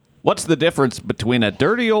What's the difference between a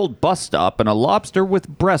dirty old bus stop and a lobster with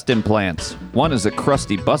breast implants? One is a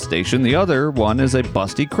crusty bus station. The other one is a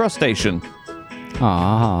busty crustacean.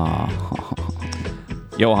 Ah,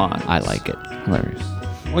 Johan. I like it. Hilarious.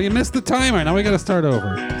 Well, you missed the timer. Now we got to start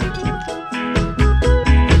over.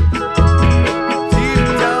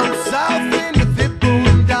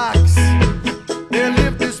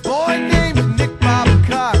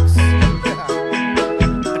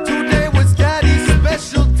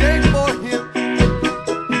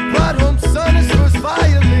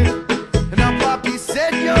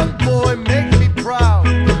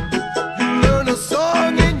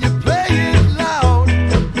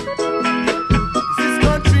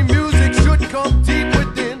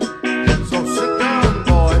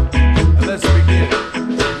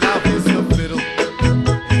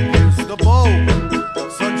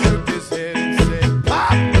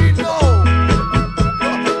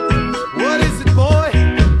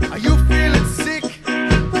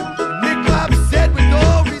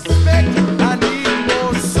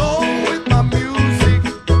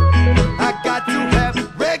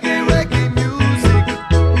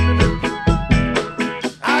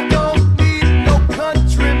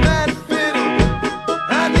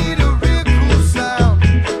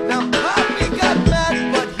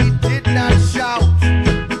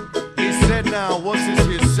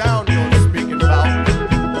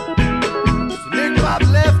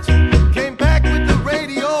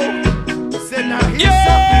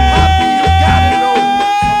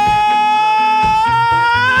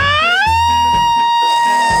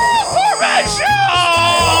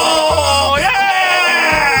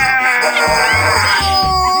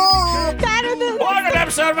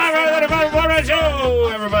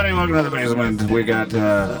 Everybody, welcome to the basement. We got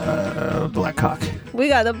black cock. We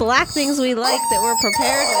got the black things we like that we're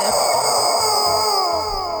prepared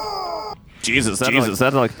with. Jesus,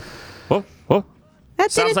 that's like, whoa.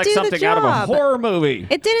 That Sounds didn't like do something the job. out of a horror movie.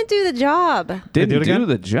 It didn't do the job. Didn't do it again? do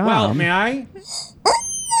the job. Well, may I?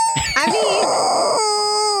 I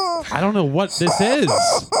mean, I don't know what this is.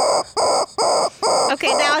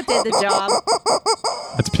 okay, now it did the job.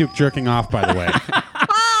 That's puke jerking off, by the way.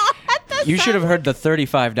 You should have heard the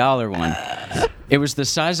 $35 one. It was the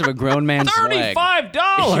size of a grown man's leg.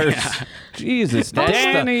 $35. Yeah. Jesus, That's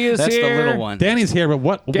Danny is that's here. the little one. Danny's here, but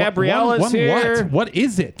what? Gabriella's here. What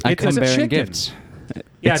is it? I It's come a bearing chicken. gifts.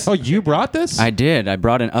 Yes. Oh, you brought this? I did. I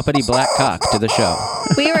brought an uppity black cock to the show.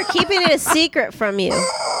 We were keeping it a secret from you.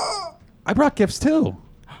 I brought gifts too.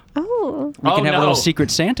 Oh. We can have a no. little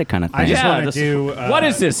Secret Santa kind of I thing. just Yeah, want to this- do. what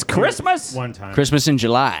is this, Christmas? One time. Christmas in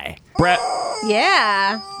July. Brett,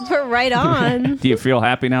 Yeah. We're right on. do you feel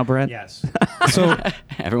happy now, Brett? Yes. So,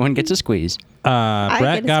 Everyone gets a squeeze. Brett,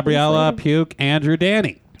 get a Gabriella, squeeze Puke, Andrew,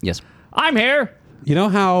 Danny. Yes. I'm here. You know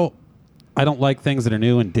how I don't like things that are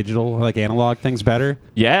new and digital, I like analog things better?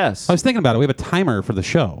 Yes. I was thinking about it. We have a timer for the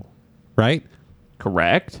show, right?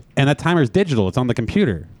 Correct. And that timer is digital. It's on the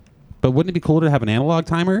computer. But wouldn't it be cooler to have an analog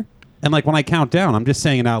timer? And like when I count down, I'm just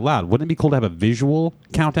saying it out loud. Wouldn't it be cool to have a visual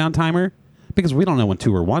countdown timer? Because we don't know when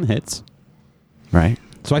 2 or 1 hits. Right.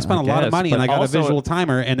 So I spent a lot guess, of money and but I got a also visual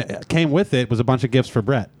timer, and it came with it was a bunch of gifts for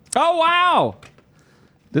Brett. Oh, wow.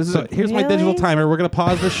 This is So here's my digital Really? timer. We're going to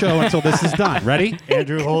pause the show until this is done. Ready?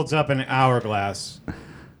 Andrew holds up an hourglass.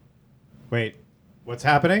 Wait, what's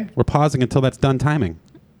happening? We're pausing until that's done timing.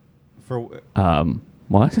 For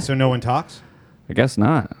what? so no one talks. I guess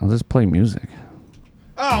not. I'll just play music.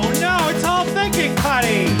 Oh no! It's all thinking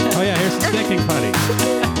putty. Oh, yeah, here's some thinking putty.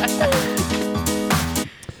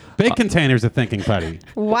 Big containers of thinking putty.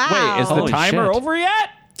 Wow. Wait, is the Holy timer shit. over yet?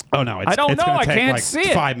 Oh, no. It's, I don't it's know. gonna I take can't like see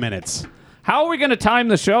it. 5 minutes. How are we going to time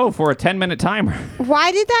the show for a 10-minute timer?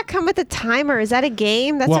 Why did that come with a timer? Is that a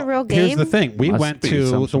game? That's a real game? Here's the thing. We Must went be to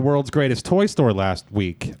some the sort. world's greatest toy store last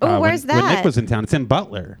week. Oh, where's when that? Nick was in town. It's in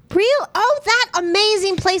Butler. Real? Oh, that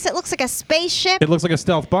amazing place that looks like a spaceship. It looks like a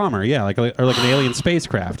stealth bomber, yeah, or like an alien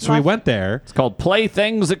spacecraft. So we What? went there, It's called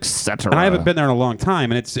Playthings, etc. and I haven't been there in a long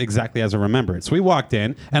time, and it's exactly as I remember it. So we walked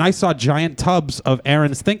in, and I saw giant tubs of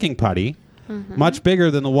Aaron's thinking putty, much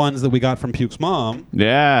bigger than the ones that we got from Puke's mom.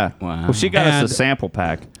 Yeah. Wow. Well, she got And- us a sample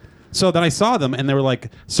pack. So then I saw them, and they were like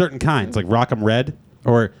certain kinds, like Rock'em Red,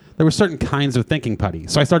 or there were certain kinds of thinking putty.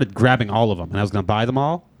 So I started grabbing all of them, and I was going to buy them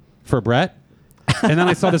all for Brett. And then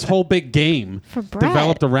I saw this whole big game For Brett?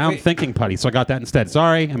 developed around Wait. thinking putty, so I got that instead.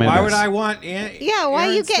 Sorry, I made a Why mess. would I want? Yeah, why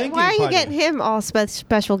are you getting him all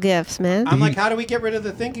special gifts, man? I'm like, how do we get rid of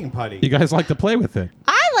the thinking putty? You guys like to play with it.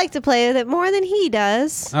 I like to play with it more than he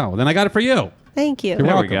does. Oh, then I got it for you. Thank you. You're There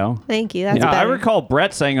welcome. we go. Thank you. That's Yeah, I better. recall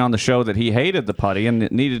Brett saying on the show that he hated the putty and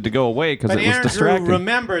it needed to go away because But it was Andrew distracting.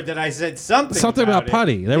 remembered that I said something. Something about it.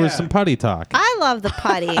 putty. There was Yeah. some putty talk. I love the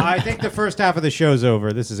putty. I think the first half of the show's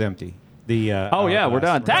over. This is empty. The Oh, yeah, we're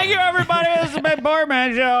done. Thank you, everybody. This is the Big Poor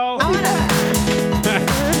Man Show.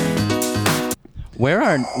 Where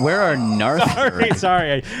are Northburg,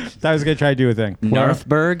 Sorry. I thought I was going to try to do a thing.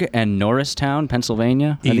 Northburg and Norristown,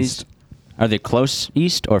 Pennsylvania? East. Are they close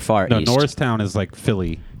east or far No, east? Norristown is like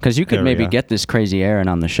Philly. Because you could maybe area. get this crazy Aaron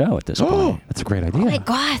on the show at this Oh, point. that's a great idea. Oh my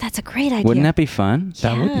God, that's a great idea. Wouldn't that be fun?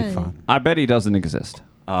 That would be Yeah. fun. I bet he doesn't exist.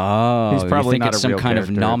 Oh, He's probably you think not it's a some real kind of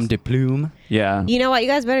character. nom de plume? Yeah. You know what? You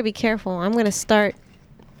guys better be careful. I'm going to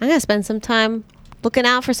spend some time looking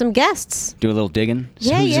out for some guests. Do a little digging?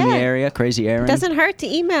 Yeah, Who's in the yeah. area? Crazy Aaron? Doesn't hurt to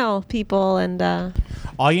email people and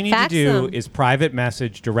All you need to Fax do them. is private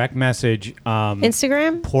message, direct message,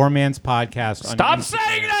 Instagram. Poor Man's Podcast. On Stop Instagram.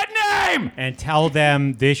 saying that name! And tell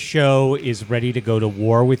them this show is ready to go to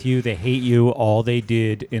war with you. They hate you. All they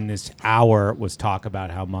did in this hour was talk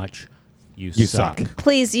about how much you suck.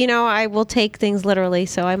 Please, I will take things literally,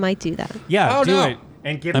 so I might do that. Yeah, Oh, do no. it.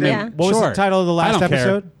 And give I them. mean, What was sure. the title of the I last don't care.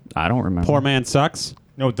 episode? I don't remember. Poor man sucks.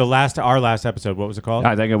 No, our last episode. What was it called?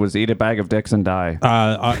 I think it was Eat a Bag of Dicks and Die.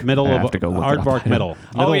 Middle I of have to go look it up. Aardvark middle.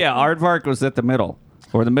 Oh, yeah. Aardvark was at the middle.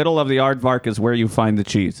 Or the middle of the Aardvark is where you find the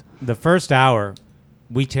cheese. The first hour,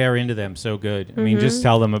 we tear into them so good. I mean, just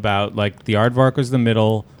tell them about, like, the Aardvark was the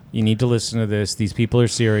middle. You need to listen to this. These people are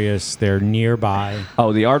serious. They're nearby.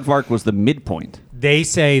 Oh, the Aardvark was the midpoint. They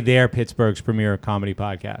say they're Pittsburgh's premier comedy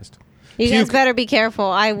podcast. You guys Puke. better be careful.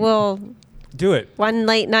 I will Do it. one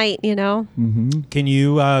late night, Can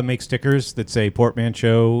you make stickers that say Portman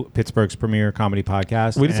Show, Pittsburgh's premier comedy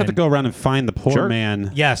podcast? We just have to And- go around and find the poor Sure.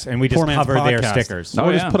 man. Yes, and we just Poor man's cover their podcast. stickers. No, Oh,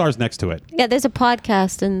 we yeah. just put ours next to it. Yeah, there's a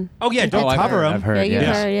podcast and Oh, yeah, don't I've cover heard, them. I've heard, Yeah, you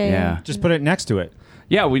yes. heard, yeah. Just put it next to it.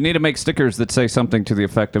 Yeah, we need to make stickers that say something to the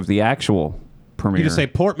effect of the actual premiere. You just say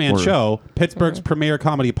Portman Or- Show, Pittsburgh's premier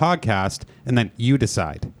comedy podcast, and then you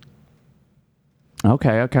decide.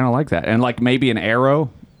 Okay, I kind of like that. And like maybe an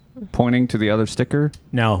arrow pointing to the other sticker.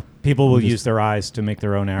 No, people will use their eyes to make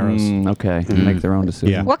their own arrows. Okay, make their own decision.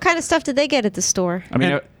 Yeah. what kind of stuff did they get at the store? I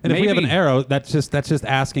mean, And if we have an maybe- arrow, that's just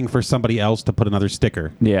asking for somebody else to put another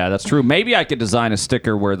sticker. Yeah, that's true. Maybe I could design a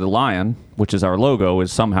sticker where the lion, which is our logo,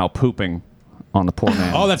 is somehow pooping on the poor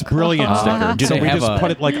man. Oh, that's brilliant sticker. Do So they we have just a- put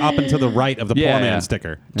it like up and to the right of the Yeah, poor yeah. man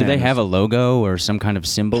sticker. Do they Yeah, have a logo or some kind of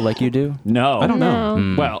symbol like you do? No. I don't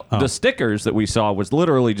know. Well, the stickers that we saw was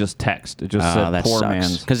literally just text. It just said That poor sucks.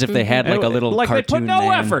 man's. Because if they had like a little Like they put cartoon no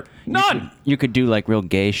man, effort. None. You could do like real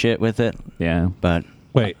gay shit with it. Yeah. But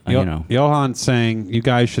Wait, you know. Johan's saying you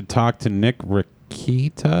guys should talk to Nick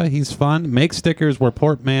Rikita. He's fun. Make stickers where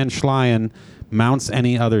Portman Schleien mounts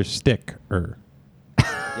any other sticker.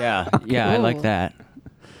 yeah, I like that.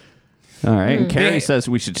 All right. And Carrie They- says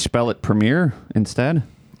we should spell it premiere instead.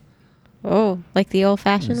 Oh, like the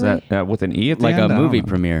old-fashioned Is way? that with an E at the Like end? a I don't movie know.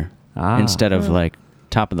 premiere Ah. instead of like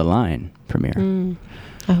top of the line premiere.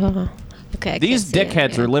 Oh, okay. I can't These see it,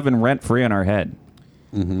 dickheads yeah. are living rent free in our head.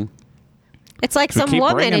 It's like We some keep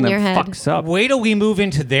woman bringing in them your head. fucks up. Wait till we move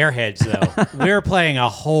into their heads, though. We're playing a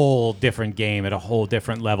whole different game at a whole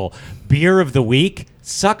different level. Beer of the week,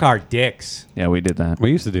 suck our dicks. Yeah, we did that.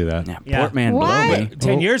 We used to do that. Yeah, Yeah. Portman Why? blow me.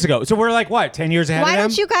 10 years ago. So we're like, what, 10 years ahead Why of them?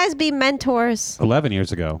 don't you guys be mentors? 11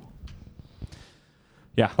 years ago.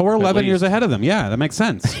 Yeah. Oh, we're at 11 years least. ahead of them. Yeah, that makes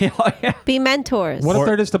sense. Oh, yeah. Be mentors. What if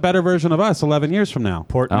they're just a better version of us 11 years from now?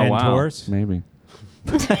 Port Oh, wow. mentors? Maybe.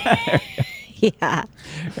 Yeah.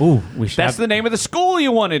 Ooh, we should That's have... the name of the school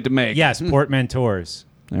you wanted to make. Yes, Port mentors.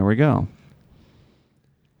 There we go.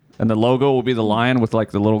 And the logo will be the lion with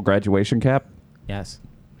like the little graduation cap, Yes.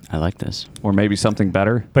 I like this. or maybe something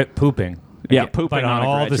better. But pooping. Yeah, pooping But on on a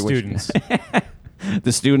all the graduation. students.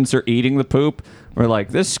 The students are eating the poop. We're like,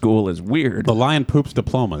 this school is weird. The lion poops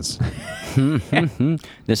diplomas.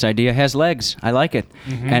 This idea has legs. I like it.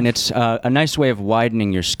 And it's a nice way of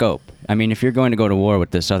widening your scope. I mean, if you're going to go to war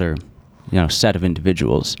with this other set of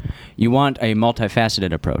individuals, you want a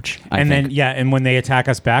multifaceted approach. I And think. then, yeah, and when they attack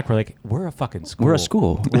us back, we're like, we're a fucking school. We're a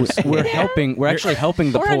school. We're helping. We're actually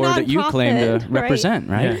helping the We're a poor that you claim to nonprofit, right. represent,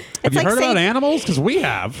 right? Yeah. Have It's you like heard about Saint- animals? Because we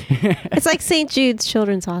have. It's like St. Jude's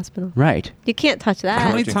Children's Hospital. Right. You can't touch that.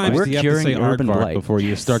 How many times We're do you have to curing say urban aardvark blight. before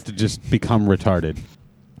you start to just become retarded?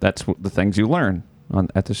 That's the things you learn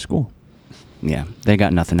at the school. Yeah, they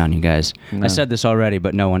got nothing on you guys. No. I said this already,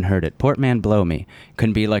 but no one heard it. Portman blow me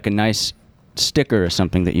can be like a nice sticker or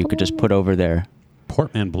something that you could just put over there.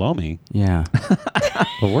 Portman blow me. Yeah,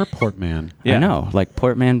 But we're Portman. Yeah. I know. Like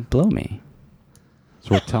Portman blow me.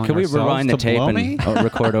 So we're telling Can we ourselves rewind the to tape blow and me?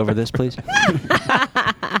 record over this, please?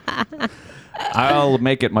 I'll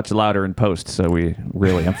make it much louder in post so we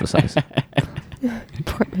really emphasize.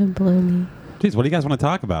 Portman bologna. Jeez, what do you guys want to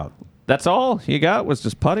talk about? That's all you got was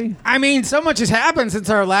just putty? I mean, so much has happened since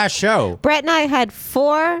our last show. Brett and I had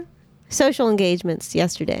 4 social engagements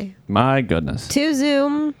yesterday. My goodness. 2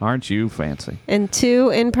 Zoom Aren't you fancy? and 2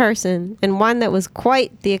 in person, and one that was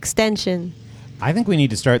quite the extension. I think we need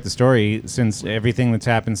to start the story since everything that's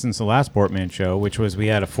happened since the last Portman show, which was we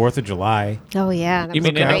had a 4th of July. Oh, yeah. That You was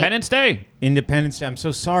mean great. Independence Day? Independence Day. I'm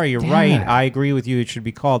so sorry. You're right. I agree with you. It should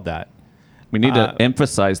be called that. We need to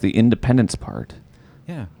emphasize the independence part.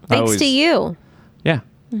 Yeah. Thanks to you. Yeah.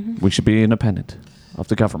 We should be independent of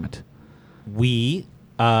the government. We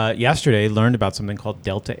yesterday learned about something called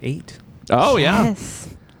Delta 8. Oh, yeah. Yes.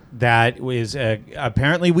 That was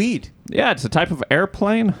apparently weed. Yeah, it's a type of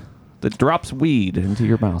airplane that drops weed into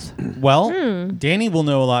your mouth. Well, Danny will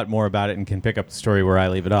know a lot more about it and can pick up the story where I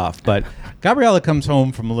leave it off. But Gabriella comes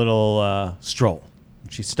home from a little stroll.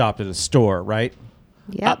 She stopped at a store, right?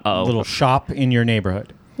 Yep. A little shop in your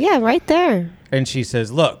neighborhood. Yeah, right there. And she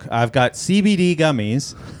says, look, I've got CBD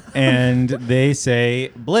gummies, and they say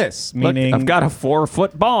bliss, Look, meaning I've got a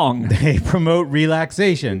 4-foot bong. they promote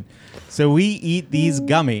relaxation. So we eat these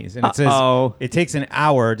gummies, and it says it takes an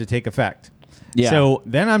hour to take effect. Yeah. So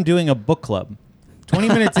then I'm doing a book club. 20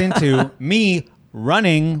 minutes into me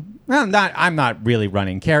running. Well, I'm not really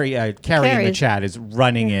running. Carrie in the Carrie's. chat is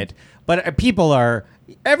running it. But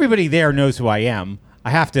everybody there knows who I am. I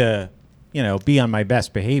have to, be on my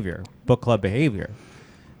best behavior, book club behavior.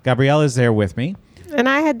 Gabriella's there with me. And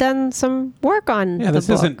I had done some work on Yeah, the this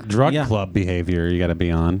book. isn't drug Yeah. club behavior you got to be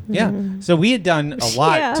on. Yeah. So we had done a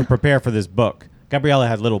lot Yeah. to prepare for this book. Gabriella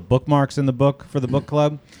had little bookmarks in the book for the book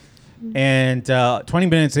club. And 20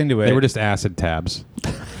 minutes into it, They were just acid tabs.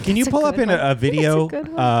 can you That's a pull up good in one. a video That's a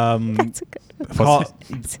good one. That's a good one. called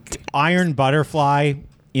Iron Butterfly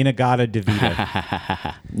Inagata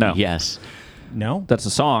Davida? No. Yes. No? That's a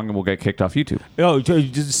song, and we'll get kicked off YouTube. Oh,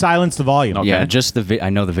 just silence the volume. Okay. Yeah, just I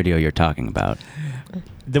know the video you're talking about.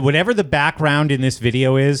 Whatever the background in this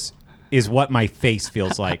video is what my face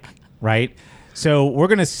feels like, right? So we're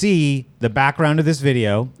going to see the background of this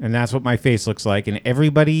video, and that's what my face looks like, and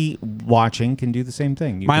everybody watching can do the same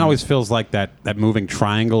thing. You Mine can- always feels like that moving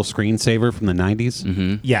triangle screensaver from the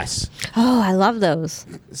 90s. Yes. Oh, I love those.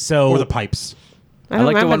 So Or the pipes. I, I don't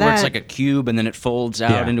like the remember one that. where it's like a cube and then it folds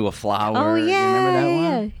out Yeah. into a flower. Oh, yeah. You remember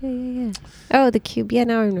that yeah, one? yeah. Oh, the cube. Yeah,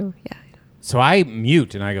 now I know. Yeah. So I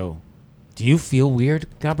mute and I go, do you feel weird,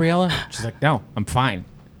 Gabriella? She's like, no, I'm fine.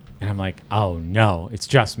 And I'm like, oh no, it's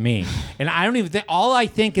just me. And I don't even think, all I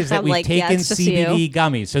think is that I'm we've like, yeah, taken it's just CBD you.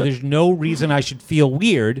 gummies. So there's no reason I should feel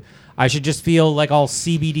weird. I should just feel like all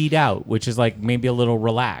CBD'd out, which is like maybe a little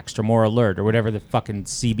relaxed or more alert or whatever the fucking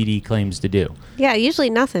CBD claims to do. Yeah, usually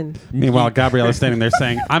nothing. Meanwhile, Gabriella's standing there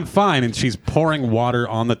saying, I'm fine, and she's pouring water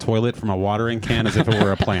on the toilet from a watering can as if it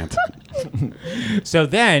were a plant. So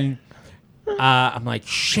then I'm like,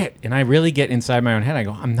 shit. And I really get inside my own head. I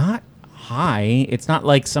go, I'm not high. It's not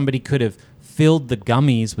like somebody could have filled the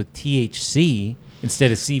gummies with THC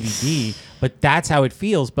instead of CBD, but that's how it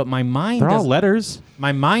feels. But my mind They're all doesn't. letters.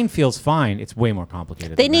 My mind feels fine. It's way more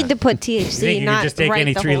complicated. They than need that. to put You THC, think you not could just take write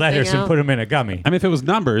any the 3 whole letters thing and out. put them in a gummy? I mean, if it was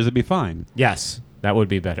numbers, it'd be fine. Yes, that would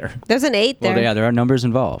be better. There's an 8 there. Well, yeah, there are numbers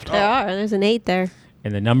involved. There are. There's an 8 there.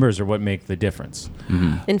 And the numbers are what make the difference.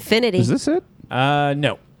 Infinity. Is this it?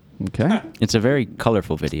 No. Okay. It's a very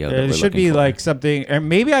colorful video. That It we're should looking be for. like something, or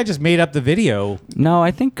maybe I just made up the video. No,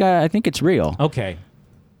 I think it's real. Okay.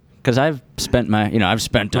 Because I've spent I've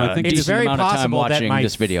spent I a think It's decent very amount of time possible that watching my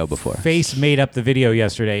this video before. face made up the video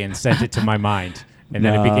yesterday and sent it to my mind. And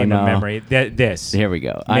then it No, became no. a memory. This. Here we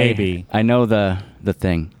go. Maybe. I know the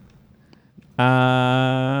thing.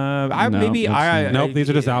 Nope, these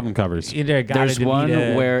are just album covers. There's one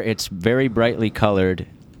where it's very brightly colored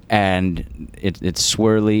and it's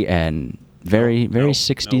swirly and very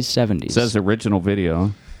 60s 70s. It says original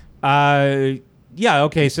video. Yeah,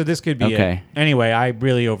 okay, so this could be Okay. it. Anyway, I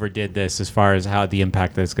really overdid this as far as how the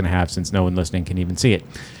impact that it's going to have since no one listening can even see it.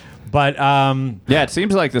 But Yeah, it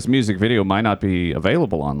seems like this music video might not be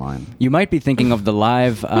available online. You might be thinking of the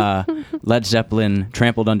live Led Zeppelin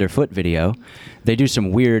Trampled Underfoot video. They do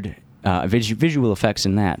some weird visual effects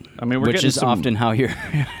in that. I mean, we're which getting is some- often how you're.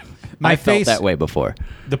 My I felt face- that way before.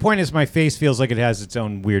 the point is my face feels like it has its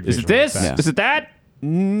own weird Is it visual this? effects. Is it that?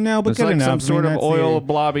 No, but It's good like enough. some I mean, sort of that's oil the-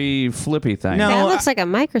 blobby flippy thing. No. That looks like a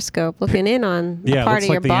microscope looking in on Yeah, a it part looks of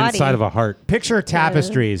like your the body. inside of a heart. Picture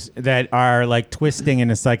tapestries that are like twisting in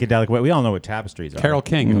a psychedelic way. We all know what tapestries are. Carole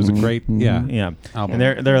King. It was a great, yeah. Yeah, Album.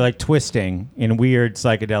 and they're like twisting in weird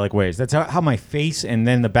psychedelic ways. That's how my face and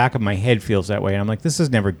then the back of my head feels that way. And I'm like, this is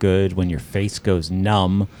never good when your face goes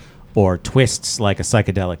numb or twists like a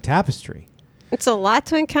psychedelic tapestry. It's a lot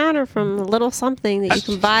to encounter from a little something that you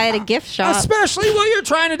can buy at a gift shop. Especially while you're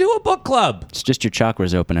trying to do a book club. It's just your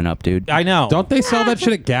chakras opening up, dude. I know. Don't they sell that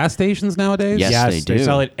shit at gas stations nowadays? Yes, Yes, they they do.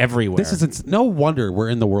 sell it everywhere. This is it's no wonder we're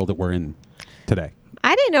in the world that we're in today.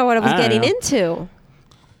 I didn't know what I was I don't getting know. into.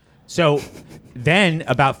 So then,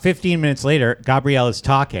 about 15 minutes later, Gabrielle is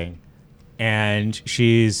talking, and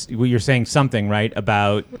you're saying something, right,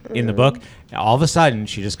 about in the book. All of a sudden,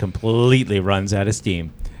 she just completely runs out of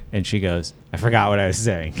steam. And she goes, I forgot what I was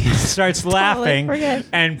saying. Starts laughing forget.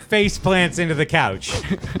 and face plants into the couch.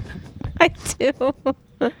 I do.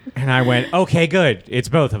 And I went, okay, good. It's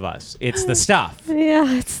both of us. It's the stuff.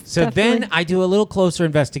 Yeah, it's So then definitely- I do a little closer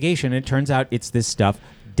investigation, and it turns out it's this stuff,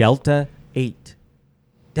 Delta 8.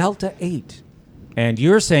 Delta 8. And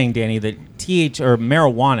you're saying, Danny, that or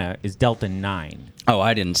marijuana is Delta 9. Oh,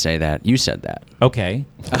 I didn't say that. You said that. Okay.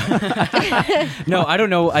 No, I don't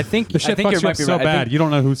know. I think The shit I think fucks you you might up be so right. bad. You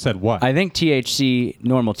don't know who said what. I think THC,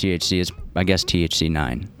 normal THC is, I guess, THC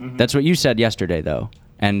 9. That's what you said yesterday, though,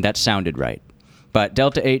 and that sounded right. But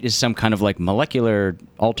Delta 8 is some kind of like molecular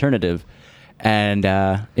alternative, and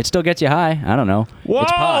it still gets you high. I don't know.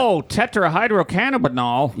 It's pot. Whoa!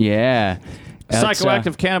 Tetrahydrocannabinol. Yeah. That's,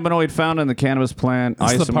 Psychoactive cannabinoid found in the cannabis plant.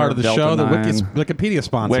 This is the part of the show that Wikipedia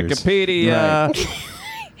sponsors. Wikipedia.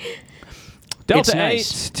 Delta It's 8,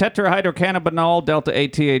 nice. tetrahydrocannabinol, Delta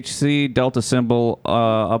 8 THC, Delta symbol,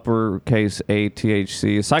 uppercase A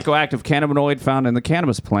THC. Psychoactive cannabinoid found in the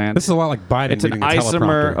cannabis plant. This is a lot like Biden It's an reading a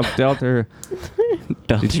isomer teleprompter. of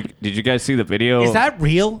Delta. Did you guys see the video? Is that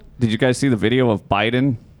real? Did you guys see the video of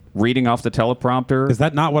Biden reading off the teleprompter? Is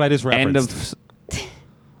that not what I just End referenced? of.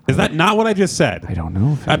 Is that not what I just said? I don't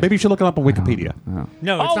know. Maybe you should look it up on Wikipedia.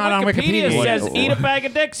 No, it's not on Wikipedia. says eat a bag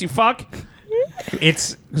of dicks, you fuck.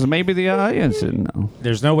 It's Because maybe the audience didn't know.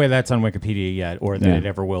 there's no way that's on Wikipedia yet, or that Yeah. it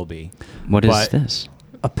ever will be. What is But- this?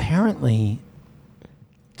 Apparently,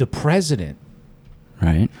 the president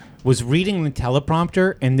Right? was reading the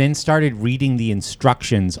teleprompter and then started reading the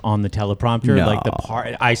instructions on the teleprompter, No. like the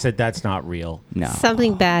part. I said that's not real. No.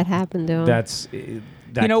 something bad happened to him. That's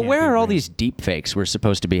that You know, can't where be are all real. these deep fakes we're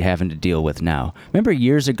supposed to be having to deal with now? Remember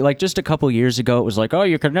years ago, like just a couple years ago, it was like, oh,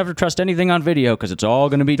 you could never trust anything on video because it's all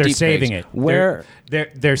going to be They're deep saving fakes. it. Where?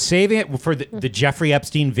 They're saving it for the Jeffrey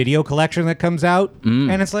Epstein video collection that comes out,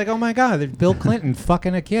 and it's like, oh my god, there's Bill Clinton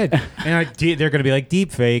fucking a kid, and they're going to be like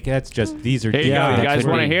deep fake. That's just these are. Here you deep go. fakes. You guys could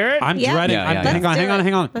want to be. hear it? I'm Yeah. dreading. Yeah, I'm, yeah, hang yeah. on, hang on,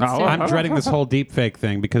 hang on. Let's do it. I'm dreading this whole deep fake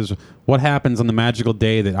thing because what happens on the magical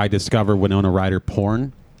day that I discover Winona Ryder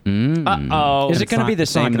porn? Uh-oh. Is it It's going to not- be the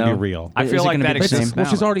it's not same, gonna though? be real. I Is feel it like gonna that be the exists same? Well,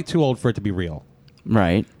 she's now. already too old for it to be real,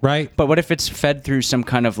 Right. right? But what if it's fed through some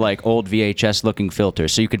kind of like old VHS looking filter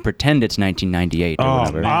so you could pretend it's 1998 or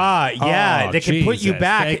whatever? Yeah, Oh, they can put you Jesus.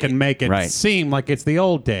 back. They can make it Right. seem like it's the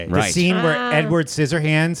old days. The Right. scene where Edward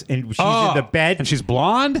Scissorhands and she's in the bed and she's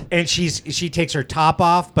blonde. and she takes her top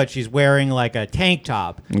off, but she's wearing like a tank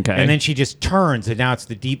top. Okay. And then she just turns, and now it's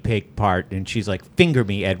the deep fake part, and she's like, "Finger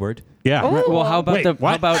me, Edward." Yeah. Well, how about Wait, how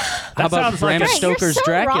what? about sounds like Bram a- Right, Stoker's you're so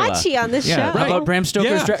Dracula? raunchy on this Yeah. show. How about Bram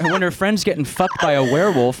Stoker's Yeah. Dracula when her friend's getting fucked by a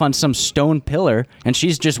werewolf on some stone pillar and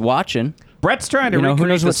she's just watching? Brett's trying to You know, who recreate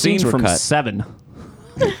knows the what scene scenes were from cut? 7.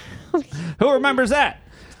 Who remembers that?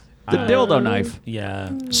 The dildo knife. Yeah.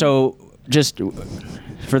 So, just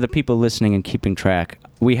for the people listening and keeping track,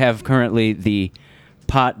 we have currently the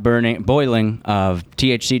boiling of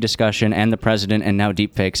THC discussion and the president, and now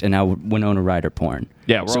deepfakes, and now Winona Ryder porn.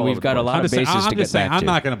 Yeah, we're so all we've over got the a board. lot I'm of just saying, bases to get back I'm to.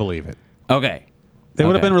 not going to believe it. Okay. They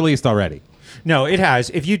would have Okay. been released already. No, it has.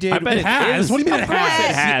 If you did, I bet it has. What do you mean Of it course has?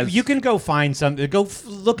 it has. You can go find something.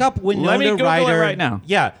 Look up Winona Let me Google it Ryder right now.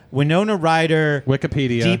 Yeah, Winona Ryder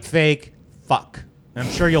Wikipedia. deep fake fuck. I'm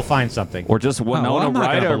sure you'll find something. Or just Winona well, I'm not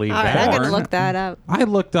gonna Ryder. believe All right, that. I'm gonna porn. look that up. I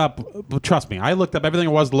looked up. Trust me, I looked up everything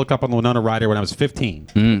there was to look up on Winona Ryder when I was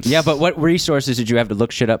 15. Yeah, but what resources did you have to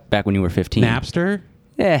look shit up back when you were 15? Napster.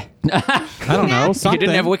 Yeah. I don't know. You Something.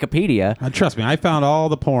 didn't have Wikipedia. Trust me, I found all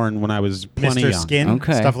the porn when I was plenty Mr. young. Skin,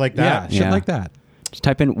 Okay. stuff like Yeah, that. shit Yeah. like that. Just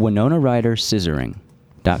type in Winona Ryder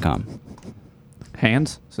scissoring.com.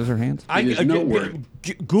 Hands? Scissor hands? I, It is noteworthy.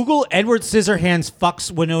 Google Edward Scissorhands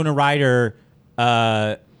fucks Winona Ryder,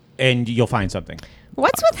 and you'll find something.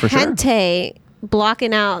 What's with hentai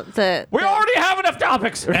blocking out the? We already have enough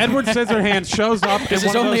topics. Edward Scissorhands shows up This in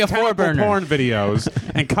is one only of those a four tentacle burner. porn videos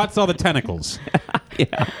and cuts all the tentacles.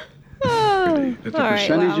 Oh, That the all right,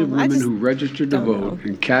 percentage well, of I women just who register to don't vote know.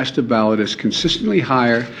 and cast a ballot is consistently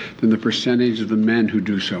higher than the percentage of the men who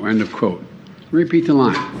do so. End of quote. Repeat the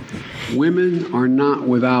line. Women are not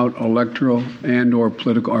without electoral and or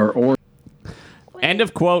political or End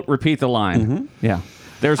of quote. Repeat the line. Yeah.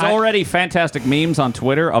 There's already fantastic memes on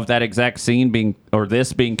Twitter of that exact scene being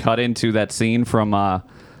cut into that scene from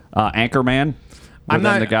Anchorman.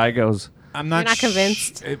 The guy goes. I'm not, You're not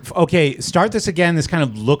convinced? Okay, start this again. This kind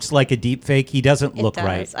of looks like a deep fake. He doesn't look does.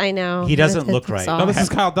 right. I know. He doesn't It's look right. off. No, this is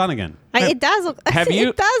Kyle Dunnigan. It does look.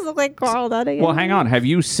 It does look like Carl Dunnigan. Well, hang on. Have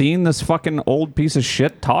you seen this fucking old piece of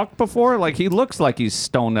shit talk before? Like, he looks like he's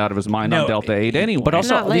stoned out of his mind on Delta 8 anyway. But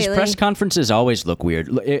also, Not these lately. press conferences always look weird.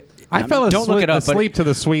 I fell don't look it up, but asleep to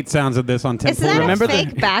the sweet sounds of this on is that Remember a the-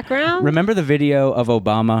 fake background? remember the video of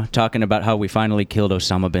Obama talking about how we finally killed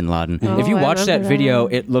Osama bin Laden? Oh, If you I watch that remember video,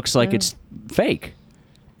 that. it looks like it's fake.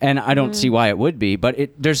 And I don't see why it would be, but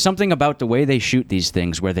there's something about the way they shoot these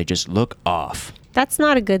things where they just look off. That's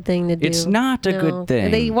not a good thing to do. It's not a good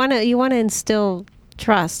thing. You want to instill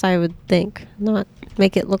trust, I would think, not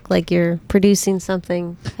make it look like you're producing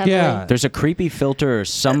something heavily. Yeah. There's a creepy filter or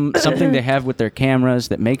something they have with their cameras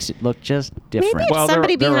that makes it look just different. Maybe if Well,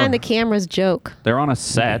 somebody they're- behind the camera's joke. They're on a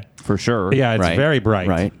set, for sure. Yeah, it's Right. very bright.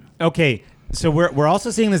 Right. Okay, so we're also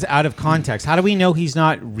seeing this out of context. How do we know he's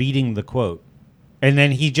not reading the quote? And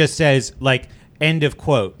then he just says, like, end of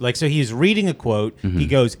quote. Like, so he's reading a quote, he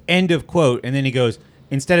goes, end of quote, and then he goes,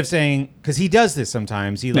 instead of saying, because he does this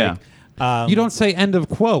sometimes, he Yeah. You don't say end of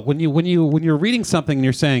quote when you're reading something and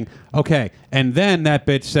you're saying, okay, and then that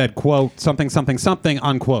bitch said quote something something something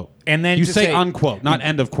unquote. And then you to say say- unquote, not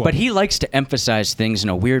end of quote. But he likes to emphasize things in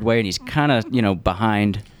a weird way, and he's kind of,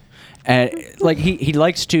 behind. Like he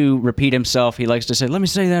likes to repeat himself. He likes to say, "Let me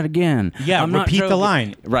say that again." Yeah, I'm not repeat the joking."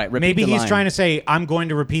 line. Right. Repeat Maybe the he's line. trying to say, I'm going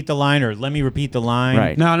to repeat the line, or let me repeat the line.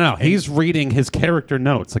 Right. No, he's reading his character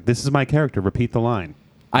notes. Like, this is my character. Repeat the line.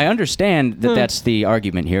 I understand that that's the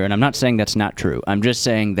argument here, and I'm not saying that's not true. I'm just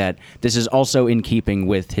saying that this is also in keeping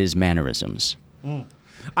with his mannerisms.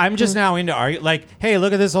 I'm just now into arguing. Like, hey,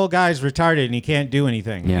 look at this old guy's retarded and he can't do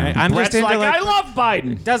anything. Yeah. I'm Brett's just into like, I love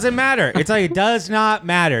Biden. Doesn't matter. It's like, it does not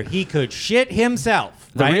matter. He could shit himself,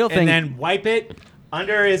 The right? real thing- and then wipe it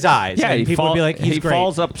under his eyes. Yeah, and he people would be like, he's he great.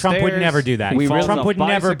 falls Trump would upstairs. never do that. He falls Trump off would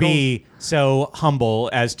never bicycles. be so humble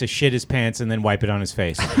as to shit his pants and then wipe it on his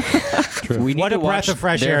face. We need What to a breath watch of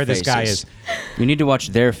fresh their air this guy faces. is. You need to watch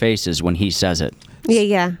their faces when he says it.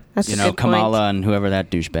 Yeah. That's a good Kamala point. and whoever that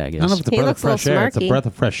douchebag I don't know if is. it's a He breath of looks a little fresh air. It's a smirky. breath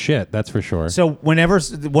of fresh shit. That's for sure. So whenever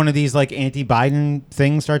one of these like anti-Biden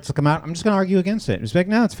things starts to come out, I'm just going to argue against it. Just be like,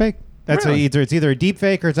 no, it's fake. That's Really? it's either a deep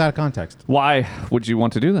fake or it's out of context. Why would you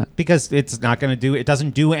want to do that? Because it's not going to do. It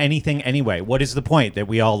doesn't do anything anyway. What is the point? That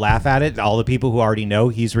we all laugh at it? All the people who already know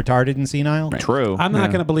he's retarded and senile? True. I'm not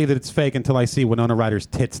going to believe that it's fake until I see Winona Ryder's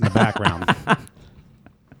tits in the background.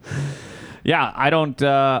 Yeah, I don't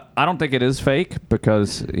think it is fake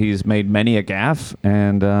because he's made many a gaffe,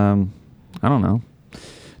 and I don't know.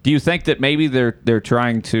 Do you think that maybe they're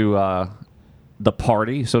trying to the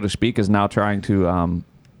party, so to speak, is now trying to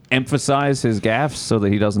emphasize his gaffes so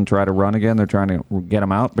that he doesn't try to run again? They're trying to get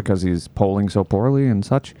him out because he's polling so poorly and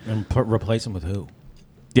such. And replace him with who?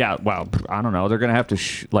 Yeah, well, I don't know. They're going to have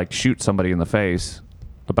to shoot somebody in the face,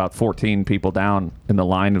 about 14 people down in the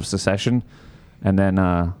line of secession, and then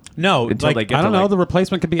No, until like, they get I to, don't know. like, The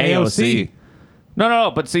replacement could be AOC.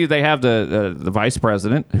 No. But see, they have the vice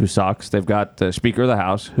president who sucks. They've got the Speaker of the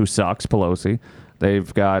House who sucks, Pelosi.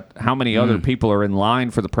 They've got how many other people are in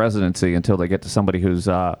line for the presidency until they get to somebody who's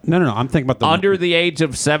No. I'm thinking about the under the age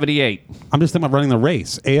of 78. I'm just thinking about running the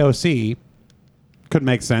race. AOC could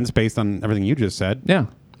make sense based on everything you just said. Yeah,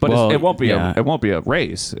 but Well, it won't be yeah. it won't be a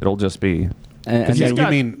race. It'll just be And Yeah, he's you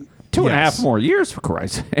got mean 2.5 more years, for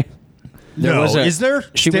Christ's sake. no, is there?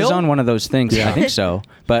 She still? was on one of those things. I think so.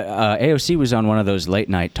 But AOC was on one of those late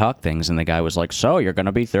night talk things, and the guy was like, "So you're going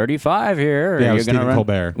to be 35 here? Or Yeah, it you're was gonna Stephen run?"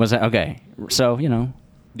 Colbert. Was that okay? So Yeah,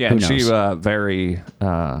 who and she knows? very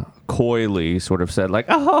coyly sort of said like,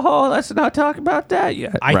 "Oh, let's not talk about that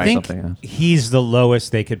yet." I think Something else. he's the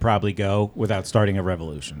lowest they could probably go without starting a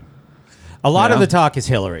revolution. A lot of Yeah. the talk is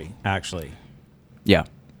Hillary, actually. yeah.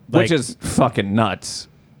 Which Like- is fucking nuts,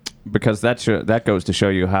 because that goes to show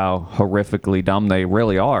you how horrifically dumb they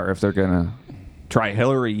really are if they're gonna try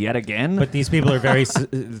Hillary yet again. But these people are very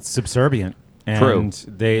subservient. And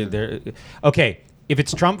True. they're okay. If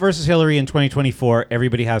it's Trump versus Hillary in 2024,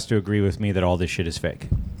 everybody has to agree with me that all this shit is fake.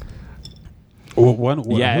 yeah,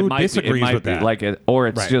 who it might disagrees be with that? like it, or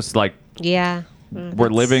it's Right. just like Yeah. we're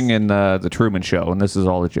living in the Truman Show, and this is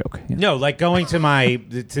all a joke. Yeah. No, like going to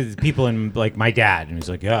the people in like my dad, and he's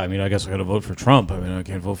like, "Yeah, I mean, I guess I got to vote for Trump. I mean, I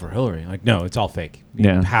can't vote for Hillary." Like, no, it's all fake. You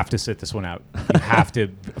Yeah. have to sit this one out. You have to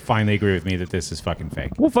finally agree with me that this is fucking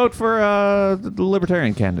fake. We'll vote for the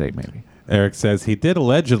Libertarian candidate, maybe. Eric says he did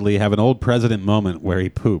allegedly have an old president moment where he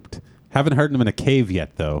pooped. Haven't heard him in a cave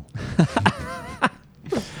yet, though.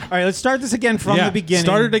 right, let's start this again from the beginning.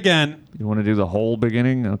 Start it again. You want to do the whole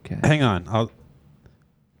beginning? Okay. Hang on. All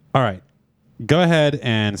right. Go ahead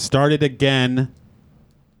and start it again.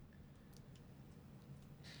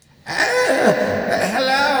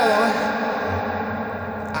 Hello.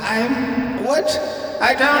 What?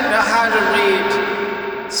 I don't know how to read.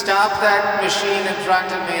 Stop that machine in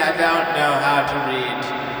front of me. I don't know how to read.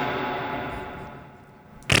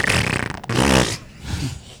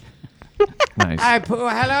 Nice. Hello?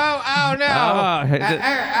 Oh, no. Ah,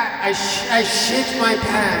 I shit my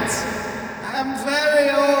pants. I'm very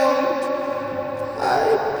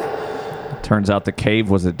old. Turns out the cave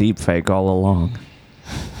was a deep fake all along.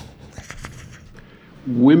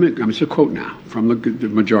 Women, it's a quote now from the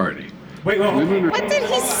majority. Wait, Women are What did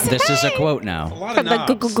he say? This is a quote now. A lot of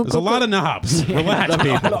knobs. There's a lot of knobs. Relax,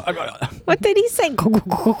 people. What did he say?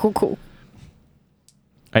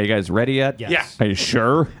 Are you guys ready yet? Yes. Yeah. Are you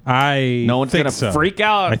sure? No No one's going to freak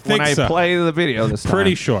out when I play the video this time.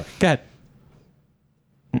 Pretty sure. Go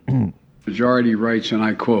ahead. majority writes, and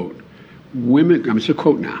I quote, women, it's a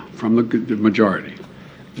quote now from the majority.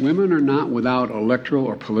 Women are not without electoral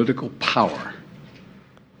or political power.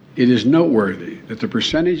 It is noteworthy that the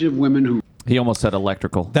percentage of women who He almost said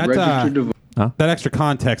electrical. That, registered to that extra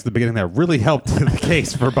context at the beginning there really helped the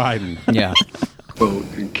case for Biden. Yeah. vote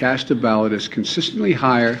and cast a ballot is consistently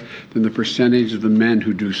higher than the percentage of the men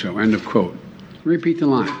who do so. End of quote. Repeat the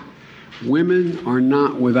line. Women are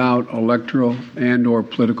not without electoral and or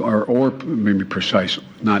political or maybe precise,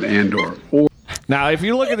 not and or. Now, if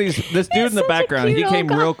you look at this dude in the such a background, he cute came old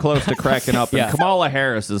guy. real close to cracking up, Yeah. and Kamala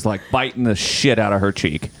Harris is like biting the shit out of her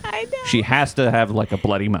cheek. I know. She has to have like a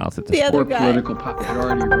bloody mouth at this The point. other Or guy. political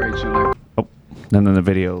majority writes, and I Oh, and then the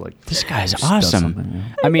video like This guy's does awesome. something,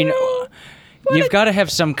 yeah. I mean, you've got to have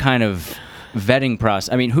some kind of vetting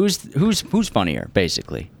process. I mean, who's funnier,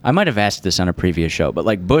 basically? I might have asked this on a previous show, but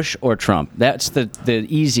like Bush or Trump? That's the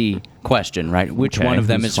easy question, right? Which Okay, one of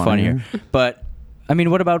them who's is funnier? But I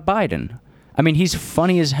mean, what about Biden? I mean, he's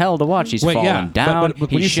funny as hell to watch. He's Wait, falling yeah, down. but when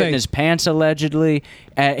He's you shitting say- his pants allegedly.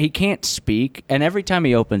 He can't speak, and every time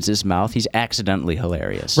he opens his mouth, he's accidentally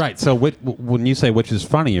hilarious. Right. So when you say which is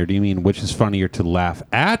funnier, do you mean which is funnier to laugh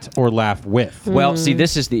at or laugh with? Well, see,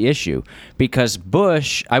 this is the issue because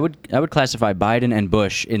Bush, I would classify Biden and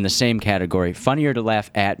Bush in the same category, funnier to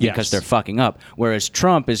laugh at because Yes. they're fucking up, whereas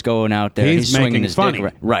Trump is going out there, He's swinging making his funny.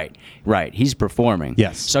 dick. Right. He's performing.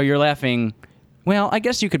 Yes. So you're laughing. Well, I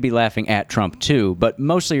guess you could be laughing at Trump too, but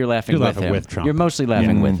mostly you're laughing You're with laughing him. with Trump. You're mostly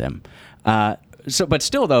laughing with him. But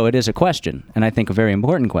still, though, it is a question, and I think a very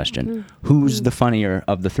important question: who's the funnier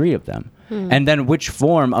of the three of them? And then, which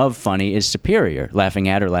form of funny is superior, laughing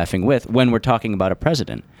at or laughing with? When we're talking about a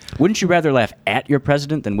president, wouldn't you rather laugh at your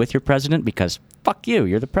president than with your president? Because fuck you,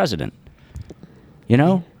 you're the president. You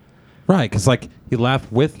know? Right, because like you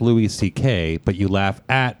laugh with Louis C.K., but you laugh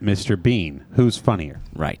at Mr. Bean. Who's funnier?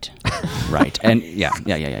 Right. Right. And yeah.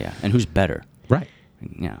 And who's better? Right.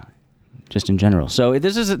 Yeah. Just in general. So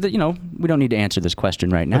this is, we don't need to answer this question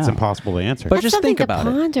right now. That's impossible to answer. But That's just something think to about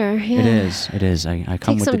ponder, it. yeah. It is. I come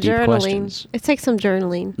Take with some the deep journaling. questions. It takes some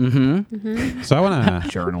journaling. So I want to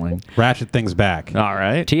journaling. ratchet things back. All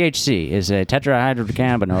right. THC is a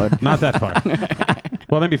tetrahydrocannabinoid. Not that far.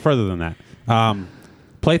 Well, maybe further than that.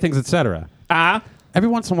 Playthings, etc. Every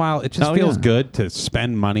once in a while, it just feels good to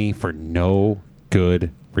spend money for no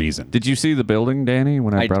good reason. Did you see the building, Danny,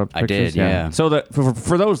 when I brought up the I pictures? did, yeah. So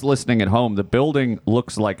for those listening at home, the building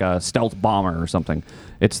looks like a stealth bomber or something.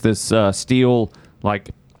 It's this steel,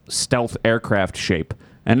 like, stealth aircraft shape.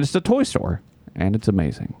 And it's a toy store. And it's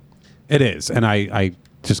amazing. It is. And I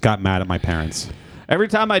just got mad at my parents. Every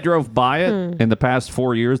time I drove by it in the past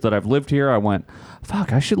 4 years that I've lived here, I went,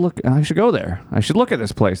 fuck, I should go there. I should look at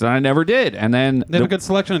this place. And I never did. And then They have a good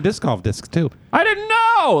selection of disc golf discs, too. I didn't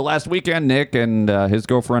know. Last weekend, Nick and his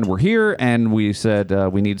girlfriend were here, and we said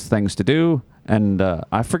we need things to do. And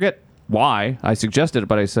I forget why I suggested it,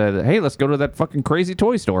 but I said, hey, let's go to that fucking crazy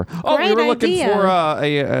toy store. Oh, we Great were looking idea.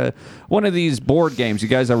 for one of these board games. You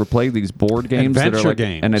guys ever played these board games? that are Adventure like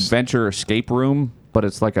games. An adventure escape room, but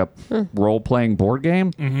it's like a role-playing board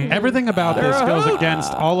game. Everything about this goes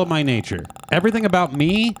against all of my nature. Everything about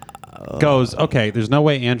me goes, okay, there's no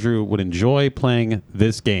way Andrew would enjoy playing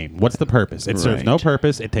this game. What's the purpose? It serves no Right.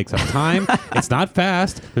 purpose. It takes up time. It's not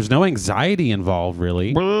fast. There's no anxiety involved,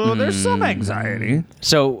 really. Well, there's some anxiety.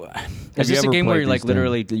 So, is you this a ever game where played you like these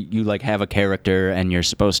literally you like have a character and you're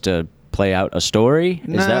supposed to play out a story?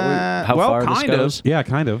 Is that how well, far this kind of. goes? Yeah,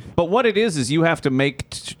 kind of. But what it is you have to make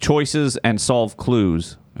choices and solve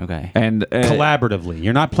clues. Okay. And Collaboratively.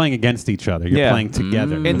 You're not playing against each other. You're Yeah. playing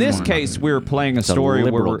together. in this case, we were playing a story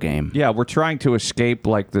where liberal we're, game. Yeah, we're trying to escape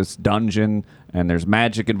like this dungeon, and there's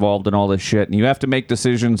magic involved in all this shit, and you have to make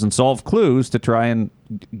decisions and solve clues to try and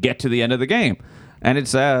get to the end of the game. And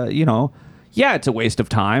it's, it's a waste of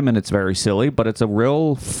time and it's very silly, but it's a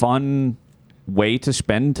real fun way to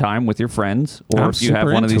spend time with your friends, or if you have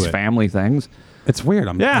one of these family things. It's weird.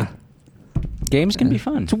 Games can be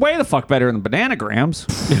fun. It's way the fuck better than Bananagrams.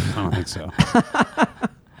 I don't think so.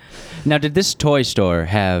 Now, did this toy store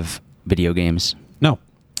have video games? No.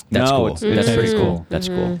 That's No. cool. It's That's very pretty cool. cool. That's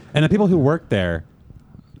cool. And the people who worked there,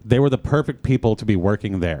 they were the perfect people to be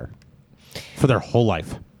working there for their whole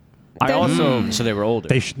life. I also So they were older.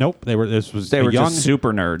 Nope. They were. This was they a were young. just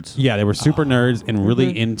super nerds. Yeah, they were super nerds and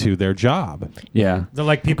really into their job. Yeah. They're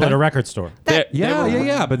like people at a record store.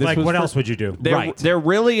 Yeah. But this Like, was what for- else would you do? They're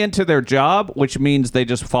really into their job, which means they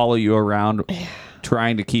just follow you around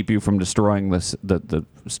trying to keep you from destroying the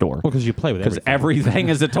store. Well, because you play with Because everything. everything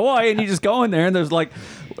is a toy, and you just go in there, and there's like,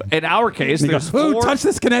 in our case, And you there's go, ooh, touch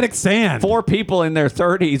this kinetic sand. 4 people in their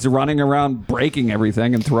 30s running around breaking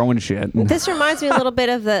everything and throwing shit. This reminds me a little bit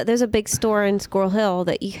of there's a big store in Squirrel Hill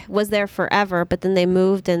that was there forever, but then they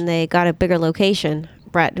moved and they got a bigger location,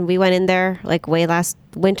 Brett. And we went in there like way last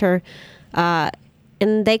winter,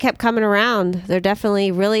 and they kept coming around. They're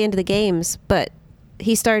definitely really into the games, but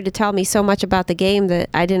he started to tell me so much about the game that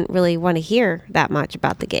I didn't really want to hear that much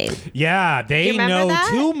about the game. Yeah, they You remember know that?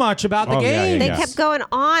 too much about the Oh, yeah, game. yeah, They Yes. kept going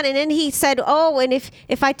on, and then he said, "Oh, and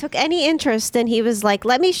if I took any interest, then he was like,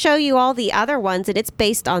 let me show you all the other ones, and it's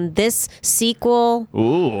based on this sequel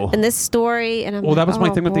Ooh. and this story." And I'm Well, that like, was my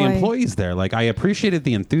oh, thing with the boy. employees there. Like, I appreciated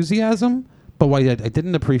the enthusiasm, but what I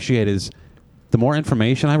didn't appreciate is the more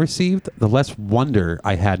information I received, the less wonder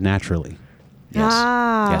I had naturally. Yes.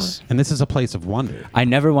 Ah. Yes. And this is a place of wonder. I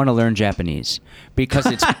never want to learn Japanese because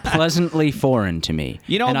it's pleasantly foreign to me.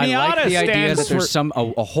 You know, and I like Miata the idea stands that there's for-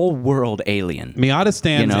 a whole world alien. Miata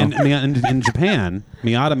stands You know? in Japan.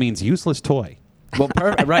 Miata means useless toy. Well,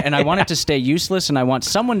 right, and I want it to stay useless, and I want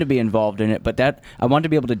someone to be involved in it, but I want to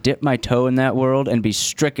be able to dip my toe in that world and be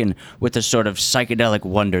stricken with a sort of psychedelic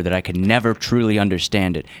wonder that I can never truly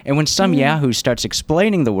understand it. And when some Yahoo starts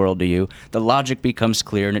explaining the world to you, the logic becomes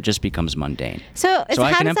clear and it just becomes mundane. So, So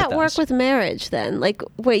I how can does that work empathize. with marriage then? Like,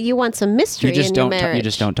 wait, you want some mystery You just in your don't. marriage? You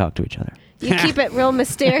just don't talk to each other. You keep it real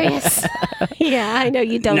mysterious. Yeah, I know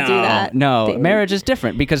you don't do that. No, thing. marriage is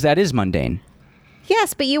different because that is mundane.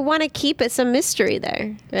 Yes, but you want to keep it some mystery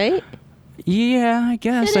there, right? Yeah, I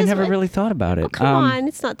guess. It I is never what- really thought about it. Oh, come on,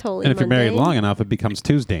 it's not totally. And if you're married mundane. long enough, it becomes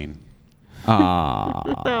Tuesday. Aw.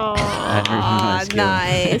 Aw,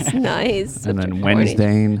 nice, nice. And Such then a corny-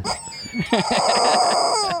 Wednesday.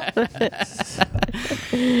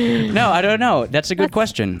 No, I don't know. That's a good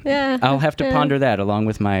question. yeah, I'll have to yeah. ponder that along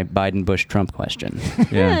with my Biden, Bush, Trump question.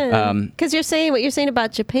 Yeah. Because you're saying what you're saying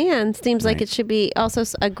about Japan seems like Right. it should be also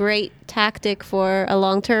a great tactic for a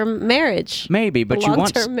long-term marriage. Maybe, but you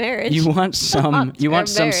want Long-term marriage. you want some Long-term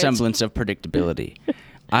marriage. semblance of predictability.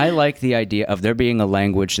 I like the idea of there being a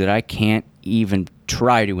language that I can't even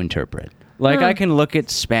try to interpret. Like I can look at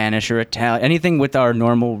Spanish or Italian, anything with our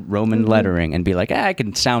normal Roman lettering, and be like, I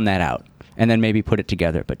can sound that out, and then maybe put it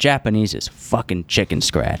together. But Japanese is fucking chicken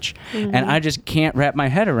scratch, and I just can't wrap my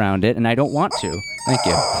head around it, and I don't want to. Thank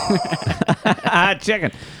you.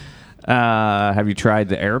 Chicken. Have you tried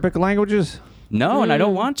the Arabic languages? No, and I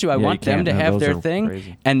don't want to. I you want them can't. to No, have those their are thing,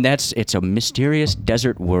 crazy. and it's a mysterious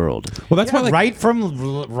desert world. Well, that's why, like, right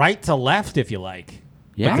from right to left, if you like.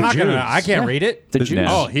 Yeah. I'm not gonna. Jews. I can't Yeah. read it. The Jews. No.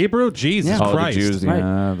 oh, Hebrew? Jesus Oh, Christ. the Jews. Right.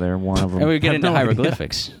 Yeah, they're one of them. And we get have into no idea.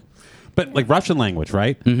 hieroglyphics. But like Russian language,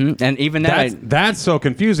 right? And even that, That's so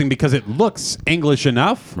confusing because it looks English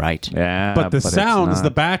enough. right. Yeah, But the it's sounds not.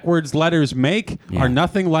 the backwards letters make Yeah. are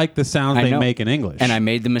nothing like the sounds I they know. make in English. And I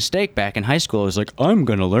made the mistake back in high school. I was like, I'm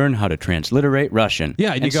going to learn how to transliterate Russian.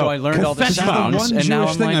 yeah, and you go, so I learned all the that's sounds, the one and now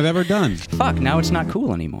Jewish I'm thing like, I've ever done. fuck, now it's not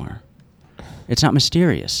cool anymore. It's not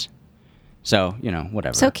mysterious. So,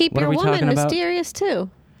 whatever. So keep What your are we woman talking about? mysterious too,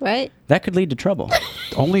 right? That could lead to trouble.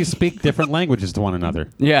 Only speak different languages to one another.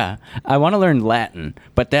 Yeah. I want to learn Latin,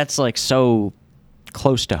 but that's like so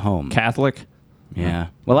close to home. Catholic. Yeah.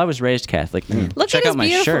 Well, I was raised Catholic. Look Check at his out my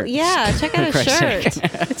beautiful. shirt. Yeah, check out his Christ's shirt.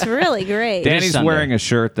 sake. It's really great. Danny's Sunday. wearing a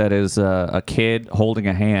shirt that is a kid holding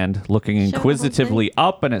a hand, looking the whole inquisitively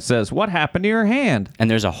up, and it says, "What happened to your hand?"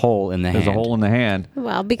 And there's a hole in the There's hand. a hole in the hand.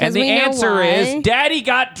 Well, because And the we know answer why. is, Daddy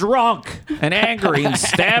got drunk and angry and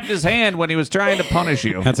stabbed his hand when he was trying to punish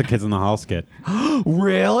you. That's a Kids in the Hall skit.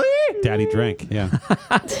 Really? Daddy drank. Yeah.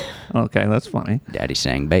 Okay, that's funny. Daddy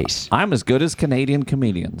sang bass. I'm as good as Canadian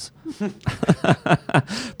comedians.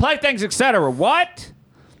 Playthings, etc. What?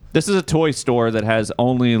 This is a toy store that has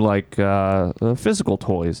only like physical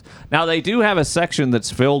toys. Now they do have a section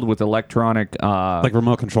that's filled with electronic, like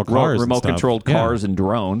remote control cars, remote controlled cars and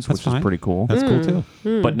drones, That's which fine. is pretty cool. That's cool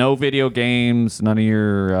too. But no video games, none of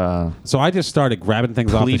your. So I just started grabbing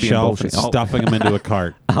things off the Plebeian shelf and bullshit. Oh. stuffing them into a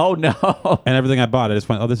cart, Oh no! and everything I bought, I just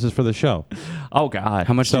went, "Oh, this is for the show." Oh god!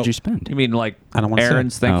 How much So- did you spend? You mean like I don't wanna say.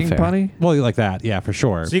 Aaron's thinking fair. putty? Well, like that, yeah, for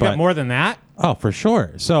sure. So you got more than that? Oh, for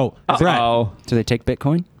sure. So, Brett, Oh, Do they take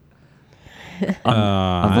Bitcoin?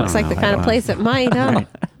 Looks like the kind of place it might,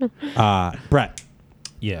 huh? Brett,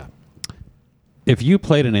 Yeah. if you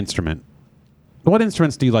played an instrument, what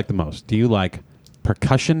instruments do you like the most? Do you like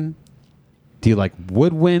percussion? Do you like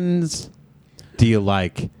woodwinds? Do you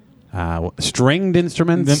like stringed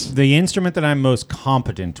instruments? The instrument that I'm most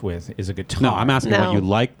competent with is a guitar. No, I'm asking No. what you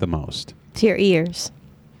like the most. To your ears.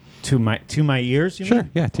 to my ears. You Sure,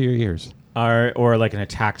 mean? yeah, to your ears. Or like in a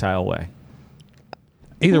tactile way.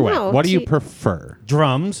 Either way, No, what do you to- prefer?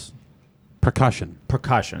 Drums, Percussion.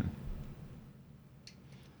 percussion.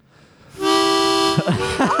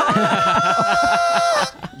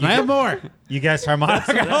 I have more. You guess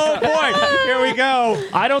harmonica. Oh boy, here we go.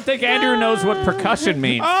 I don't think Andrew knows what percussion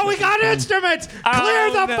means. Oh, we got instruments.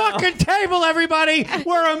 Clear the no. fucking table, everybody.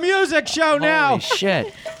 We're a music show now. Holy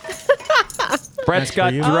shit. Brett's for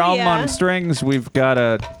got you. drum Oh, yeah. on strings. We've got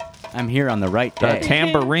a I'm here on the right a day.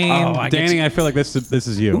 tambourine. Oh, I get Danny, to- I feel like this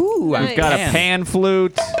is you. Ooh, We've got a pan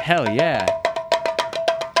flute. Hell yeah.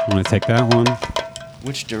 I'm going to take that one.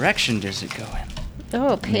 Which direction does it go in?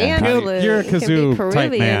 Oh, pan You're- flute. you're a You can be kazoo type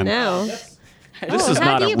Peruvian man. now. This Oh, is how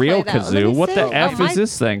not do a you real play that? Let kazoo. me What see. the Oh, F my- is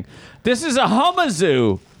this thing? This is a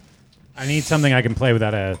humazoo. I need something I can play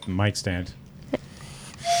without a mic stand.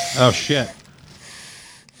 Oh, shit.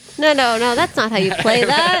 No, that's not how you play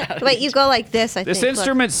that. Wait, you go like this, I This think. Look.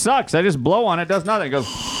 instrument sucks. I just blow on it, does nothing. It goes,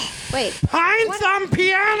 Wait. Find some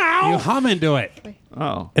piano. You hum into it.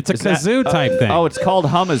 oh. It's a Is that- kazoo type thing. Oh, it's called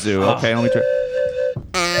humazoo. Okay, let me try.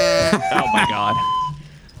 Oh my god.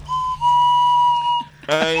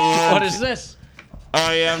 What is this?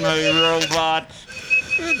 I am a robot.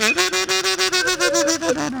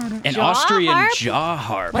 An Jaw Austrian harp? jaw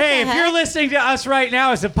harp. Hey, the if you're heck? listening to us right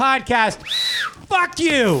now as a podcast, fuck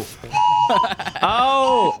you. Oh,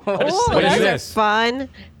 Oh, What is those are this? fun.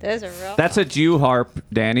 Those are real. that's a Jew harp,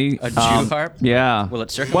 Danny. A Jew harp? Yeah. Will it Well,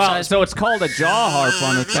 circumcise so me? it's called a jaw harp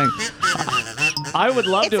on the thing. I would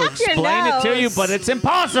love It's to up your explain it to you, nose. but it's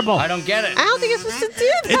impossible. I don't get it. I don't think it's supposed to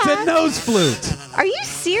do that. It's a nose flute. Are you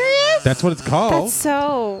serious? That's what it's called. That's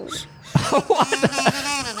so.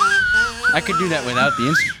 I could do that without the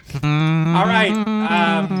instrument. All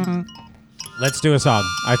right. Let's do a song.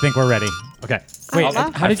 I think we're ready. Okay. Wait,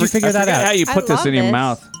 love how did you figure I that forget out? how you I put this love in your this.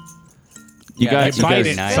 mouth. You Yeah, guys, that's you Bite guys.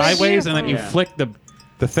 it nice. sideways and then you Beautiful. flick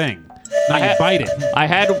the thing. Now you bite it. I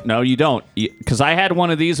had no, you don't, because I had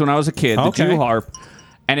one of these when I was a kid, the Okay. Jew harp,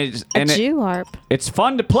 and it's A Jew harp. it's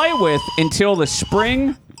fun to play with until the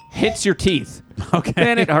spring hits your teeth. Okay.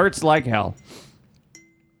 Then it hurts like hell.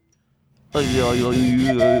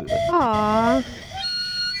 Aww.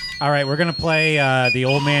 All right, we're gonna play the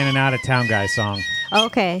 "Old Man and Out of Town Guy" song.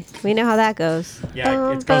 Okay, we know how that goes.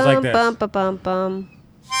 Yeah, it goes like this. Bum, bum, bum, bum.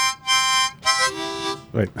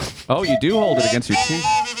 Wait. Oh, you do hold it against your teeth.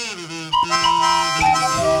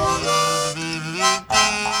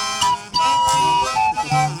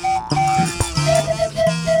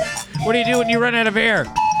 What do you do when you run out of air?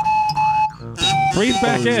 Breathe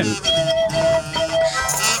back in.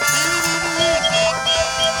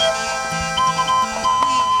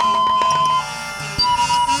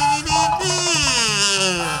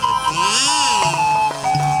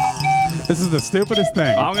 This is the stupidest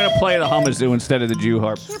thing. I'm gonna play the humazoo instead of the Jew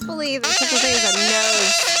harp. I can't believe there's such a thing as a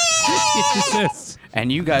nose. Jesus. And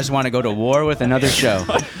you guys want to go to war with another show.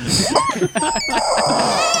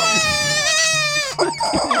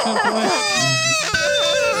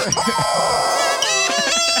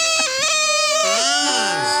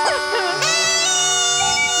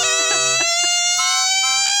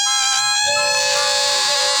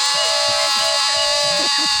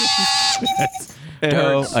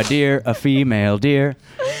 Doe, a deer, a female deer.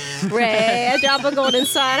 Ray, a drop of golden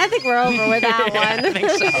sun. I think we're over with that one. I think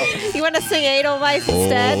so. You want to sing Edelweiss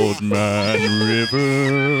instead? Man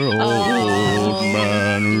River,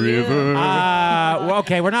 Man River. Well,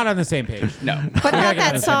 okay, we're not on the same page. No. But not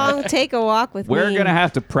that song, Take a Walk with We're Me. gonna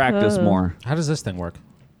have to practice more. How does this thing work?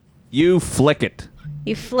 You flick it.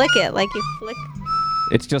 You flick it like you flick.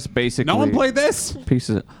 It's just basically No one played this?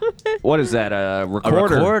 pieces. What is that? A A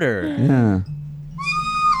recorder. recorder. Yeah.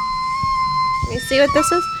 Let me see what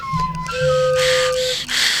this is.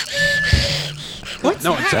 What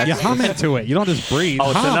No, you hum into it. You don't just breathe.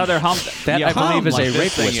 Oh, it's hum. another hum. That, You I believe, hum is like a this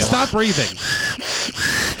rape thing whistle. is- Stop breathing.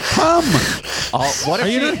 Hum. Oh, what if Are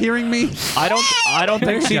you she- not hearing me? I don't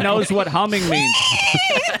think she knows what humming means.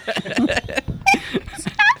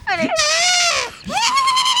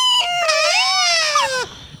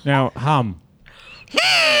 Now hum.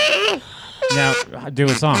 Now do a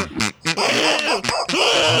song.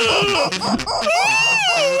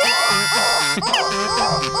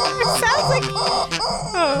 Sounds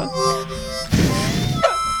like.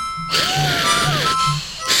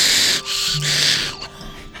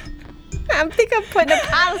 I think I'm putting a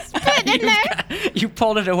pile of spit in there. You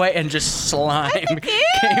pulled it away and just slime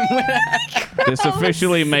came with it. This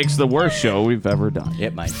officially makes the worst show we've ever done.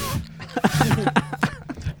 It might be.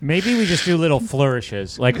 Maybe we just do little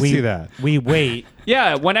flourishes. Like we see that. we wait.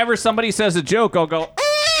 Yeah, whenever somebody says a joke, I'll go.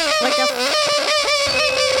 Like a.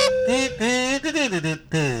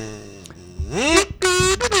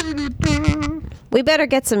 We better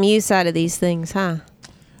get some use out of these things, huh?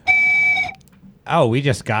 Oh, we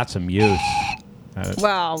just got some use.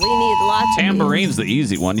 Well, we need lots of Tambourine's the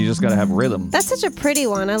easy one. You just got to have rhythm. That's such a pretty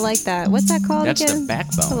one. I like that. What's that called That's again? the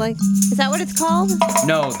backbone. I like. Is that what it's called?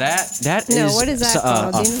 No, that No, is what is that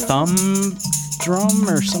called? a Do you know? thumb drum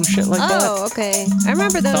or some shit like Oh, okay. I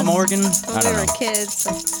remember those. Thumb organ? When I don't we were know.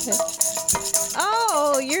 kids.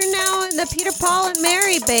 Oh, you're now in the Peter, Paul, and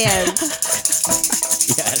Mary band. that.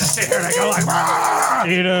 Yes.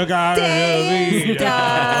 Either got Day's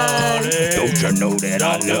done. Don't you know that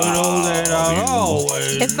I love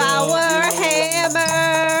If I were a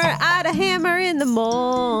hammer, I'd a hammer in the I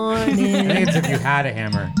morning. think it's if you had a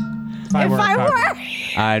hammer. If I If were a I carpenter.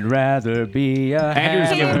 were I'd rather be a Andrew's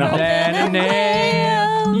hammer giving up. than a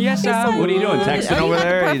nail. Yes, I would. What are you doing, texting Oh, over you have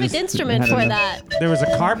there? the You perfect just instrument had for enough. that. If there was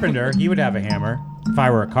a carpenter, he would have a hammer. If I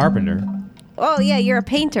were a carpenter. Oh yeah, you're a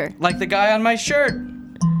painter. Like the guy on my shirt.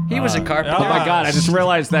 He was a carpenter. Oh my God! I just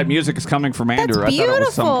realized that music is coming from That's Andrew. I thought it was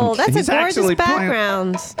beautiful. something. That's He's a gorgeous actually playing-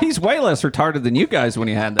 background. He's way less retarded than you guys when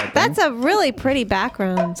you had that thing. That's a really pretty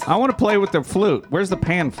background. I want to play with the flute. Where's the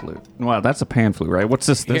pan flute? Wow, that's a pan flute, right? What's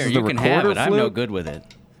this? This Here, is you the can recorder have it. I'm flute? no good with it.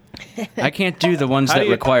 I can't do the ones How that do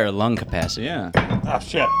you- require lung capacity. Yeah. Oh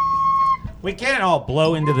shit. We can't all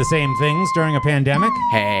blow into the same things during a pandemic.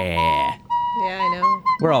 Hey, Yeah, I know.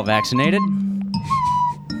 we're all vaccinated.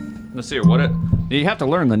 Let's see what it. You have to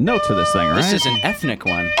learn the notes of this thing, right? This is an ethnic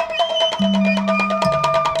one.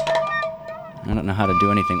 I don't know how to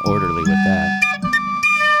do anything orderly with that.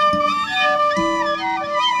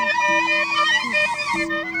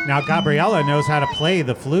 Now Gabriella knows how to play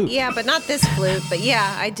the flute. Yeah, but not this flute. But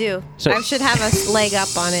yeah, I do. So- I should have a leg up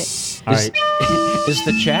on it. All right. Is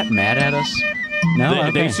the chat mad at us?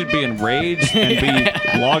 No, They okay. should be enraged and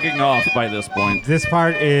be logging off by this point. This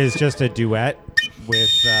part is just a duet with.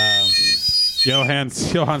 Johan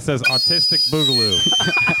says autistic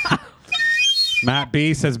boogaloo. Matt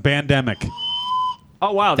B says bandemic.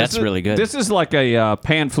 Oh wow, That's really good. This is like a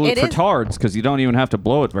pan flute It for is. tards because you don't even have to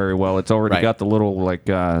blow it very well. It's already Right. got the little like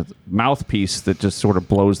mouthpiece that just sort of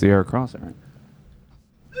blows the air across it. Right?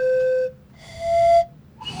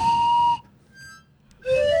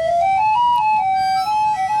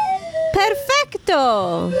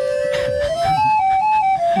 Perfecto.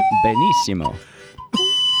 Benissimo.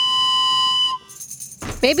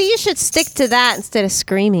 Maybe you should stick to that instead of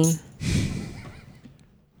screaming.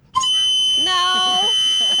 No,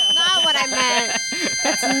 not what I meant.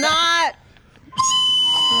 That's not.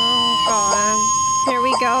 Oh, God. Here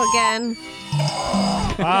we go again.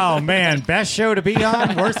 Oh man, best show to be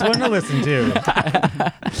on, worst one to listen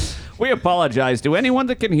to. We apologize to anyone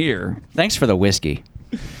that can hear. Thanks for the whiskey.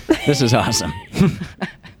 This is awesome.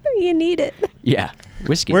 You need it. Yeah,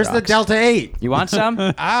 whiskey. Where's the rocks. Delta 8? You want some?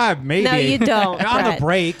 Maybe. No, you don't. On the Brett.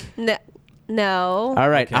 break. No. All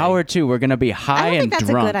right, Okay. hour 2. We're gonna be I high don't and think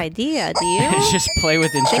that's drunk. a good idea. Do you? Just play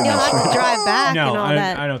with Then you'll instruments. have to drive back No, and all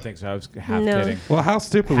that. I don't think so. I was half No. kidding. Well, how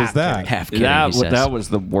stupid was Half that? kidding. Half kidding, he says. That was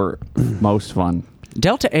the most fun.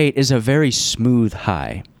 Delta 8 is a very smooth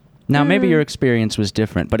high. Now, maybe your experience was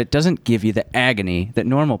different, but it doesn't give you the agony that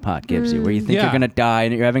normal pot gives you, where you think Yeah. you're going to die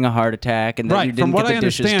and you're having a heart attack and then Right, you from didn't what get the I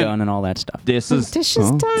dishes understand- done and all that stuff. This is Dish is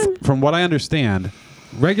done. From what I understand,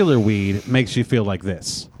 regular weed makes you feel like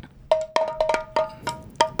this.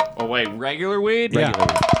 Oh wait, regular weed? Yeah. Regular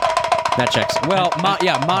weed. That checks. Well,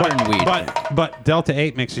 modern weed. But Delta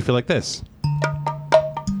 8 makes you feel like this.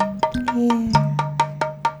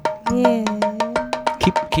 Yeah.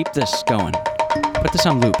 Keep this going. Put this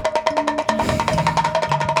on loop. And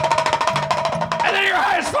then you're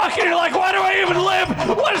high as fuck and you're like, why do I even live?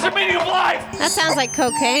 What is the meaning of life? That sounds like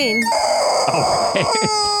cocaine.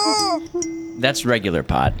 That's regular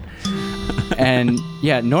pot. And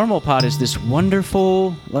yeah, normal pot is this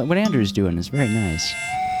wonderful. What Andrew's doing is very nice.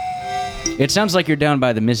 It sounds like you're down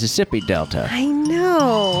by the Mississippi Delta. I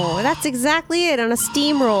know. That's exactly it on a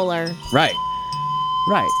steamroller. Right.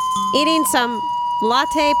 Right. Eating some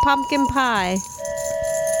latte pumpkin pie.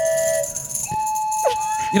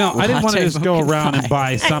 You know, I didn't want to Latte just go pumpkin around and pie.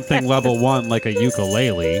 buy something level 1 like a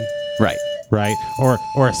ukulele, Right. right? Or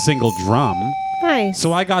a single drum. Nice.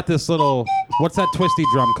 So I got this little, what's that twisty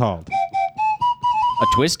drum called? A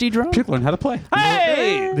twisty drum? People learn how to play.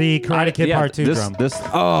 Hey! The Karate Kid Part 2 drum.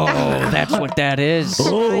 Oh, that's what that is.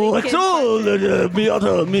 What's all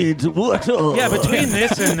Miata means what? Yeah, between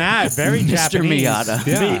this and that, very Mr. Japanese. Miata.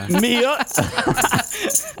 Yeah.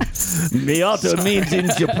 Miata means in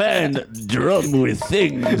Japan, drum with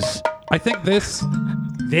things. I think this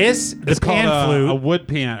This, the is called pan flute. a wood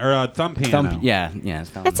piano or a thumb piano. Yeah.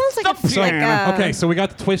 That sounds like Okay, so we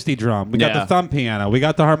got the twisty drum. We got Yeah. the thumb piano. We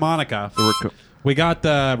got the harmonica. We got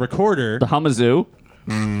the recorder. The humazoo.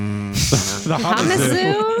 The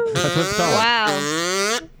Hamazu? That's what it's called.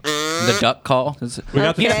 Wow. The duck call. We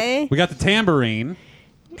got Okay. we got the tambourine.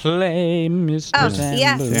 Play, Mr. Oh,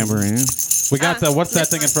 yeah. Tambourine. We got the what's that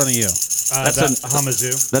thing in front of you? That's a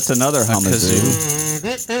Hamazoo. That's another humazoo.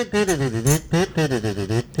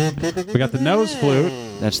 We got the nose flute.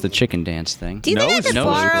 That's the chicken dance thing. Do you think I Nose could flute.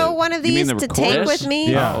 borrow one of You mean these the to take recorder? with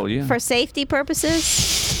me Yeah. Oh, yeah. for safety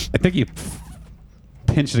purposes? I think you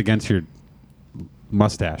pinch it against your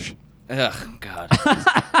mustache. Ugh, God.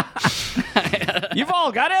 You've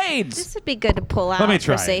all got AIDS. This would be good to pull out Let me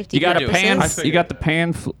try for it. safety You got a do it. pan. purposes. You got the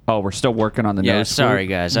pan. Oh, we're still working on the Yeah, nose. sorry, flute.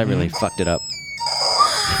 guys. I really fucked it up.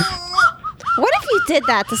 What if you did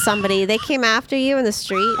that to somebody? They came after you in the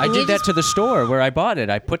street. I and you did that just- to the store where I bought it.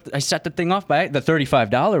 I set the thing off by the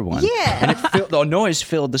 $35 one. Yeah. And the noise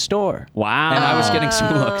filled the store. Wow. And I was getting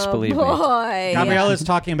some looks, believe me. Boy. Gabriella's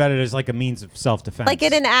talking about it as like a means of self-defense. Like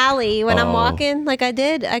in an alley when I'm Oh. walking, like I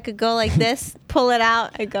did, I could go like this, pull it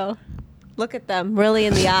out, I go, look at them really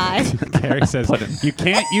in the eye. Gary says you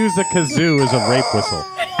can't use a kazoo as a rape whistle.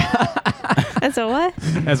 That's a what?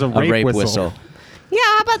 As a A rape, rape whistle. whistle. Yeah,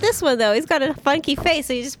 how about this one though? He's got a funky face,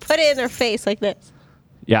 so you just put it in their face like this.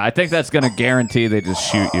 Yeah, I think that's going to guarantee they just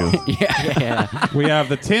shoot you. Yeah. We have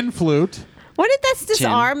the tin flute. What if that's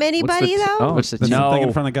disarm anybody What's the though? Oh, What's the That's no. the thing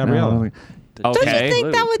in front of Gabriella. No. Don't Okay. you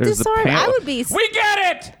think that would There's the disarm? pan- I would be. We get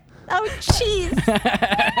it. Oh, jeez.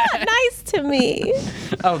 Not nice to me.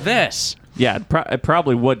 Oh, this. Yeah, it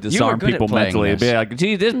probably would disarm good at people playing mentally. It'd be this. like,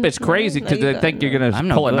 gee, this bitch crazy No, because you they don't think you're going I'm to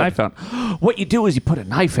no pull a good. knife out. What you do is you put a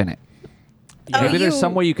knife in it. Oh, Maybe there's you-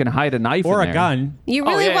 some way you can hide a knife or in a there. gun. You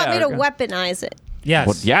Oh, really yeah, want me yeah, to okay. weaponize it? Yes.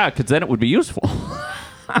 Well, yeah, because then it would be useful.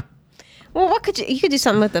 Well, what could you could do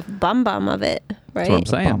something with the bum of it, right? That's what I'm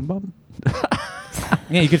saying. Bum, bum.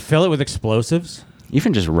 Yeah, you could fill it with explosives.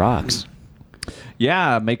 Even just rocks.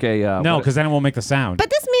 Yeah, make a No, what- because then it won't make the sound. But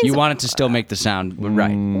this means You want it to still make the sound right.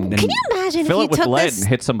 Can you imagine fill if it you with took lead this and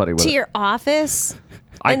hit somebody with to it. your office?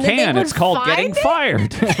 I and then they can. would It's called getting find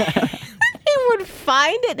it? fired. They would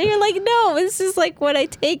find it, and you're like, no, this is like what I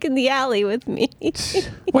take in the alley with me.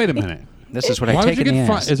 Wait a minute. This is what Why I would take you in the get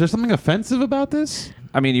ass. Is there something offensive about this?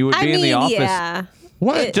 I mean, you would be in the office. yeah.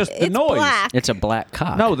 What? Just the it's noise. Black. It's a black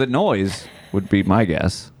cock. No, the noise would be my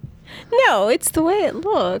guess. No, it's the way it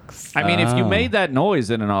looks. I mean, if you Oh. made that noise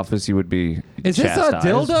in an office, you would be Is this a chastised.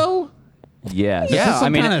 dildo? Yes. Is Yeah, this some I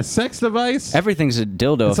mean, kind of sex device? Everything's a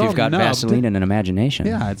dildo It's if all you've got nubbed. Vaseline and an imagination.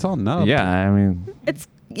 Yeah, it's all nubbed. Yeah, I mean, It's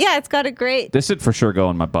got a great. this would for sure go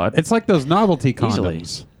in my butt. It's like those novelty Easily.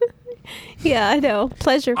 condoms. Yeah, I know.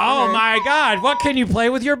 Pleasure. For oh her. my God! What can you play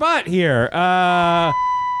with your butt here?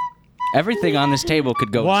 Everything on this table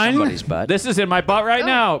could go One. in somebody's butt. This is in my butt right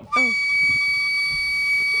now.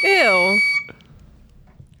 Ew.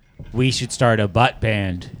 We should start a butt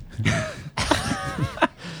band.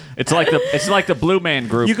 It's like the Blue Man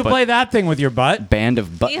Group. You could but- play that thing with your butt. Band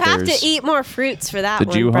of butt You have bears. to eat more fruits for that the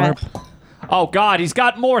one, Jew Brett. harp. Oh God, he's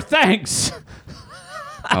got more. Thanks.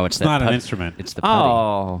 Oh, it's It's not that an put- instrument. It's the putty.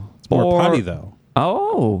 Oh, It's more Or- putty though.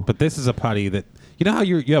 Oh, But this is a putty that you know how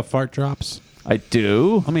you have fart drops. I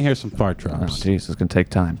do. Let me hear some fart Oh, drops. jeez, it's gonna take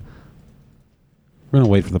time. We're gonna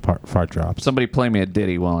wait for the fart drops. Somebody play me a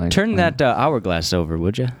ditty while I Turn that hourglass over,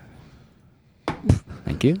 would you?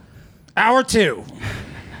 Thank you. Hour 2.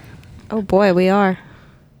 Oh boy, we are.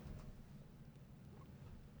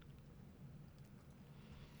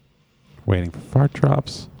 Waiting for fart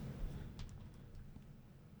drops.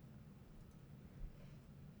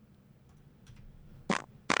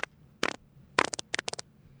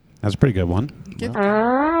 That's a pretty good one.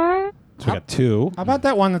 So we got two. How about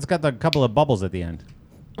that one that's got the couple of bubbles at the end?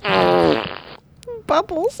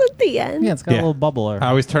 bubbles at the end. Yeah, it's got a little bubbler. I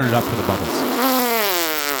always turn it up for the bubbles.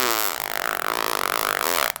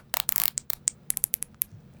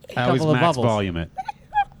 I always Couple of max bubbles. volume it.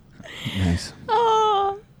 Nice.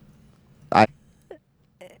 Oh.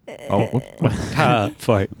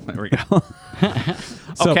 Fight. There we go.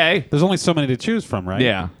 So, Okay. There's only so many to choose from, right?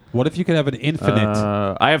 Yeah. What if you could have an infinite?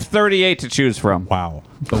 I have 38 to choose from. Wow.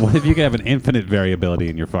 But what if you could have an infinite variability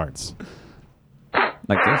in your farts?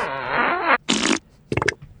 Like this.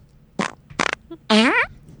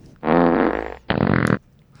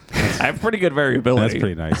 I have pretty good variability. That's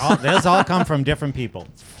pretty nice. Those all come from different people.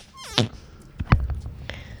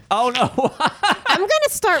 Oh, no. I'm going to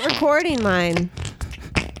start recording mine.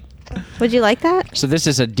 Would you like that? So this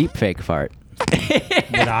is a deep fake fart.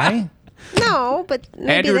 Did I? No, but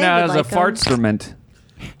maybe Andrew they now would has like a 'em. fartstrument.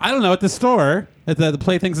 I don't know. At the store, at the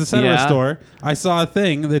Playthings Etc. Yeah. store, I saw a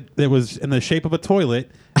thing that was in the shape of a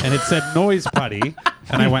toilet, and it said noise putty,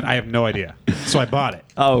 and I went, I have no idea. So I bought it.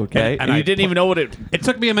 Oh, okay. And And you I didn't even know what it... It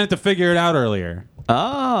took me a minute to figure it out earlier.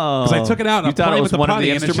 Oh. Because I took it out and You I'm thought playing it with was the one of putty,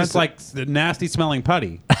 the and it's instruments? just like nasty smelling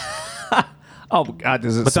putty. Oh, God.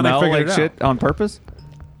 Does it But then I smell figured like it out. shit on purpose?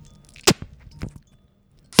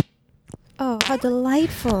 Oh, how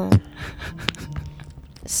delightful.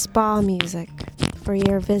 Spa music for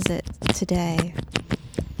your visit today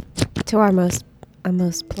to our most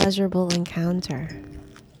pleasurable encounter.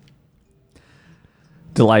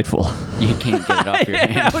 Delightful. You can't get it off your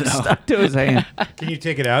hand. It's though. stuck to his hand. Can you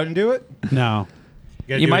take it out and do it? No.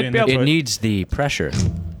 gotta You do might in be the able- It foot. needs the pressure.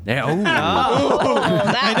 Yeah, ooh.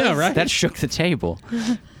 I know, right? That shook the table.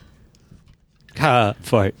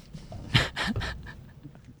 Fight.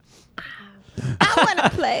 I want to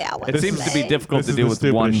play. I want It seems to be difficult This to is do the with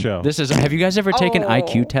stupidest one show. This is. Have you guys ever taken Oh.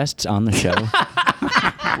 IQ tests on the show?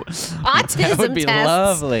 Autism That would be tests.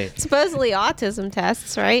 lovely. Supposedly autism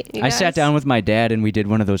tests, right? You I sat guys? down with my dad and we did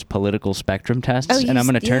one of those political spectrum tests, Oh, and I'm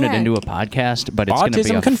going to turn it yeah. into a podcast, but it's going to be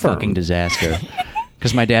Autism a confirmed. fucking disaster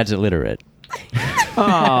because my dad's illiterate.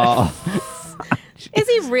 Oh. Is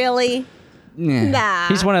he really? Yeah. Nah.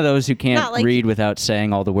 He's one of those who can't Not like- read without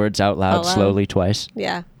saying all the words out loud Out loud. slowly twice.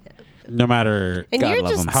 Yeah. No matter And God you're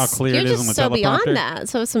love just 'em. how clear you're it is just on the so beyond teleprompter. that.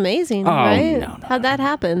 So it's amazing, Oh, right? no. How'd that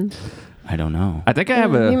happen? I don't know. I think I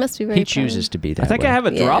have He a... must be very He chooses proud. to be that I think way. I have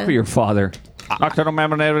a drop Yeah. of your father.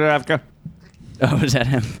 Oh, is that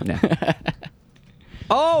him? Yeah.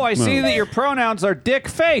 Oh, I see that your pronouns are dick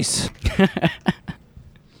face.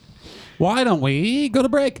 Why don't we go to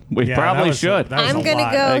break? We Yeah, probably that was should. that was I'm a gonna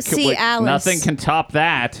lot. go Could see we- Alice. Nothing can top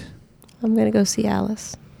that. I'm gonna go see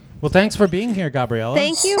Alice. Well, thanks for being here, Gabriella.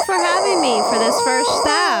 Thank you for having me for this first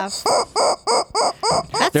staff.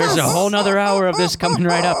 That There's a sounds- whole nother hour of this coming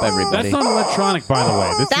right up, everybody. That's not electronic, by the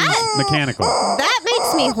way. This That- is mechanical. That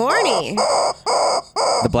makes me horny.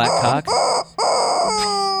 The black cock.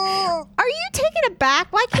 Are you taking it back?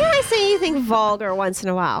 Why can't I say anything vulgar once in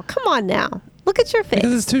a while? Come on now. Look at your face.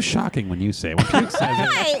 Because it's too shocking when you say it. When Puke says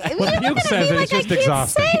Why? it, when You're Puke looking at says me it, like it's I just can't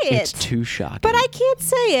exhausting. say it. It's too shocking. But I can't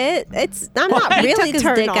say it. I'm not Why? really Took his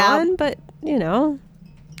turned dick out? on, but you know,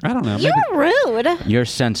 I don't know. Maybe you're rude. You're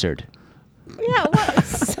censored. Yeah, well,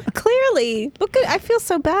 clearly. Look, I feel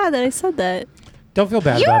so bad that I said that. Don't feel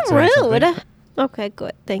bad You're about saying rude. something. Okay,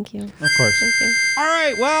 good. Thank you. Of course. Thank you. All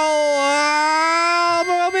right, well,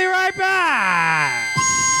 we'll be right back.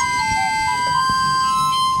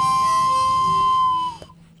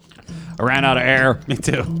 I ran out of air. me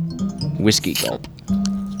too. Whiskey gulp.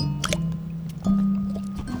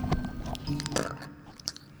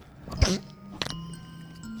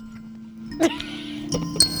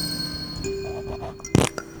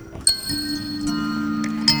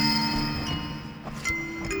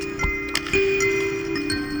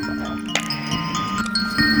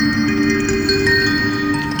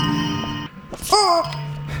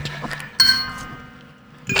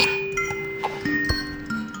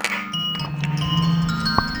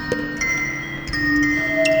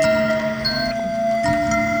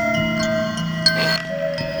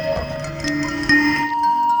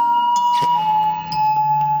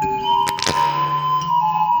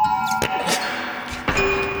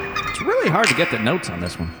 It's really hard to get the notes on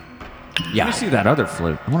this one. Let Yeah. me see that other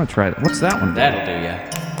flute. I want to try it. What's that one? That'll do ya.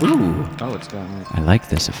 Ooh. Oh, it's got like... I like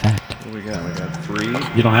this effect. What do we got? We got 3.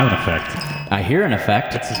 You don't have an effect. I hear an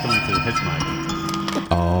effect. It's just going to his mic.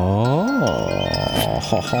 Oh.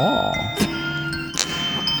 Ho, ho.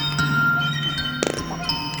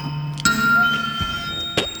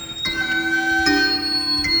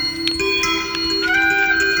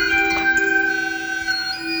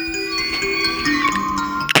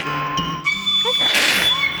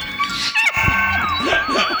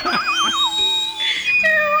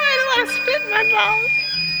 Why do I spit in my mouth?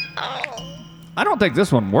 think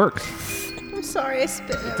this one works. I'm sorry, I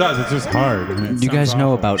spit. It does. It's just hard. I mean, it Do you guys sounds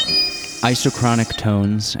know awful. about isochronic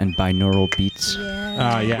tones and binaural beats?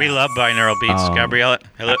 Yeah. We love binaural beats. Oh. Gabriella,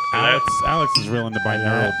 hello. Hello. Alex is real into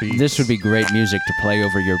binaural beats. This would be great music to play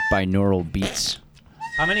over your binaural beats.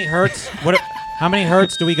 How many hertz? How many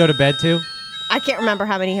hertz do we go to bed to? I can't remember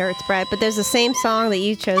how many hertz, Brett, but there's the same song that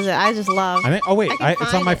you chose that I just love. I think. Oh wait, I can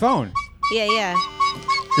it's on find my it. phone. Yeah.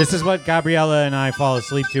 This is what Gabriella and I fall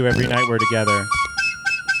asleep to every night we're together.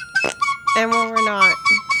 And when we're not.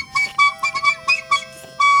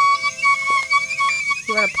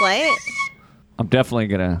 You want to play it? I'm definitely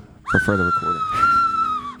gonna prefer the recording.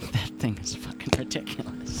 That thing is fucking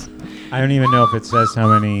ridiculous. I don't even know if it says how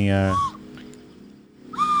many.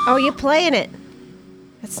 Oh, you're playing it.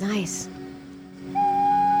 That's nice.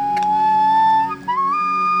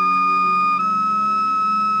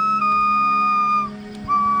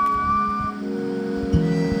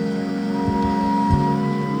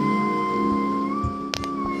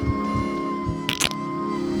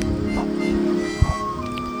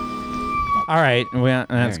 All right, well,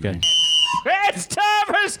 that's Very good. nice. It's time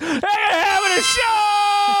for having a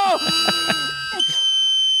show.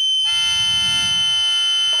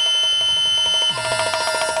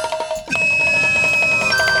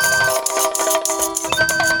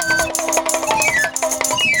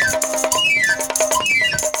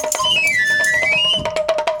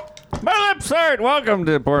 My lips hurt. Welcome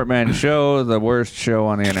to the Portman Show, the worst show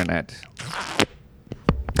on the internet.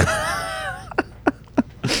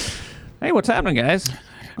 Hey, what's happening, guys?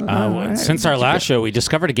 Since our last show, we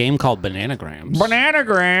discovered a game called Bananagrams.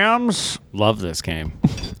 Bananagrams, Love this game.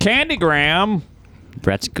 Candygram.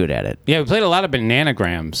 Brett's good at it. Yeah, we played a lot of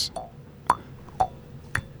Bananagrams.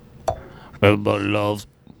 Everybody loves.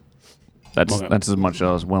 That's as much as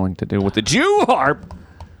I was willing to do with the Jew harp.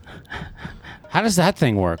 How does that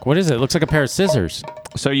thing work? What is it? It looks like a pair of scissors.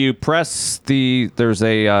 So you press there's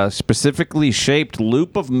a specifically shaped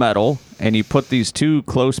loop of metal, and you put these two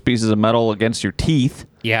close pieces of metal against your teeth,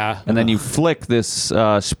 Yeah. and then you flick this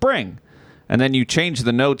spring, and then you change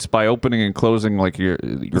the notes by opening and closing like your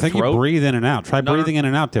I think throat. you breathe in and out. Try No, breathing in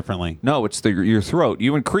and out differently. No, it's your throat.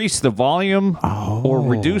 You increase the volume or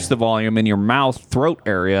reduce the volume in your mouth throat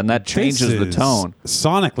area, and that changes This the is tone.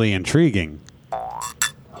 Sonically intriguing.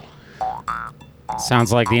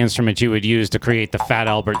 Sounds like the instrument you would use to create the Fat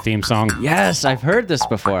Albert theme song. Yes, I've heard this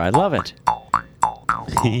before. I love it.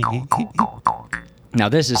 Now,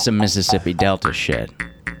 this is some Mississippi Delta shit.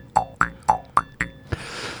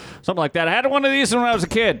 Something like that. I had one of these when I was a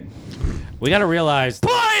kid. We got to realize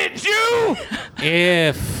Play it, Jew!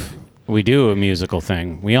 if we do a musical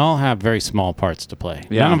thing, we all have very small parts to play.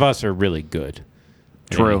 Yeah. None of us are really good.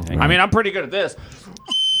 at True. anything. I mean, I'm pretty good at this.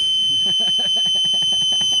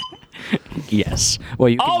 Yes. Well,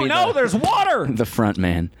 you Oh, can be no, there's water! the front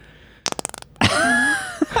man.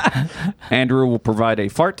 Andrew will provide a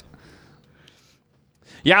fart.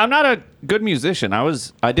 Yeah, I'm not a good musician.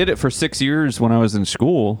 I did it for 6 years when I was in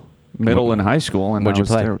school, middle and high school, and What'd I you was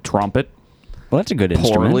play? there. Trumpet. Well, that's a good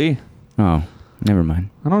instrument. Poorly. Oh, never mind.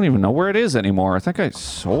 I don't even know where it is anymore. I think I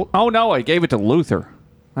sold. Oh no, I gave it to Luther.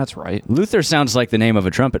 That's right. Luther sounds like the name of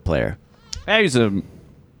a trumpet player. Yeah, he's a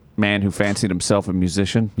man who fancied himself a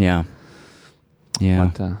musician. Yeah.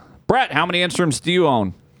 Yeah. But, Brett, how many instruments do you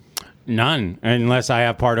own? None, unless I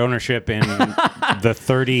have part ownership in the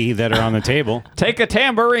 30 that are on the table. Take a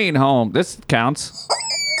tambourine home. This counts.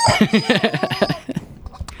 It's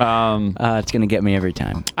going to get me every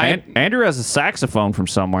time. Andrew has a saxophone from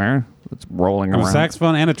somewhere. It's rolling A around.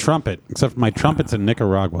 saxophone and a trumpet, except for my trumpet's in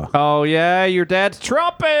Nicaragua. Oh yeah, your dad's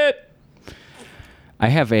trumpet. I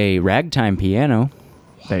have a ragtime piano.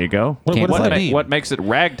 There you go. What does that mean? What makes it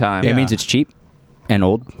ragtime? It means it's cheap and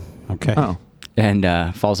old Okay. Oh.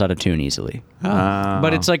 and falls out of tune easily.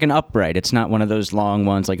 But it's like an upright. It's not one of those long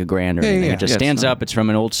ones like a grand or anything. yeah. It just Yeah, it's stands not- up. It's from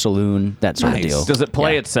an old saloon, that sort Nice. of deal. Does it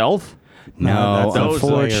play Yeah. itself? No, that's a player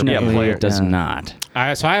unfortunately, player, it does yeah. not.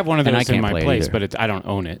 So I have one of And I those in can't my play it place, either. but I don't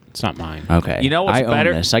own it. It's not mine. Okay. You know what's I own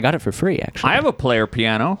better? this. I got it for free, actually. I have a player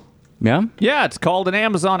piano. Yeah? Yeah, it's called an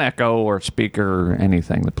Amazon Echo or speaker or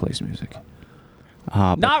anything that plays music.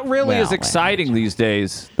 But- Not really well, as exciting these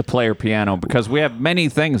days, the player piano, because we have many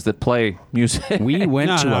things that play music. We went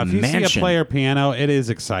No, to no. a If you mansion. see a player piano, it is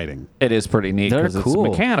exciting. It is pretty neat They're because cool.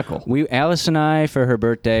 it's mechanical. Alice and I, for her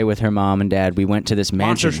birthday with her mom and dad, we went to this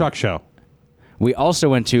mansion. Monster Truck Show. We also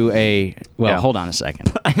went to Yeah. hold on a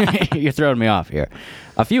second. You're throwing me off here.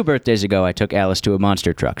 A few birthdays ago, I took Alice to a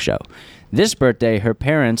monster truck show. This birthday, her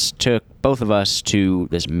parents took both of us to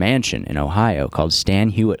this mansion in Ohio called Stan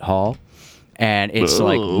Hewitt Hall. And it's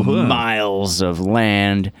like miles of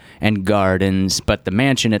land and gardens, but the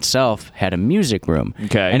mansion itself had a music room.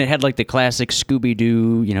 Okay. And it had like the classic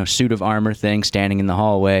Scooby-Doo, suit of armor thing standing in the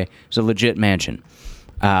hallway. It was a legit mansion.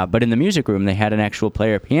 But in the music room, they had an actual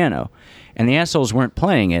player piano. And the assholes weren't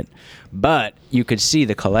playing it, but you could see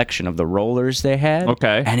the collection of the rollers they had.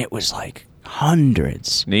 Okay. And it was like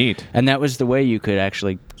hundreds. Neat. And that was the way you could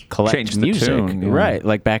actually collect Change the music. tune, yeah. Right.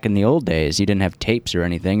 Like back in the old days, you didn't have tapes or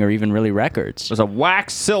anything, or even really records. It was a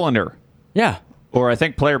wax cylinder. Yeah. Or I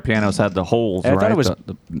think player pianos had the holes, I right? thought it was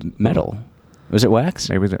metal. Was it wax?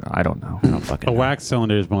 Maybe I don't know. I don't fucking A know. wax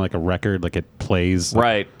cylinder is more like a record, like it plays.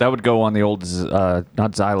 Right. That would go on the old,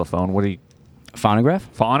 not xylophone. What do you... Phonograph?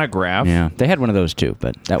 Phonograph. Yeah. They had one of those too,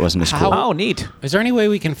 but that wasn't as cool. Oh, neat. Is there any way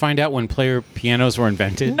we can find out when player pianos were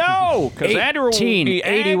invented? No, because Andrew will be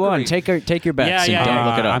 1881. angry. Take your bets Yeah, and yeah, don't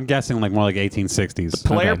look it up. I'm guessing like more like 1860s.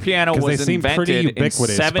 Player Okay. piano 'Cause they was seem pretty invented in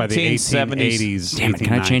ubiquitous by the 1770s. 1880s. Damn it,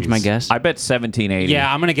 can I change my 1890s. guess? I bet 1780.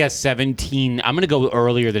 Yeah, I'm gonna guess 17. I'm gonna go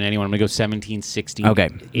earlier than anyone. I'm gonna go 1760. Okay.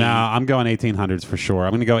 No, I'm going 1800s for sure.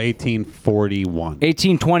 I'm going to go 1841.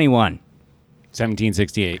 1821.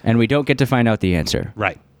 1768. And we don't get to find out the answer.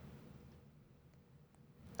 Right.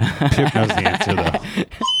 Puke knows the answer, though.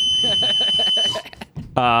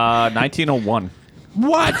 1901.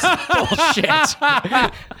 What? Bullshit.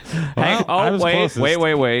 I was closest.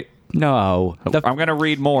 Wait. No. I'm going to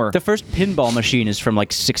read more. The first pinball machine is from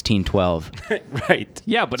like 1612. Right.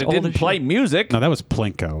 Yeah, but it old didn't as play shit. music. No, that was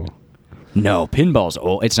Plinko. No, pinball's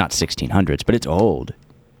old. It's not 1600s, but it's old.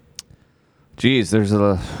 Jeez, there's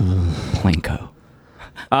a... Plinko.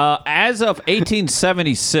 As of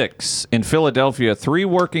 1876, in Philadelphia, 3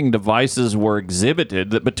 working devices were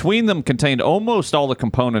exhibited that between them contained almost all the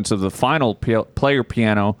components of the final player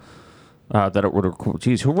piano that it would...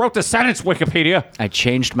 Geez, who wrote the sentence, Wikipedia? I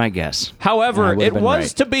changed my guess. However, I would've it been was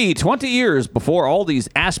right. to be 20 years before all these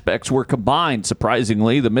aspects were combined.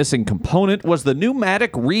 Surprisingly, the missing component was the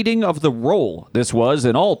pneumatic reading of the roll. This was,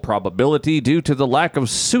 in all probability, due to the lack of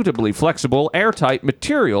suitably flexible, airtight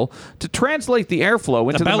material to translate the airflow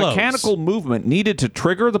into the bellows. mechanical movement needed to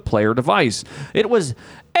trigger the player device. It was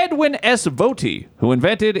Edwin S. Voti who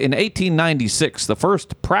invented in 1896 the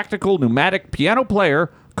first practical pneumatic piano player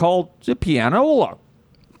called the pianola.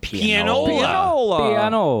 Pianola.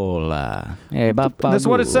 Hey, That's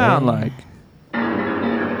what it sounds like.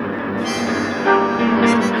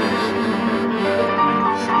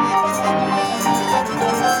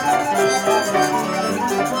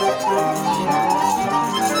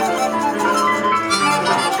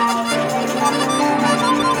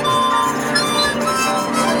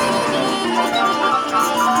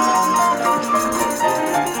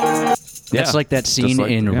 That's Yeah. like that scene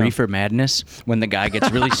like- in yeah. Reefer Madness when the guy gets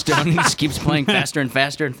really stoned and just keeps playing faster and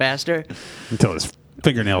faster and faster. Until his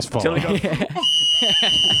fingernails fall off.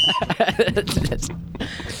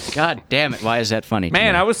 God damn it! Why is that funny? to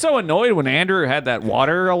Man, me? I was so annoyed when Andrew had that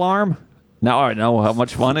water alarm. Now I know how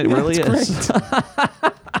much fun it really is.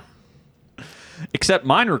 Except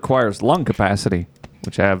mine requires lung capacity,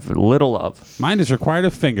 which I have little of. Mine just required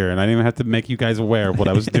a finger, and I didn't even have to make you guys aware of what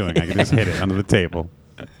I was doing. I could just hit it under the table.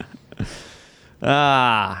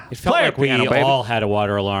 It felt Player like we piano, baby. all had a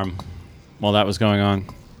water alarm while that was going on.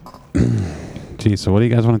 Gee, so what do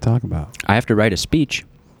you guys want to talk about? I have to write a speech.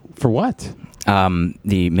 For what?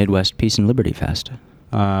 The Midwest Peace and Liberty Fest.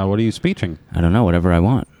 What are you speeching? I don't know, whatever I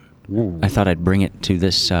want. Ooh. I thought I'd bring it to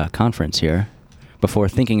this conference here before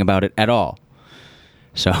thinking about it at all.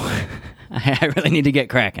 So I really need to get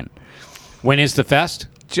cracking. When is the fest?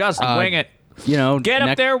 Just wing it. You know, Get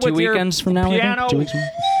up there with 2 your weekends from now. I think? piano. 2 weeks from now?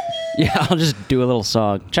 Yeah, I'll just do a little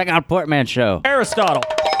song. Check out Portman Show. Aristotle.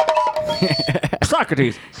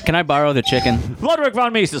 Socrates. Can I borrow the chicken? Ludwig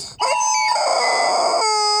von Mises.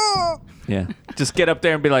 Yeah. Just get up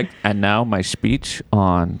there and be like, and now my speech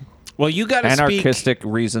on Well, you got to speak. anarchistic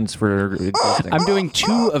reasons for existing. I'm doing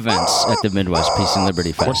 2 events at the Midwest Peace and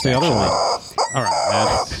Liberty Fest. What's the other one? All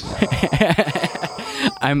right.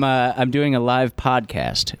 I'm doing a live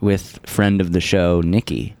podcast with friend of the show,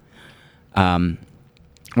 Nikki. We're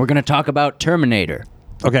going to talk about Terminator.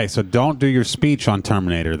 Okay, so don't do your speech on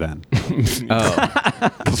Terminator then.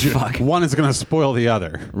 Fuck. One is going to spoil the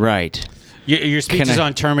other. Right. Your speech Can is I-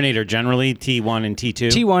 on Terminator generally, T1 and T2.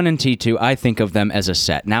 T1 and T2, I think of them as a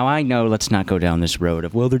set. Now, I know, let's not go down this road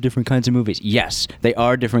of, well, they're different kinds of movies. Yes, they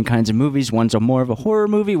are different kinds of movies. One's more of a horror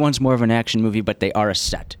movie, one's more of an action movie, but they are a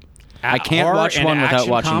set. I can't Horror watch and one without action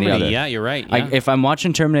watching comedy. the other. Yeah, you're right. Yeah. If I'm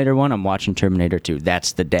watching Terminator 1, I'm watching Terminator 2.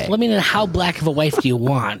 That's the day. Let me know, how black of a wife do you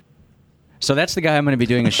want? So that's the guy I'm going to be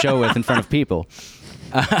doing a show with in front of people.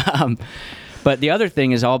 But the other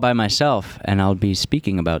thing is all by myself, and I'll be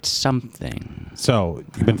speaking about something. So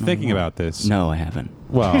you've been thinking about this. No, I haven't.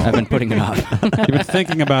 Well, I've been putting it off. you've been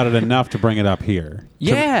thinking about it enough to bring it up here.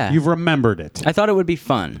 Yeah. You've remembered it. I thought it would be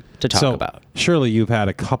fun to talk about. Surely you've had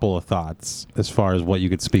a couple of thoughts as far as what you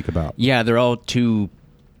could speak about. Yeah, they're all too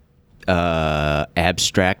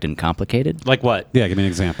abstract and complicated. Like what? Yeah, give me an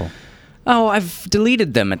example. Oh, I've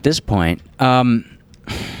deleted them at this point.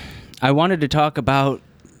 I wanted to talk about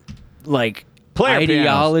like Player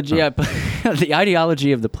ideology, pianos. the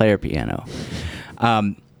ideology of the player piano.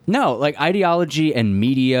 No, like ideology and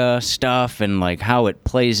media stuff, and like how it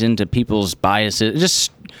plays into people's biases.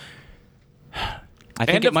 Just, I think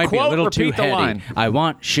End it of might be a quote, little too repeat the heady. line. I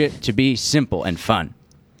want shit to be simple and fun,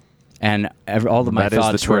 and all of my That is the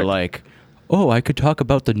thoughts were trick. like, oh, I could talk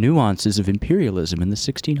about the nuances of imperialism in the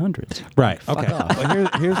 1600s. Right. Okay. Well,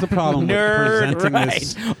 here's the problem with presenting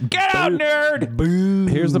this. Get out, nerd!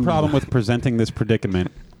 Here's the problem with presenting this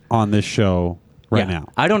predicament on this show right Yeah, now.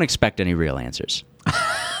 I don't expect any real answers.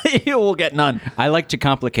 You will get none. I like to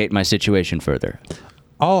complicate my situation further.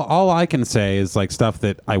 All I can say is like stuff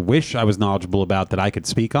that I wish I was knowledgeable about that I could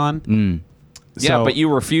speak on. Yeah, but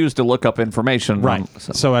you refuse to look up information. Right. on-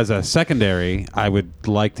 So as a secondary, I would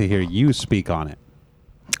like to hear you speak on it.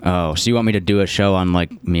 Oh, so you want me to do a show on like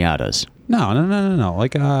Miatas? No.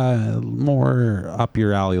 Like more up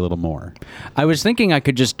your alley a little more. I was thinking I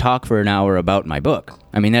could just talk for an hour about my book.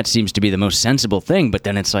 I mean, that seems to be the most sensible thing, but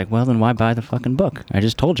then it's like, well, then why buy the fucking book? I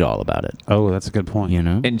just told you all about it. Oh, that's a good point. You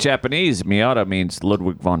know? In Japanese, Miata means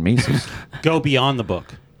Ludwig von Mises. Go beyond the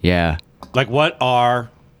book. Yeah. Like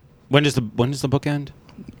when does the book end?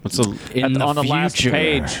 What's the In on the last future.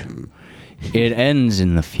 page. It ends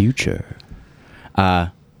in the future.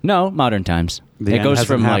 No, modern times. The it end goes hasn't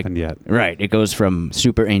from like happened yet. Right. It goes from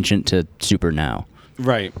super ancient to super now.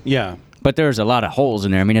 right? Yeah. But there's a lot of holes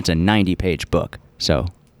in there. I mean, it's a 90-page book, so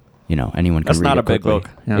anyone can That's read not it a big quickly. book.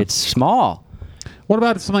 Yeah. It's small. What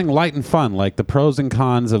about something light and fun, like the pros and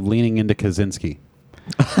cons of leaning into Kaczynski?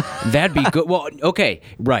 That'd be good. Well, okay,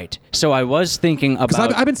 right. So I was thinking Because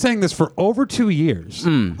about. I've been saying this for over 2 years.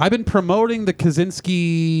 I've been promoting the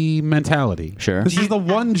Kaczynski mentality. Sure. This is the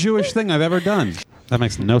one Jewish thing I've ever done. That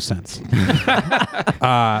makes no sense.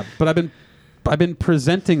 But I've been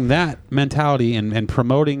presenting that mentality and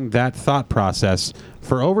promoting that thought process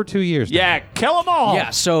for over 2 years now. Yeah, kill them all. Yeah,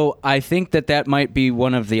 so I think that might be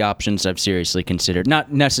one of the options I've seriously considered.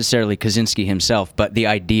 Not necessarily Kaczynski himself, but the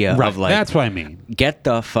idea Right. of like, That's what I mean. get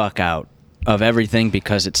the fuck out of everything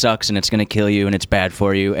because it sucks and it's going to kill you and it's bad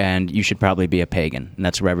for you and you should probably be a pagan. And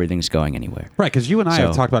that's where everything's going anywhere. Right, because you and I have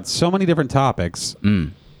So- talked about so many different topics,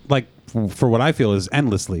 like for what I feel is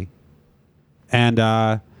endlessly. And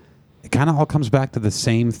it kind of all comes back to the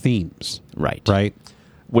same themes, Right. right?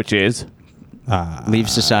 Which is? Leave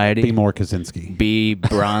society. Be more Kaczynski. Be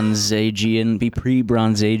Bronze Agean, be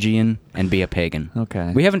pre-Bronze Agean, and be a pagan.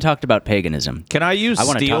 Okay. We haven't talked about paganism. Can I use I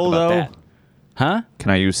want to talk steel, about though? that. Huh?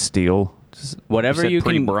 Can I use steel? Just- Whatever said you can,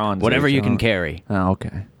 pre-Bronze whatever Age, you can huh? carry, Oh,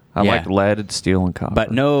 okay. I Yeah. like lead, steel, and copper.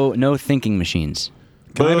 but no thinking machines.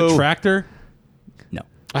 Can I have a Boo. tractor? No.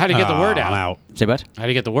 How to get the word I'm out? out. Say what? How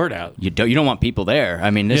to get the word out? You don't want people there.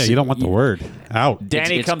 I mean, this Yeah, you don't want the word out.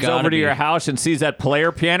 Danny it's comes gotta over to be. your house and sees that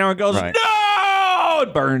player piano and goes, Right. "No!"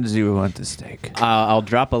 It burns you at the stake. I'll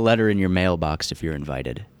drop a letter in your mailbox if you're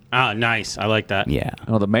invited. Ah, nice. I like that. Yeah.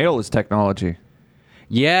 Oh, the mail is technology.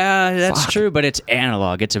 Yeah, that's Fuck. true, but it's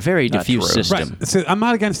analog. It's a very Not diffuse true. system. Right. So I'm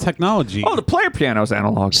not against technology. Oh, the player piano's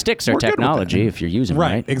analog. Sticks are We're good with technology that. if you're using them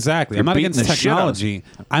Right, right. exactly. You're I'm not beating against the shit out of technology.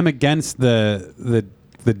 I'm against the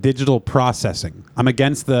digital processing. I'm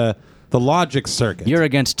against the logic circuit. You're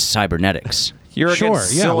against cybernetics. You're sure,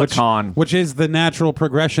 against yeah, silicon. which is the natural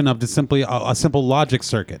progression of just simply a simple logic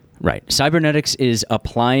circuit. Right. Cybernetics is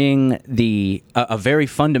applying a very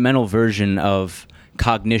fundamental version of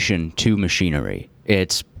cognition to machinery.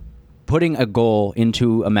 It's putting a goal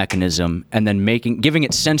into a mechanism and then giving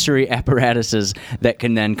it sensory apparatuses that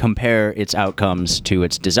can then compare its outcomes to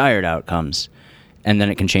its desired outcomes, and then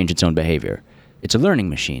it can change its own behavior. It's a learning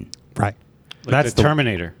machine, Right. Like That's the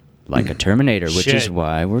Terminator. like a Terminator, which is Shit.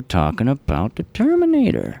 why we're talking about the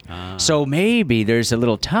Terminator. So maybe there's a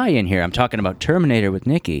little tie-in here. I'm talking about Terminator with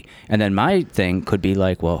Nikki, and then my thing could be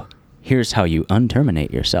like, well, here's how you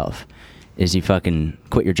unterminate yourself. Is you fucking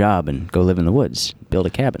quit your job and go live in the woods, build a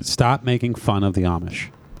cabin. Stop making fun of the Amish.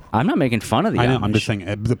 I'm not making fun of the I know. Amish. I'm just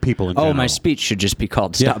saying the people in Oh, general. my speech should just be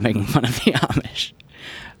called "Stop Yeah. Making Fun of the Amish."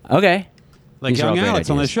 Okay. Like These are all young great Alex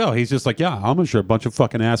on the ideas. show, he's just like, yeah, Amish are a bunch of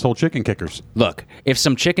fucking asshole chicken kickers. Look, if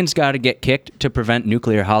some chickens got to get kicked to prevent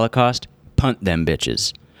nuclear holocaust, punt them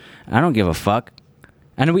bitches. I don't give a fuck.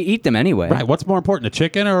 And we eat them anyway. Right. What's more important, a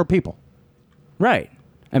chicken or people? Right.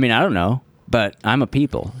 I mean, I don't know, but I'm a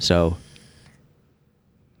people, so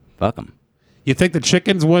fuck them. You think the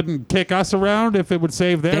chickens wouldn't kick us around if it would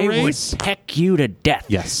save their They race? would peck you to death.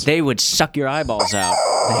 Yes. They would suck your eyeballs out.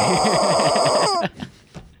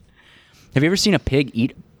 Have you ever seen a pig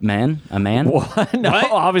eat a man? What? No,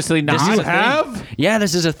 obviously not. This is You a thing. have? Yeah,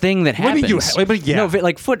 this is a thing that What do happens. you but yeah. No,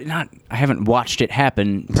 like foot. Not. I haven't watched it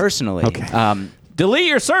happen personally. Okay. Delete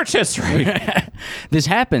your search history. This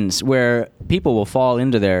happens where people will fall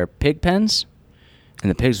into their pig pens,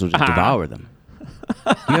 and the pigs will just devour them.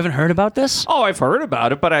 You haven't heard about this? Oh, I've heard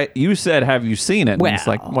about it, but you said, have you seen it? And it's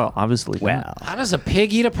Well. like, well, obviously. Well, How does a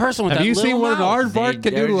pig eat a person with Have that you little seen what an mouth? aardvark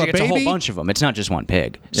can do to a it's a whole baby? bunch of them. It's not just one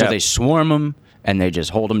pig. So Yeah. they swarm them, and they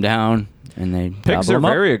just hold them down, and they Pigs gobble are 'em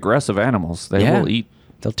up. very aggressive animals. They Yeah. will eat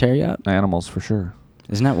They'll tear you up. animals for sure.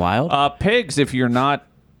 Isn't that wild? Pigs, if you're not,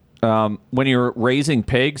 when you're raising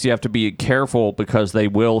pigs, you have to be careful because they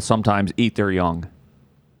will sometimes eat their young.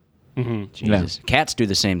 Jesus. Cats do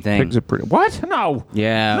the same thing. Pigs are pretty. What? No.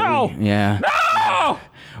 Yeah. No. Yeah. No.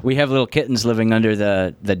 We have little kittens living under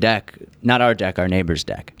the deck, not our deck, our neighbor's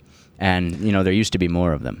deck. And, there used to be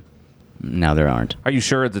more of them. Now there aren't. Are you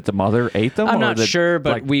sure that the mother ate them? I'm or not that, sure,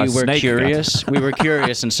 but like, we a were snake got curious. them? We were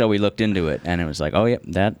curious, and so we looked into it, and it was like, oh, yeah,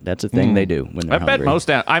 that's a thing they do when they're I bet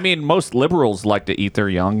hungry. most liberals like to eat their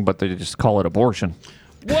young, but they just call it abortion.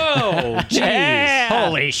 Whoa, jeez. Yeah.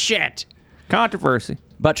 Holy shit. Controversy.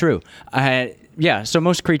 But true. Yeah, so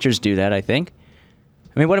most creatures do that, I think.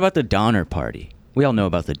 I mean, what about the Donner Party? We all know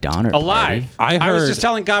about the Donner Party. Alive. I was heard- just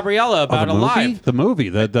telling Gabriella about the movie? Alive. The movie,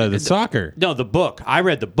 the soccer. No, the book. I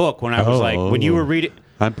read the book when I was like, when you were reading.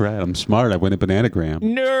 I'm Brad. I'm smart. I went a bananagram.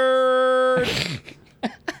 Nerd.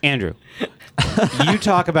 Andrew, you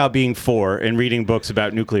talk about being 4 and reading books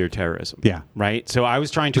about nuclear terrorism. Yeah. Right? So I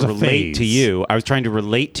was trying to There's a relate to phase. you. I was trying to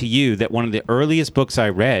relate to you that one of the earliest books I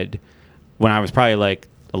read when I was probably like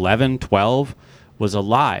 11, 12 was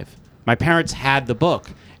Alive. My parents had the book,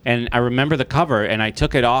 and I remember the cover, and I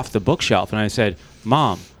took it off the bookshelf, and I said,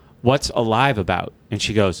 Mom, what's Alive about? And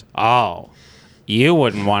she goes, oh, you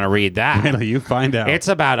wouldn't want to read that. You find out. It's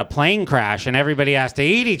about a plane crash and everybody has to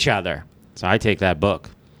eat each other. So I take that book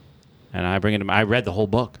and I bring it to I read the whole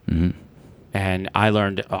book. Mm-hmm. And I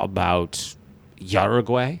learned about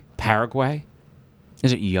Uruguay, Paraguay,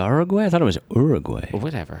 Is it Uruguay? I thought it was Uruguay. or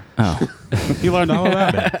whatever. Oh. You learned all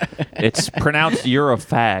about it. It's pronounced you're a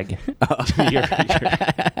fag.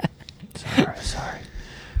 Sorry.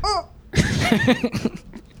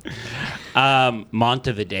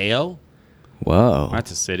 Montevideo. Whoa.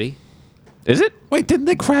 That's a city. Is it? Wait, didn't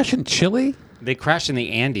they crash in Chile? They crashed in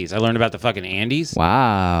the Andes. I learned about the fucking Andes.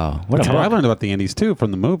 Wow. What That's a how I book. learned about the Andes too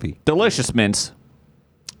from the movie. Delicious mints.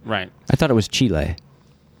 Right. I thought it was Chile.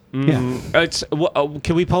 Yeah. It's.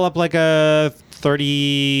 Can we pull up like a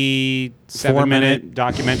 37-minute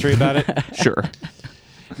documentary about it? Sure.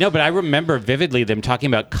 No, but I remember vividly them talking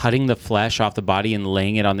about cutting the flesh off the body and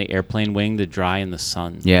laying it on the airplane wing to dry in the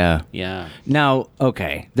sun. Yeah. Yeah. Now,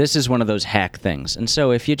 okay, this is one of those hack things. And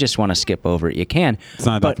so if you just want to skip over it, you can. It's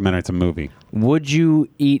not a But documentary. It's a movie. would you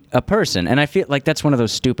eat a person? And I feel like that's one of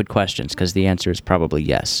those stupid questions because the answer is probably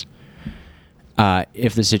yes.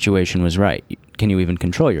 If the situation was right, can you even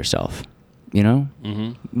control yourself? You know?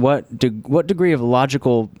 Mm-hmm. What degree of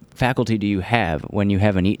logical faculty do you have when you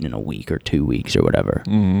haven't eaten in a week or 2 weeks or whatever?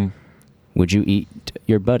 Mm-hmm. Would you eat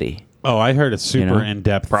your buddy? Oh, I heard a super know?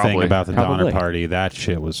 in-depth thing Probably. about the Donner Probably. Party. That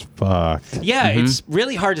shit was fucked. Yeah, Mm-hmm. it's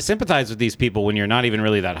really hard to sympathize with these people when you're not even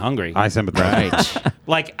really that hungry. I sympathize.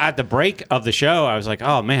 Like at the break of the show, I was like,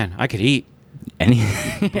 oh man, I could eat. Any?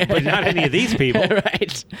 But not any of these people.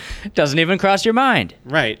 Right. Doesn't even cross your mind.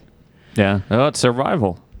 Right. Yeah. Oh, it's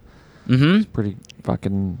survival. Mm-hmm. It's pretty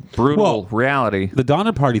fucking brutal Well, reality. The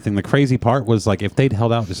Donner Party thing, the crazy part was like if they'd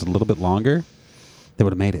held out just a little bit longer, they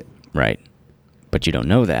would have made it. Right. But you don't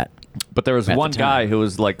know that. But there was At the one time. guy who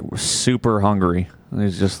was like super hungry. And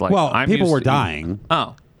he's just like, Well, I'm people used were to eating. dying.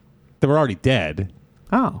 Oh. They were already dead.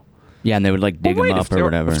 Oh. Yeah, and they would like dig Well, wait, them if up or they're-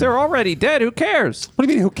 whatever. If they're already dead, who cares? What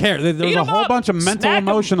do you mean? Who cares? There was Eat a 'em whole up. bunch of mental Snack 'em.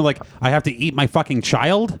 emotion of like, I have to eat my fucking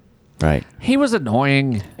child. Right. He was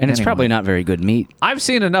annoying. And it's Anyway. probably not very good meat. I've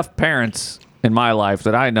seen enough parents in my life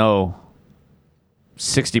that I know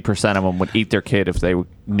 60% of them would eat their kid if they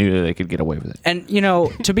knew that they could get away with it. And, you know,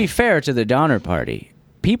 to be fair to the Donner Party,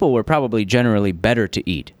 people were probably generally better to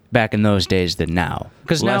eat back in those days than now.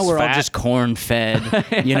 Because now Less we're all fat. just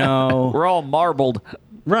corn-fed, you know. We're all marbled.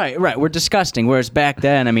 Right. We're disgusting. Whereas back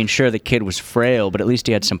then, I mean, sure, the kid was frail, but at least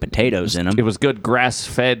he had some potatoes in him. It was good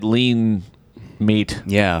grass-fed, lean meat.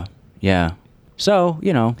 Yeah. So,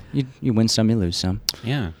 you know, you win some, you lose some.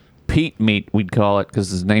 Yeah. Pete meat, we'd call it, because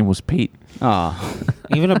his name was Pete. Aw.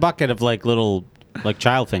 Even a bucket of like little like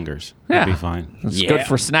child fingers would be fine. It's good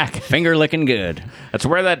for snack. Finger licking good. That's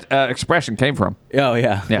where that expression came from. Oh,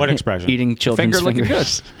 yeah. Yeah. What expression? Eating children's Finger licking good.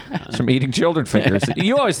 fingers. It's from eating children fingers.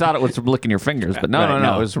 You always thought it was from licking your fingers, but no, Right,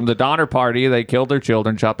 no. It was from the Donner Party. They killed their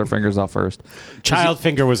children, chopped their fingers off first. Child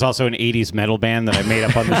Finger was also an 80s metal band that I made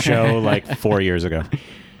up on the show like 4 years ago.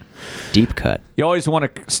 Deep cut. You always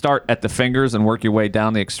want to start at the fingers and work your way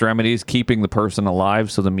down the extremities, keeping the person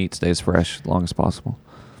alive so the meat stays fresh as long as possible.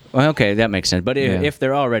 Well, okay, that makes sense. But Yeah. if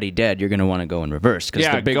they're already dead, you're going to want to go in reverse.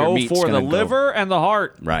 Yeah, the bigger go meat's for the gonna go- liver and the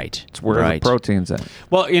heart. Right. It's where the protein's at.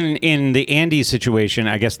 Well, in the Andy situation,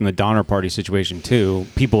 I guess in the Donner Party situation too,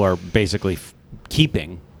 people are basically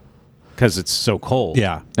keeping because it's so cold.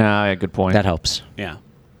 Yeah. Yeah, good point. That helps. Yeah.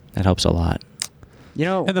 That helps a lot. You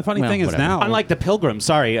know, And the funny well, thing is whatever. now, Unlike the pilgrims,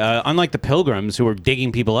 unlike the pilgrims who were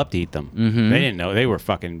digging people up to eat them, they didn't know they were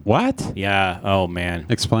fucking. what? Yeah. Oh man.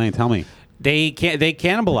 Explain. Tell me. They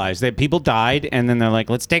cannibalized. People died, and then they're like,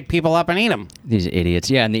 let's dig people up and eat them. These idiots.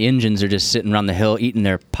 Yeah, and the Indians are just sitting around the hill eating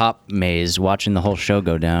their pop maize, watching the whole show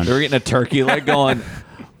go down. They're eating a turkey leg going,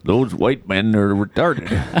 those white men are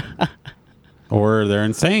retarded. Or they're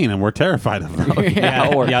insane and we're terrified of them.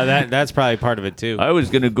 That's probably part of it too. I was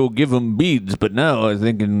going to go give them beads, but now I'm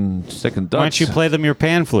thinking second thoughts. Why don't you play them your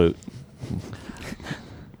pan flute?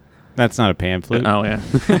 That's not a pan flute. Oh, yeah.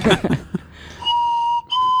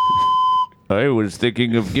 I was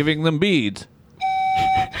thinking of giving them beads.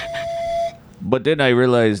 But then I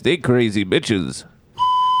realized they crazy bitches.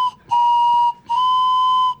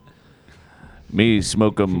 Me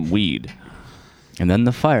smoke 'em weed. And then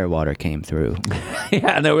the firewater came through.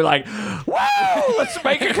 Yeah, and they were like, whoa, let's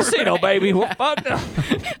make a casino, baby. Well, fuck no.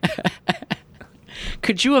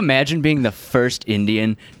 Could you imagine being the first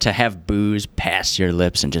Indian to have booze pass your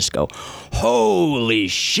lips and just go, holy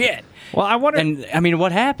shit? Well, I wonder. And, I mean,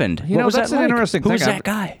 what happened? You What know, was that's that an like? interesting Who thing. was that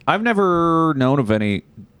guy? I've never known of any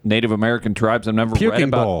Native American tribes. I've never read Puking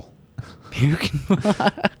about. bowl.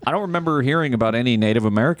 I don't remember hearing about any Native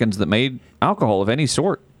Americans that made alcohol of any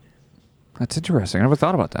sort. That's interesting. I never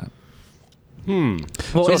thought about that. Well,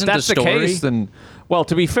 So if isn't that's the story? case, then, well,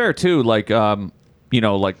 to be fair too, like,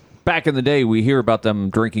 like back in the day, we hear about them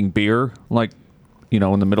drinking beer, like, in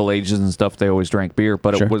the Middle Ages and stuff. They always drank beer,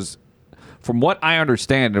 but Sure. it was, from what I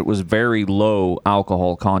understand, it was very low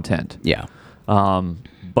alcohol content. Yeah.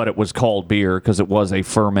 But it was called beer because it was a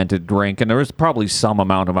fermented drink, and there was probably some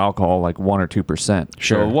amount of alcohol, like 1 or 2%.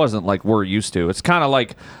 Sure. So it wasn't like we're used to. It's kind of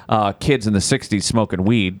like kids in the '60s smoking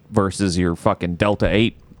weed versus your fucking Delta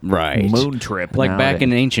 8 Right. moon trip. Like back in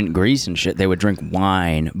nowadays. ancient Greece and shit, they would drink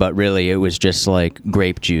wine, but really it was just like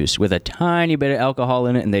grape juice with a tiny bit of alcohol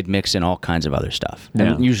in it, and they'd mix in all kinds of other stuff, Yeah.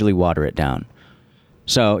 and usually water it down.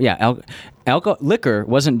 So yeah, liquor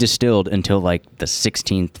wasn't distilled until like the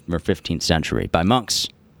 16th or 15th century by monks,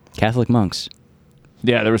 Catholic monks.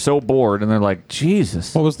 Yeah, they were so bored, and they're like,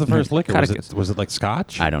 Jesus. What was the first liquor? Was Catechist. it like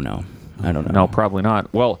Scotch? I don't know. No, probably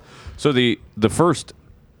not. Well, so the first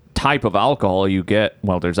type of alcohol you get,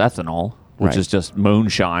 well, there's ethanol, which Right. is just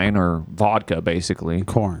moonshine or vodka, basically.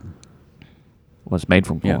 Corn. Was made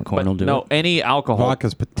from corn. Yeah, corn But will do no, it. any alcohol,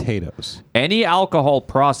 Vodka's potatoes. any alcohol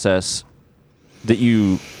process that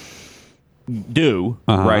you do,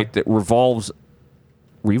 right, that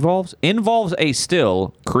involves a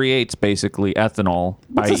still, creates basically ethanol,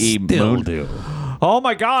 What's a i.e. still moon. do? Oh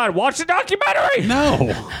my God! Watch the documentary.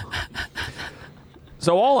 No.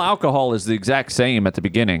 So all alcohol is the exact same at the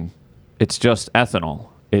beginning. It's just ethanol.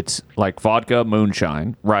 It's like vodka,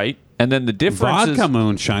 moonshine, right? And then the difference Vodka, is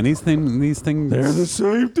moonshine. These things. They're the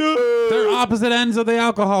same thing. They're opposite ends of the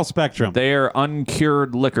alcohol spectrum. they are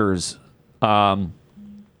uncured liquors.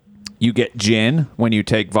 You get gin when you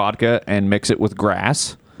take vodka and mix it with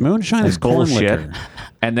grass. Moonshine is corn liquor.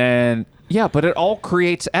 And then, yeah, but it all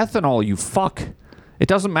creates ethanol, you fuck. It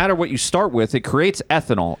doesn't matter what you start with. It creates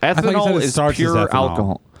ethanol. thought you said Ethanol it is starts as pure ethanol.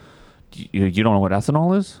 alcohol. You don't know what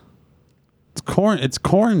ethanol is? It's corn. It's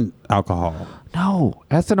corn alcohol. No.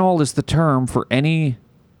 Ethanol is the term for any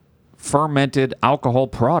fermented alcohol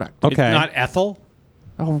product. Okay. It's not ethyl.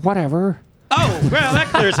 Oh, whatever. Oh, well, that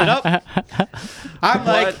clears it up. I'm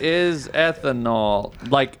like, What is ethanol?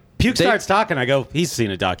 Like, Puke they- starts talking. I go, he's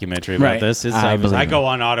seen a documentary about Right. this. I believe I it. go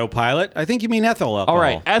on autopilot. I think you mean ethyl alcohol. All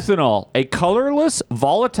right, ethanol, a colorless,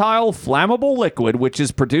 volatile, flammable liquid which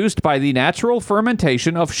is produced by the natural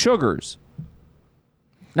fermentation of sugars.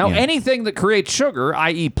 Now, Yeah. anything that creates sugar,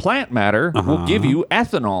 i.e. plant matter, will give you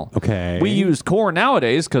ethanol. Okay. We use corn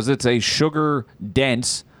nowadays because it's a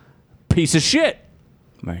sugar-dense piece of shit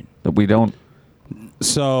Right. that we don't...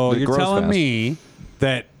 So It you're grows telling fast. me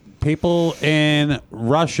that people in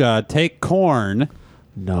Russia take corn,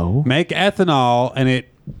 No. make ethanol, and it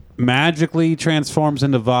magically transforms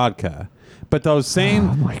into vodka. But those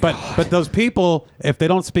same, but those people, if they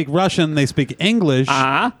don't speak Russian, they speak English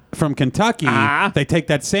from Kentucky. They take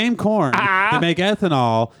that same corn, they make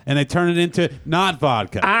ethanol, and they turn it into not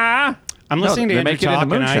vodka. I'm listening to Andrew make it into talk,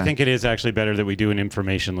 and I moonshine. think it is actually better that we do an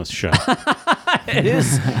informationless show. It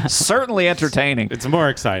is certainly entertaining. It's more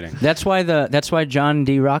exciting. That's why John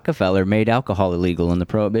D. Rockefeller made alcohol illegal in the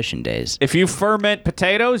Prohibition days. If you ferment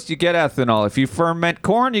potatoes, you get ethanol. If you ferment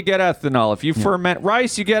corn, you get ethanol. If you ferment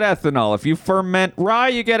rice, you get ethanol. If you ferment rye,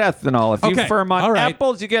 you get ethanol. If you ferment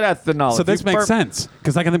apples, you get ethanol. So If this you makes sense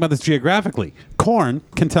because I can think about this geographically. Corn,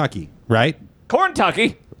 Kentucky, right?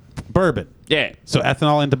 Corn-tucky. Bourbon. Yeah. So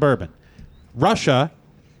ethanol into bourbon. Russia,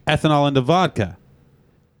 ethanol into vodka.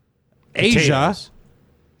 Asia, Potatoes.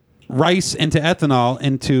 rice into ethanol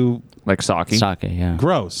into Like sake. Sake, yeah.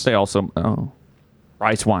 gross. They also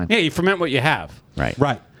rice wine. Yeah, you ferment what you have. Right.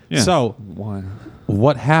 Right. Yeah. So Wine.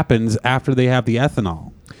 what happens after they have the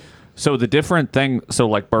ethanol? So the different thing, so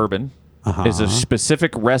like bourbon is a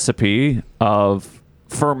specific recipe of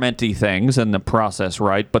fermenty things in the process,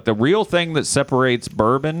 right? But the real thing that separates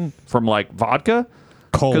bourbon from like vodka,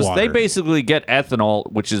 Cold because water. they basically get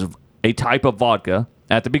ethanol, which is a type of vodka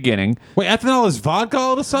at the beginning. Wait, ethanol is vodka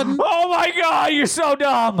all of a sudden? Oh my God, you're so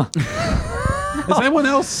dumb. Is anyone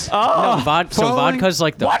else? No, so following- vodka's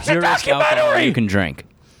like the Watch the purest alcohol documentary! you can drink.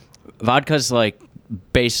 Vodka's like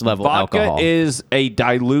base level Vodka alcohol. is a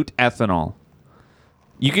dilute ethanol.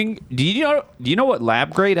 You can do you know what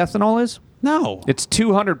lab grade ethanol is? No. It's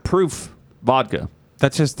 200 proof vodka.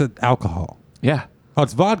 That's just the alcohol. Yeah. Oh,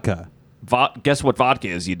 it's vodka. Guess what vodka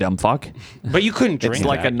is, you dumb fuck? But you couldn't drink It's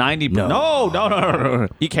like that. a 90. No.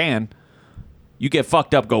 You can. You get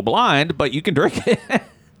fucked up, go blind, but you can drink it.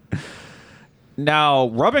 Now,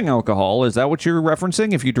 rubbing alcohol, is that what you're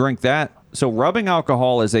referencing? If you drink that, so rubbing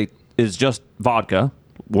alcohol is just vodka,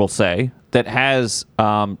 we'll say, that has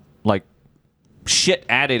like shit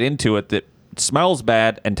added into it that smells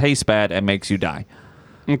bad and tastes bad and makes you die.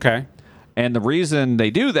 Okay. And the reason they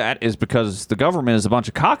do that is because the government is a bunch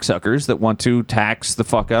of cocksuckers that want to tax the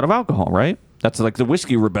fuck out of alcohol, right? That's like the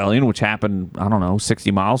whiskey rebellion, which happened, I don't know, 60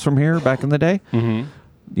 miles from here back in the day. Mm-hmm.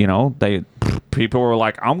 You know, people were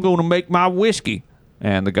like, I'm going to make my whiskey.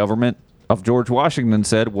 And the government of George Washington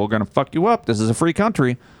said, we're going to fuck you up. This is a free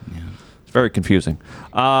country. Yeah. It's very confusing.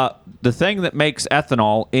 The thing that makes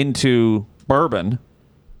ethanol into bourbon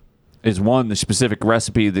is the specific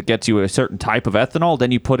recipe that gets you a certain type of ethanol.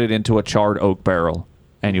 Then you put it into a charred oak barrel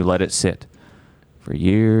and you let it sit for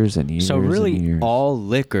years and years. So and really, years. all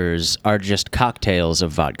liquors are just cocktails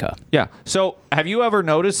of vodka. Yeah. So have you ever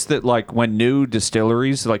noticed that, like, when new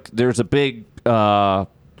distilleries, like, there's a big fad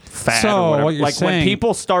So, or whatever. what you're Like, when saying-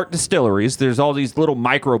 people start distilleries, there's all these little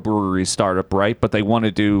microbreweries start up, right? But they want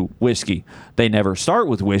to do whiskey. They never start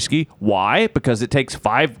with whiskey. Why? Because it takes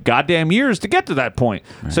 5 goddamn years to get to that point.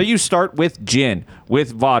 Right. So you start with gin,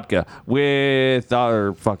 with vodka, with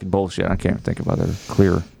other fucking bullshit. I can't think of other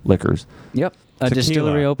clear liquors. Yep. A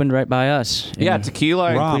distillery opened right by us. Yeah, tequila.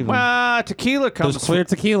 and Rum. Cleveland. Tequila comes. There's clear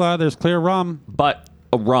tequila. There's clear rum. But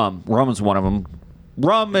rum is one of them.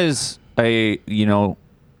 Rum is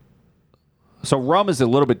so rum is a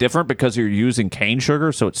little bit different because you're using cane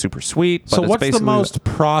sugar, so it's super sweet. But So it's what's the basically most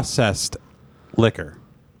processed liquor?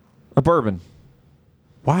 a bourbon?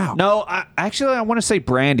 Wow. No, I want to say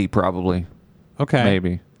brandy, probably. Okay.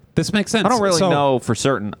 Maybe. This makes sense. I don't really So- know for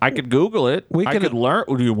certain. I could Google it. I could learn.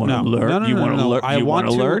 Do you want to learn? No, no, you no, want to no. learn? I you want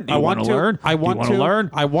to to learn? I want to learn? I want to learn.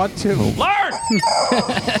 I want to Learn.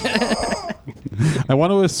 I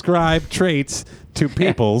want to ascribe traits to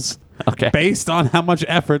peoples Okay. based on how much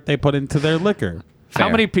effort they put into their liquor. How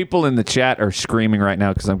many people in the chat are screaming right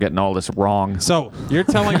now because I'm getting all this wrong? So you're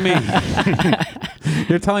telling me that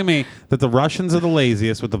the Russians are the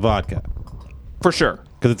laziest with the vodka For sure.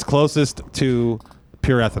 because it's closest to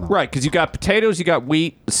pure ethanol. Right, because you got potatoes, you got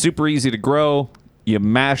wheat, it's super easy to grow. You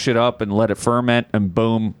mash it up and let it ferment, and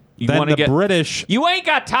boom. You Then want to the get British, You ain't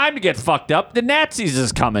got time to get fucked up. The Nazis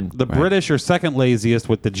is coming. the British are second laziest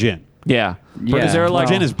with the gin. Yeah. Yeah. Is there like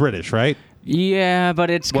Gin is British, right? Yeah, but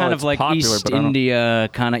it's Well, kind it's of like popular, East but I don't- India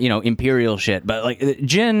kind of, imperial shit. But like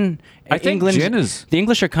gin, I think England, gin is- the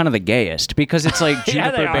English are kind of the gayest because it's like Yeah,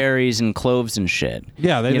 they juniper are. berries and cloves and shit.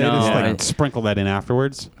 Yeah, they You just know, like sprinkle that in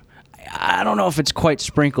afterwards. I don't know if it's quite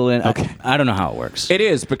sprinkled in. Okay. I don't know how it works. It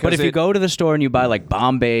is because But if you go to the store and you buy like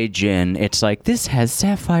Bombay gin, it's like this has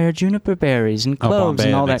sapphire juniper berries and cloves Bombay,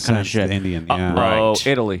 and all that makes kind of sense. shit. The Indian, yeah. Oh, Right.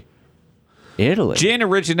 Italy. Italy. Gin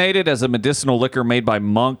originated as a medicinal liquor made by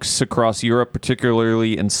monks across Europe,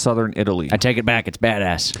 particularly in southern Italy. I take it back. It's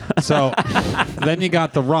badass. So then you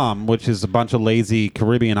got the rum, which is a bunch of lazy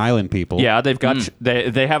Caribbean island people. Yeah, they've got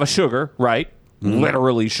they have a sugar, right?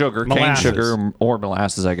 Literally sugar, Molasses. cane sugar, or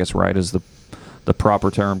molasses, I guess, right, is the proper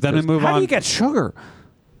term. Then we move How on. do you get sugar?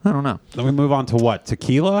 I don't know. Then we move on to what?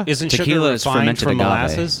 Tequila? Isn't Tequila sugar is refined fermented from agave.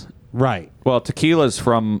 molasses? Right. Well, tequila is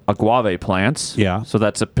from agave plants. Yeah. So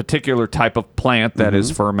that's a particular type of plant that is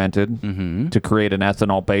fermented to create an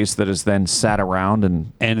ethanol base that is then sat around,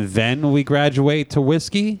 and And then we graduate to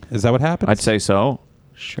whiskey? Is that what happens? I'd say so.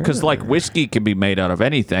 Sure. Because like whiskey can be made out of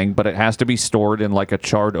anything, but it has to be stored in like a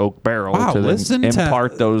charred oak barrel Wow, to listen then to-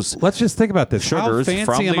 impart those. Let's just think about this. Sugars How fancy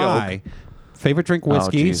from am the I? Favorite drink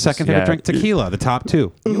whiskey, Jesus, second favorite yeah. drink tequila, the top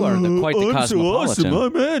two. You are quite the cosmopolitan.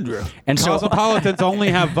 I'm Andrew. And so Cosmopolitans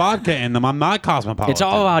only have vodka in them. I'm not cosmopolitan. it's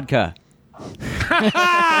all vodka.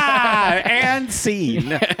 And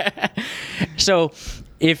scene. So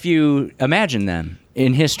if you imagine them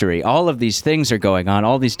in history, all of these things are going on.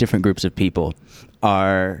 All these different groups of people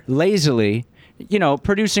are lazily,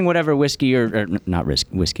 producing whatever whiskey or not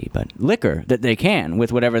whiskey, but liquor that they can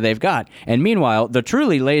with whatever they've got. And meanwhile, the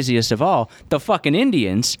truly laziest of all, the fucking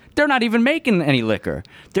Indians, they're not even making any liquor.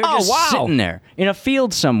 They're just sitting there in a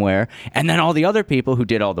field somewhere. And then all the other people who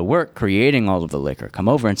did all the work creating all of the liquor come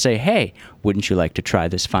over and say, hey, wouldn't you like to try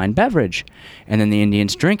this fine beverage? And then the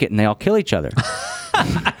Indians drink it and they all kill each other.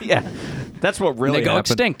 Yeah, that's what really They go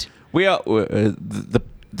happened. extinct. We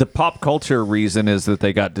the pop culture reason is that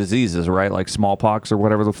they got diseases, right? Like smallpox or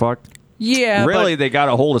whatever the fuck. Yeah, Really, but- they got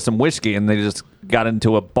a hold of some whiskey and they just got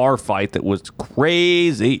into a bar fight that was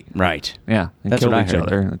crazy. Right. Yeah, and That's killed what I each heard.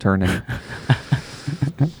 other and it turned in.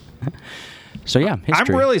 So yeah, history.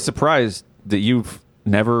 I'm really surprised that you've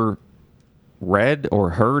never read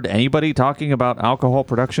or heard anybody talking about alcohol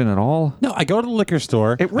production at all. No, I go to the liquor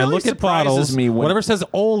store. It really I look at surprises bottles. me when- Whatever says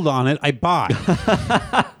old on it, I buy.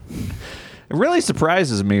 It really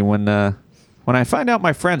surprises me when I find out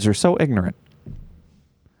my friends are so ignorant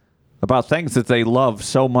about things that they love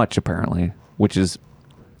so much, apparently, which is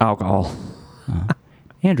alcohol.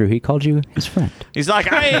 Andrew, he called you his friend. He's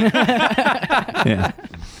like, I ain't, yeah.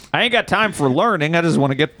 I ain't got time for learning. I just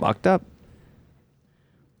want to get fucked up.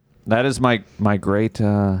 That is my great,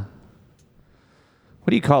 what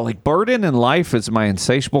do you call it? Like, burden in life is my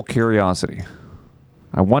insatiable curiosity.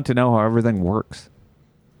 I want to know how everything works.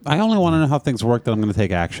 I only want to know how things work that I'm going to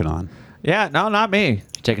take action on. Yeah, no, not me.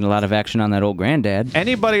 Taking a lot of action on that old granddad.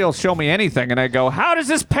 Anybody will show me anything, and I go, how does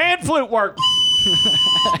this pan flute work?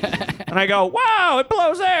 And I go, wow, it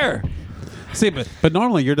blows air. See, but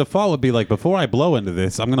normally your default would be like, before I blow into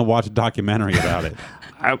this, I'm going to watch a documentary about it.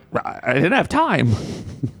 I didn't have time.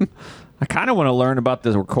 I kind of want to learn about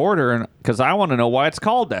this recorder, and because I want to know why it's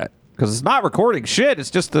called that. Because it's not recording shit. It's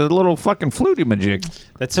just a little fucking flutey majig.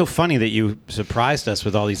 That's so funny that you surprised us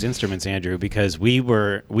with all these instruments, Andrew, because we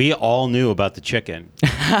all knew about the chicken.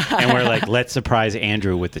 And we're like, let's surprise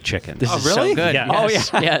Andrew with the chicken. This is so good. Yeah. Yes.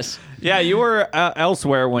 Oh, yeah. Yes. Yeah, you were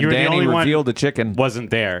elsewhere when You were the Danny only one- revealed the chicken. Wasn't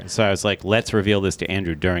there. So I was like, let's reveal this to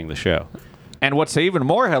Andrew during the show. And what's even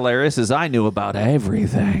more hilarious is I knew about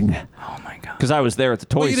everything. Oh my god. Because I was there at the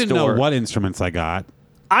toy Well, you didn't store. know what instruments I got.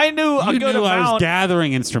 I knew a You good knew amount. I was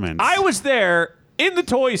gathering instruments. I was there in the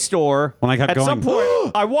toy store. When I kept at going, some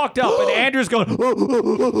point, I walked up and Andrew's going,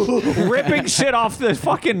 ripping shit off the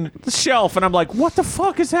fucking shelf. And I'm like, what the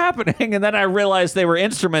fuck is happening? And then I realized they were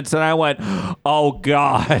instruments. And I went, oh,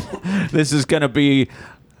 God, this is going to be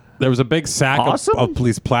There was a big sack Awesome. of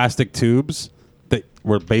these plastic tubes that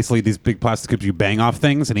were basically these big plastic tubes you bang off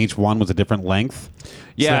things, and each one was a different length. So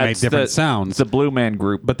they made it's different It's sounds. the Blue Man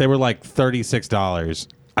Group. But they were like $36.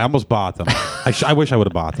 I almost bought them. I wish I would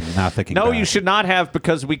have bought them. Now thinking No, back. you should not have,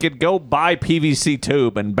 because we could go buy PVC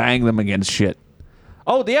tube and bang them against shit.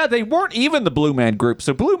 Oh, yeah, they weren't even the Blue Man Group.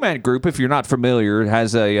 So Blue Man Group, if you're not familiar,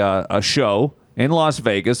 has a show in Las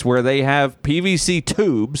Vegas where they have PVC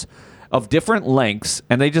tubes of different lengths,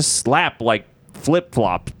 and they just slap like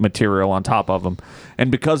flip-flop material on top of them. And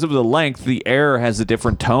because of the length, the air has a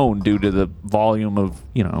different tone due to the volume of,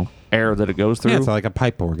 air that it goes through. Yeah, it's like a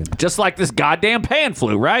pipe organ. Just like this goddamn pan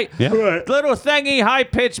flute, right? Yeah. Right. Little thingy, high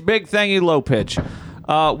pitch, big thingy, low pitch.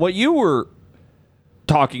 What you were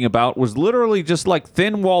talking about was literally just like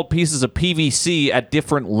thin-walled pieces of PVC at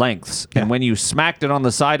different lengths. Yeah. And when you smacked it on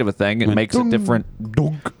the side of a thing, it Went makes a different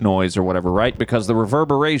dunk noise or whatever, right? Because the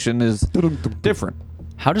reverberation is different.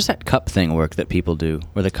 How does that cup thing work that people do,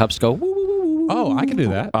 where the cups go? Woo, woo, woo, woo, woo? Oh, I can do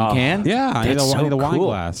that. You can? Yeah, I need That's a wine cool.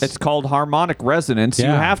 glass. It's called harmonic resonance. You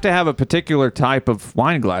Yeah. have to have a particular type of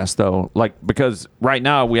wine glass, though, like because right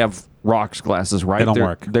now we have rocks glasses, right? They don't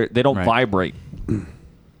work. They don't Right. vibrate.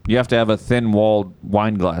 You have to have a thin-walled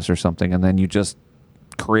wine glass or something, and then you just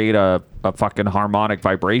create a fucking harmonic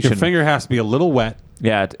vibration. Your finger has to be a little wet.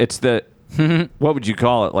 Yeah, it's the what would you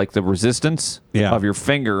call it? Like the resistance Yeah. of your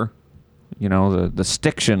finger. You know, the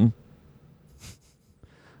stiction.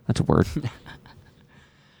 That's a word. Do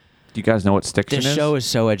you guys know what stiction This is? show is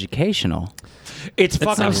so educational. It's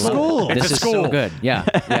fucking a school. It's This a is school. so good. Yeah.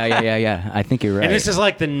 I think you're right. And this is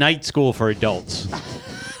like the night school for adults.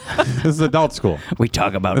 This is adult school. we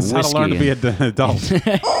talk about This is how whiskey. to learn to be and- an adult.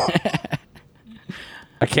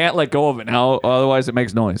 I can't let go of it now, otherwise it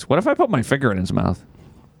makes noise. What if I put my finger in his mouth?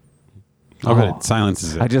 Okay, it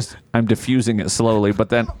silences it. I'm diffusing it slowly, but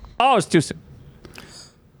then, it's too soon.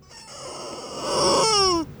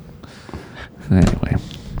 Anyway,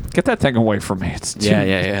 get that thing away from me. It's too,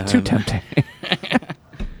 Yeah. too tempting.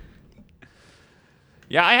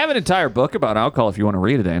 Yeah, I have an entire book about alcohol if you want to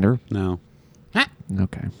read it, Andrew. No.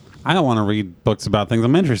 Okay. I don't want to read books about things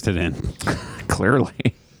I'm interested in.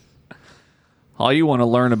 Clearly. All you want to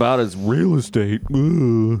learn about is real estate.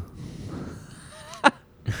 Ugh.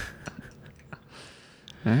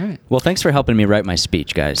 All right. Well, thanks for helping me write my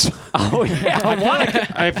speech, guys. Oh, yeah.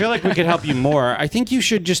 I feel like we could help you more. I think you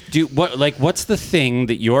should just do what's the thing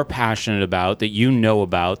that you're passionate about, that you know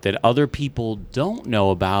about, that other people don't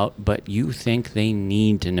know about, but you think they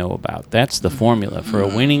need to know about. That's the formula for a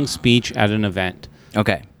winning speech at an event.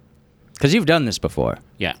 Okay. Because you've done this before.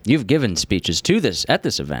 Yeah. You've given speeches at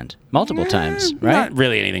this event multiple times, right? Not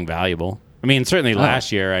really anything valuable. I mean, certainly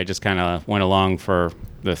last year I just kind of went along for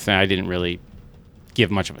the thing. I didn't really give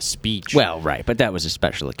much of a speech. Well, right, but that was a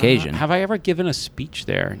special occasion. Have I ever given a speech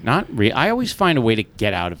there? Not really. I always find a way to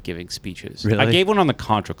get out of giving speeches. Really? I gave one on the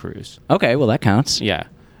Contra cruise. Okay, well, that counts. Yeah.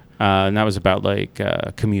 And that was about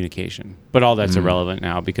communication. But all that's irrelevant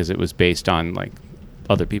now because it was based on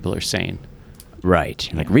other people are sane. Right,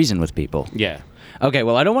 like reason with people. Yeah. Okay,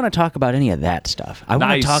 well, I don't want to talk about any of that stuff. I want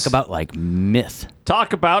Nice. to talk about, myth.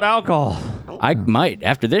 Talk about alcohol. I might.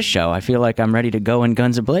 After this show, I feel like I'm ready to go in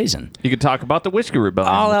guns a-blazing. You could talk about the whiskey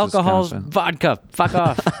rebellion. All which is alcohol's kind of vodka. Fuck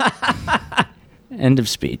off. End of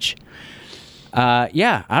speech.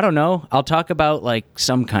 Yeah, I don't know. I'll talk about,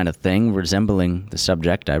 some kind of thing resembling the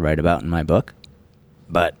subject I write about in my book.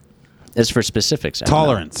 But as for specifics, I don't know.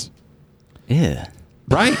 Tolerance. Yeah.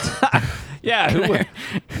 Right? Yeah,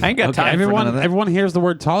 I ain't got time for none of that. Everyone hears the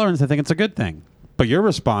word tolerance, they think it's a good thing. But your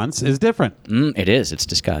response is different. It is. It's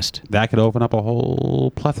discussed. That could open up a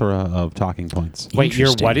whole plethora of talking points. Wait, your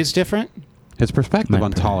Interesting. what is different? His perspective My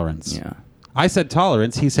on tolerance. Yeah. I said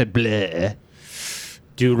tolerance. He said bleh.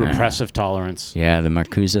 Do repressive tolerance. Yeah, the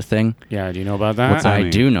Marcuse thing. Yeah, do you know about that? What's that? I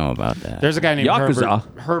mean? do know about that. There's a guy named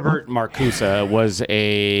Yakuza. Herbert Marcuse was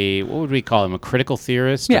what would we call him? A critical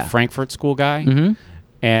theorist, Yeah. a Frankfurt School guy. Mm-hmm.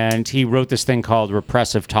 And he wrote this thing called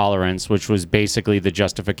repressive tolerance, which was basically the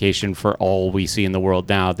justification for all we see in the world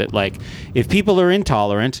now. That if people are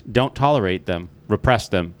intolerant, don't tolerate them, repress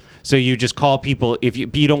them. So you just call people, if you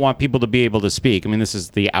don't want people to be able to speak. I mean, this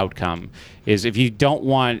is the outcome, is if you don't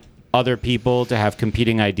want other people to have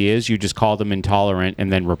competing ideas, you just call them intolerant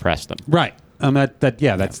and then repress them. Right.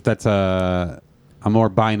 That's a more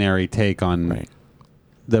binary take on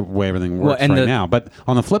the way everything works and right now. But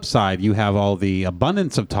on the flip side, you have all the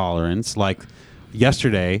abundance of tolerance. Like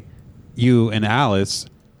yesterday, you and Alice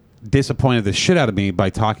disappointed the shit out of me by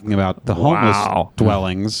talking about the homeless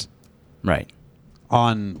dwellings Right.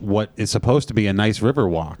 on what is supposed to be a nice river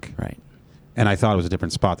walk. Right. And I thought it was a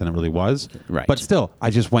different spot than it really was. Right. But still,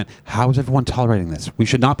 I just went, how is everyone tolerating this? We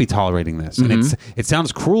should not be tolerating this. And it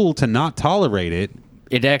sounds cruel to not tolerate it.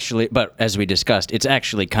 It actually, but as we discussed, it's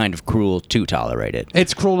actually kind of cruel to tolerate it.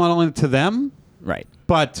 It's cruel not only to them, Right.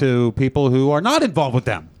 but to people who are not involved with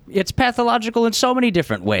them. It's pathological in so many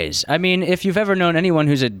different ways. I mean, if you've ever known anyone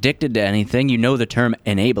who's addicted to anything, you know the term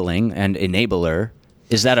enabling and enabler.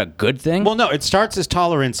 Is that a good thing? Well, no, it starts as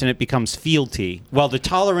tolerance and it becomes fealty. Well, the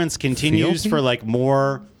tolerance continues for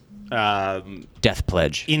more Death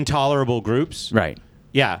pledge. intolerable groups. Right.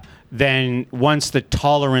 Yeah. Then once the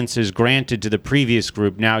tolerance is granted to the previous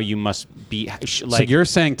group, now you must be So you're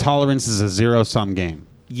saying tolerance is a zero-sum game.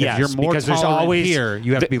 Yes, if you're more because there's tolerant always here,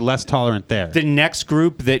 you have to be less tolerant there. the next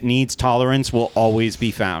group that needs tolerance will always be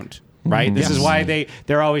found. right? This Yes. is why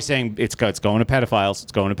they're always saying it's going to pedophiles.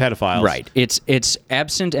 It's going to pedophiles. Right. It's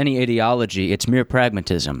absent any ideology. It's mere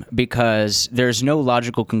pragmatism because there's no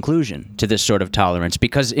logical conclusion to this sort of tolerance.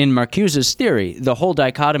 Because in Marcuse's theory, the whole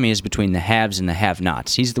dichotomy is between the haves and the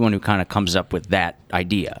have-nots. He's the one who kind of comes up with that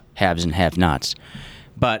idea, haves and have-nots.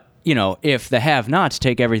 But if the have-nots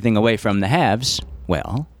take everything away from the haves,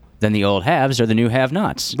 well, then the old haves are the new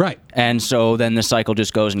have-nots. Right. And so then the cycle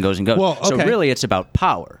just goes and goes and goes. Well, So okay. really it's about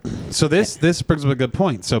power. So this brings up a good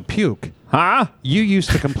point. So Puke, Huh? you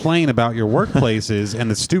used to complain about your workplaces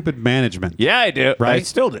and the stupid management. Yeah, I do. I Right?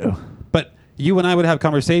 still do. But you and I would have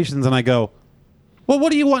conversations, and I go, "Well,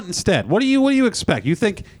 what do you want instead? What do you expect? You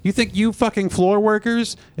think you fucking floor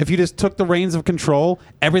workers, if you just took the reins of control,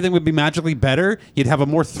 everything would be magically better? You'd have a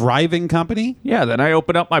more thriving company?" Yeah, then I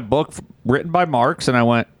opened up my book written by Marx, and I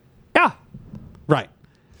went, yeah. Right.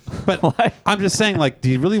 But What? I'm just saying, like, do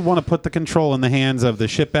you really want to put the control in the hands of the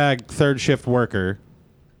shitbag third shift worker?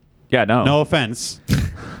 Yeah, no. No offense.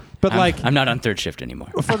 But I'm not on third shift anymore.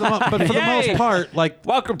 for the Yay! most part, like,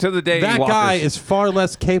 Welcome to the day. that guy is far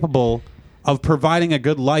less capable of providing a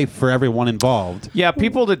good life for everyone involved. Yeah,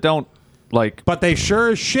 people that don't like. But they sure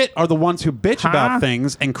as shit are the ones who bitch Huh? about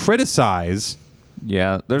things and criticize.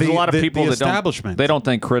 Yeah, there's The- a lot of the- people the that establishment. they don't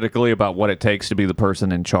think critically about what it takes to be the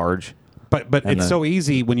person in charge. But And it's the- so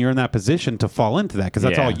easy when you're in that position to fall into that because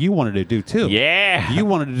that's Yeah. all you wanted to do too. Yeah. You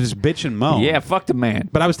wanted to just bitch and moan. Yeah, fuck the man.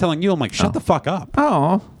 But I was telling you, I'm like, shut the fuck up.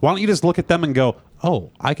 Oh, Why don't you just look at them and go,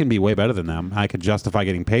 oh, I can be way better than them. I could justify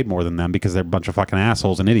getting paid more than them because they're a bunch of fucking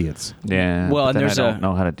assholes and idiots. yeah. Well, but and then there's I don't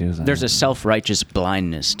know how to do that. There's a self-righteous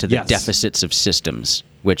blindness to the Yes. deficits of systems,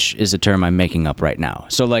 which is a term I'm making up right now.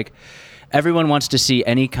 So like everyone wants to see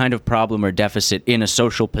any kind of problem or deficit in a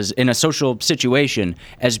social situation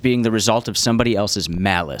as being the result of somebody else's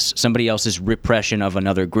malice, somebody else's repression of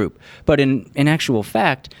another group. But in actual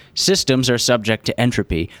fact, systems are subject to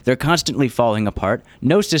entropy. They're constantly falling apart.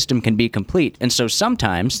 No system can be complete. And so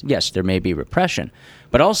sometimes, yes, there may be repression,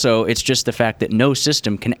 but also it's just the fact that no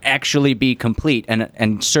system can actually be complete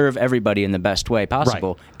and serve everybody in the best way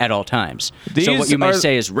possible at all times. So what These you may are-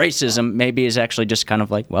 say is racism maybe is actually just kind of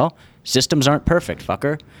like, well, systems aren't perfect,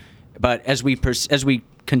 fucker. But as we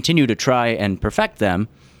continue to try and perfect them,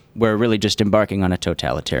 we're really just embarking on a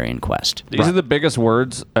totalitarian quest. These are the biggest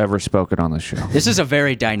words ever spoken on this show. This is a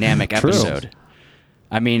very dynamic True. episode.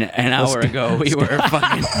 I mean, an hour ago we were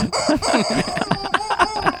fucking.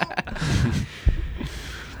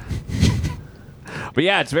 But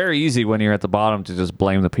yeah, it's very easy when you're at the bottom to just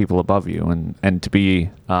blame the people above you and to be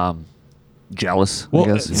jealous. Well,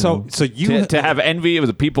 I guess, so you to have envy of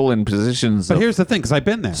the people in positions But of here's the thing, because I've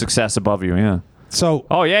been there. success above you. Yeah. So,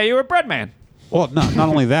 Oh yeah, you were a bread man. well, not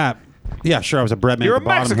only that. Yeah, sure, I was a bread man You're at the a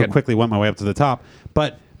bottom who Mexican. quickly went my way up to the top.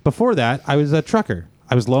 But before that, I was a trucker.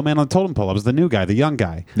 I was low man on the totem pole. I was the new guy, the young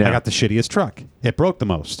guy. Yeah. I got the shittiest truck. It broke the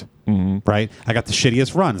most. Right? I got the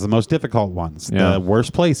shittiest runs, the most difficult ones, Yeah. the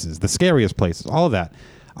worst places, the scariest places, all of that.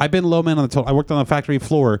 I've been low man on the totem. I worked on the factory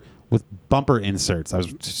floor with bumper inserts. I was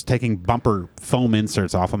just taking bumper foam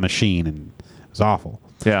inserts off a machine, and it was awful.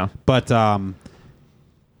 Yeah. But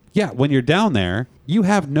yeah, when you're down there, you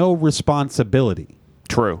have no responsibility,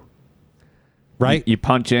 True. right? You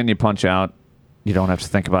punch in, you punch out. You don't have to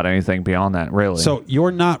think about anything beyond that, really. So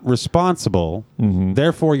you're not responsible.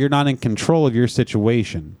 Therefore, you're not in control of your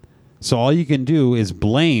situation. So all you can do is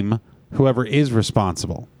blame whoever is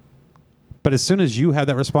responsible. But as soon as you have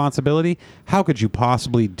that responsibility, how could you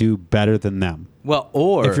possibly do better than them? Well,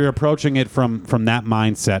 or If you're approaching it from that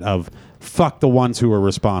mindset of fuck the ones who are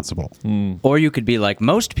responsible. Or you could be like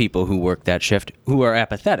most people who work that shift who are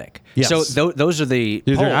apathetic. Yes. So those are the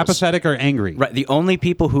Either poles. apathetic or angry. Right. The only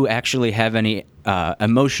people who actually have any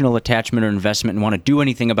emotional attachment or investment and want to do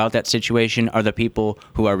anything about that situation are the people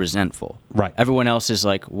who are resentful. Right. Everyone else is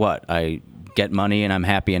like, what? I get money and I'm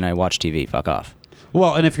happy and I watch TV. Fuck off.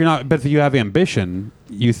 Well, and if you're not, but if you have ambition,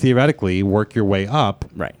 you theoretically work your way up,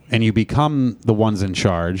 Right. And you become the ones in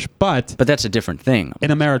charge. But But that's a different thing. in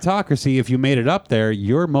a meritocracy, if you made it up there,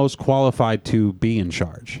 you're most qualified to be in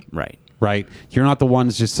charge, Right. right? You're not the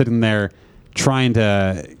ones just sitting there trying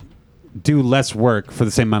to do less work for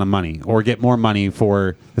the same amount of money or get more money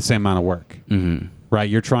for the same amount of work, right?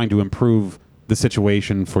 You're trying to improve the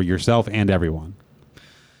situation for yourself and everyone.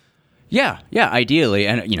 Yeah, ideally.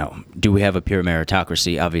 And, do we have a pure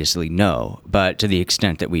meritocracy? Obviously, no. But to the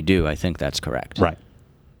extent that we do, I think that's correct. Right.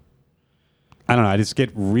 I don't know. I just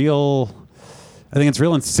get real. I think it's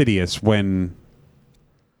real insidious when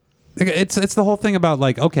it's the whole thing about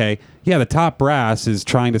like, okay, yeah, the top brass is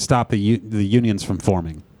trying to stop the unions from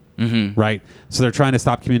forming, right? So they're trying to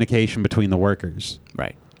stop communication between the workers,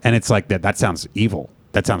 Right. and it's like that. That sounds evil.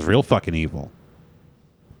 that sounds real fucking evil.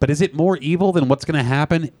 But is it more evil than what's going to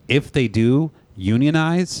happen if they do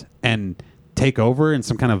unionize and take over in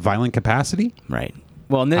some kind of violent capacity? Right.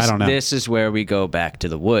 Well, and I don't know. this is where we go back to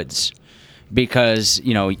the woods. Because,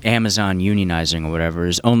 Amazon unionizing or whatever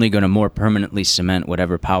is only going to more permanently cement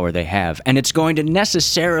whatever power they have. And it's going to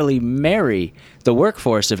necessarily marry the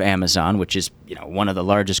workforce of Amazon, which is, one of the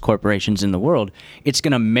largest corporations in the world. It's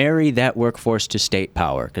going to marry that workforce to state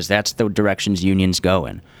power because that's the directions unions go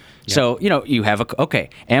in. Yeah. So, you have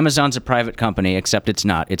Amazon's a private company, except it's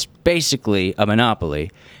not. It's basically a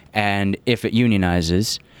monopoly. And if it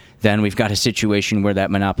unionizes, then we've got a situation where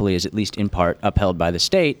that monopoly is at least in part upheld by the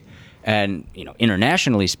state. And,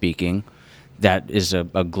 internationally speaking, that is a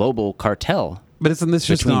global cartel. But isn't this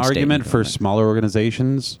just an argument for smaller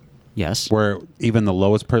organizations? Yes. Where even the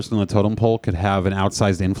lowest person on the totem pole could have an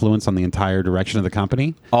outsized influence on the entire direction of the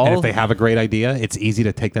company? And if they have a great idea, it's easy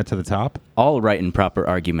to take that to the top? All right and proper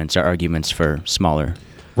arguments are arguments for smaller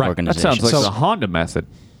organizations. That sounds like the Honda method.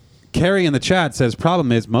 Carrie in the chat says,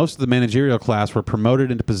 problem is most of the managerial class were promoted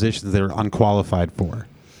into positions they were unqualified for.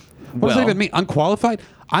 What does that even mean? Unqualified?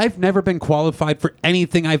 I've never been qualified for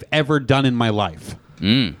anything I've ever done in my life.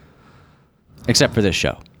 Except for this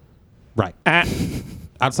show. Right.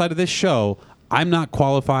 Outside of this show, I'm not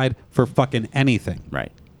qualified for fucking anything.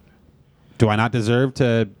 Right. Do I not deserve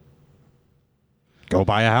to go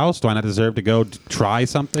buy a house? Do I not deserve to go try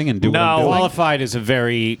something and do what I'm doing? Qualified is a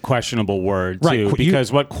very questionable word, too,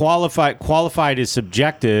 because what qualified is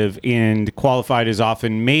subjective, and qualified is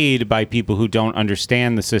often made by people who don't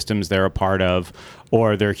understand the systems they're a part of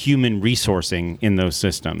or their human resourcing in those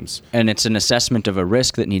systems. And it's an assessment of a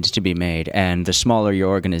risk that needs to be made. And the smaller your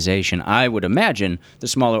organization, I would imagine, the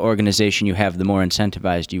smaller organization you have, the more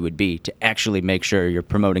incentivized you would be to actually make sure you're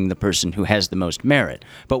promoting the person who has the most merit.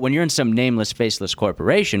 But when you're in some nameless, faceless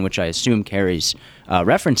corporation, which I assume Carrie's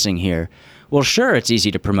referencing here, well, sure, it's easy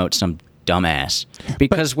to promote some dumbass.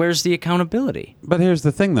 Because where's the accountability? But here's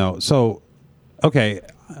the thing, though. So, okay,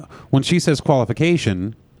 when she says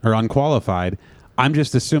qualification or unqualified, I'm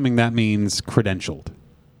just assuming that means credentialed.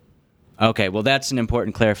 Okay, well, that's an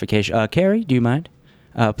important clarification. Carrie, do you mind?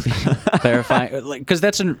 Please clarify. Because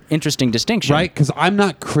that's an interesting distinction. Right, because I'm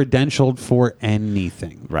not credentialed for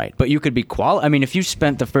anything. Right, but you could be I mean, if you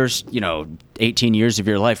spent the first, 18 years of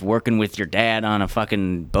your life working with your dad on a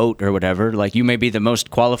fucking boat or whatever, like you may be the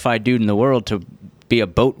most qualified dude in the world to be a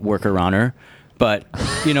boat worker on her. But,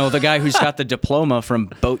 the guy who's got the diploma from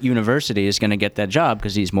Boat University is going to get that job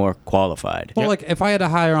because he's more qualified. Well, like if I had to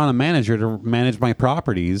hire on a manager to manage my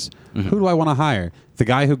properties, who do I want to hire? The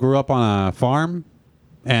guy who grew up on a farm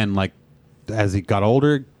and, like, as he got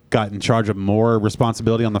older, got in charge of more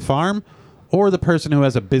responsibility on the farm? Or the person who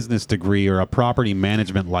has a business degree or a property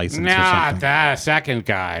management license or something? The second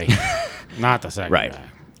guy. Not the second guy.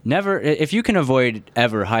 Never, if you can avoid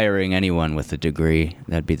ever hiring anyone with a degree,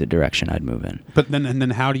 that'd be the direction I'd move in. But then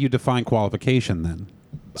how do you define qualification then?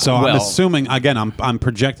 So I'm assuming, again, I'm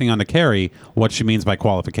projecting onto Carrie what she means by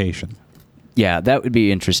qualification. Yeah, that would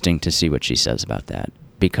be interesting to see what she says about that,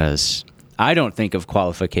 because I don't think of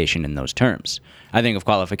qualification in those terms. I think of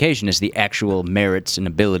qualification as the actual merits and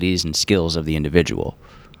abilities and skills of the individual.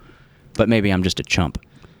 But maybe I'm just a chump.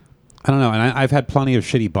 I don't know, and I've had plenty of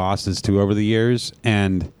shitty bosses, too, over the years,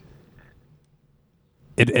 and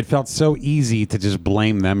it felt so easy to just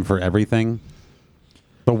blame them for everything.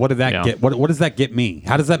 But what did that get? What does that get me?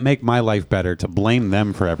 How does that make my life better to blame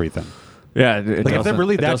them for everything? Yeah, if they're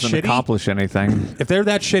really that doesn't shitty, accomplish anything. If they're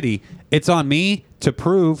that shitty, it's on me to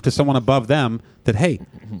prove to someone above them that, hey,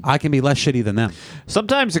 I can be less shitty than them.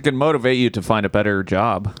 Sometimes it can motivate you to find a better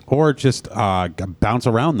job. Or just bounce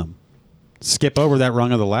around them. Skip over that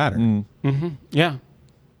rung of the ladder. Yeah.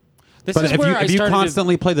 But if you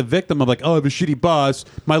constantly play the victim of like, oh, I have a shitty boss,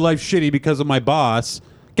 my life's shitty because of my boss,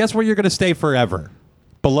 guess where you're going to stay forever?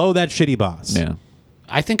 Below that shitty boss. Yeah.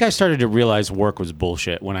 I think I started to realize work was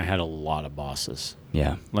bullshit when I had a lot of bosses.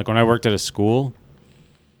 Yeah. Like when I worked at a school,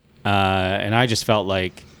 and I just felt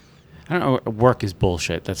like, I don't know, work is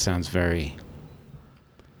bullshit. That sounds very...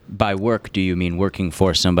 By work, do you mean working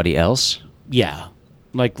for somebody else? Yeah.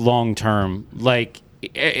 Like long term, like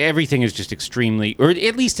everything is just extremely, or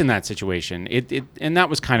at least in that situation, and that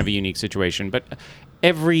was kind of a unique situation. But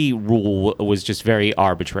every rule was just very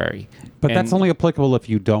arbitrary. But that's only applicable if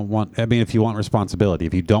you don't want. I mean, if you want responsibility.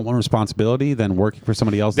 If you don't want responsibility, then working for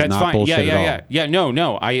somebody else is not fine. bullshit at all. Yeah.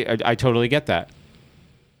 No. I totally get that.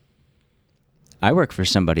 I work for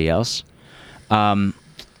somebody else. I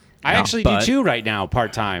actually do too right now,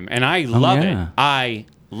 part time, and I love it. I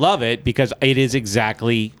love it because it is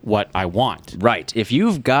exactly what I want. Right. If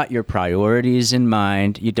you've got your priorities in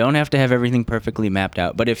mind, you don't have to have everything perfectly mapped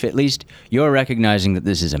out. But if at least you're recognizing that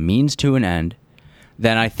this is a means to an end,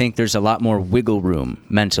 then I think there's a lot more wiggle room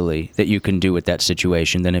mentally that you can do with that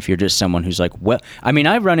situation than if you're just someone who's like, well, I mean,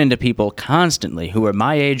 I run into people constantly who are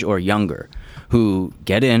my age or younger who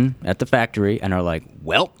get in at the factory and are like,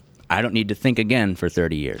 well, I don't need to think again for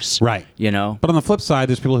 30 years. Right. You know? But on the flip side,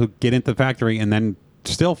 there's people who get into the factory and then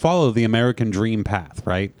still follow the American dream path,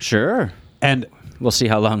 right? Sure. And we'll see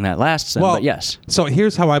how long that lasts then, but yes. So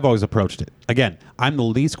here's how I've always approached it. Again, I'm the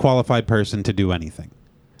least qualified person to do anything.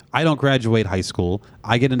 I don't graduate high school.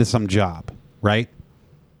 I get into some job, right?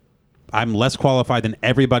 I'm less qualified than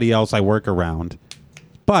everybody else I work around.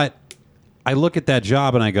 But I look at that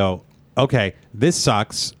job and I go, okay, this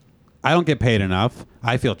sucks. I don't get paid enough.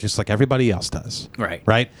 I feel just like everybody else does. Right.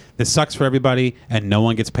 Right? This sucks for everybody and no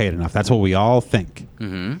one gets paid enough. That's what we all think.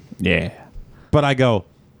 Mm-hmm. Yeah. But I go,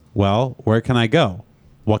 well, where can I go?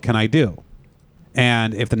 What can I do?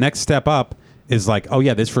 And if the next step up is like, oh,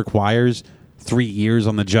 yeah, this requires 3 years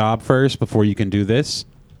on the job first before you can do this,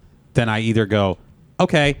 then I either go,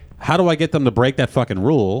 okay, how do I get them to break that fucking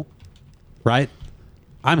rule? Right?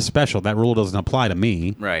 I'm special. That rule doesn't apply to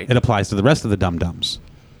me. Right. It applies to the rest of the dum-dums.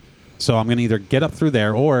 So I'm going to either get up through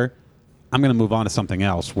there or I'm going to move on to something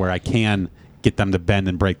else where I can get them to bend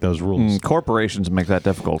and break those rules. Corporations make that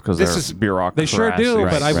difficult because they're bureaucracy. They sure do,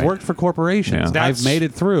 Right, but I've right. worked for corporations. Yeah. I've made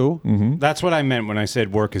it through. That's what I meant when I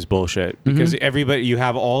said work is bullshit. Because everybody, you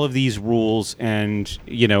have all of these rules and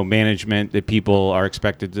management that people are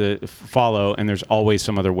expected to follow, and there's always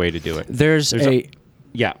some other way to do it. There's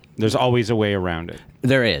always a way around it.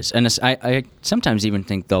 There is. And I sometimes even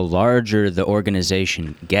think the larger the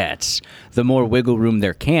organization gets, the more wiggle room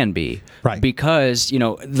there can be. Right. Because,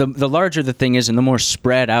 the larger the thing is and the more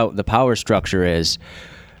spread out the power structure is,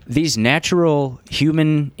 these natural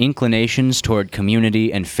human inclinations toward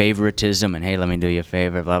community and favoritism and, hey, let me do you a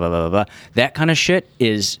favor, blah, blah, blah, blah, blah, that kind of shit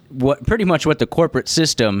is pretty much what the corporate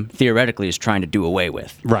system theoretically is trying to do away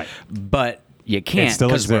with. Right. But you can't still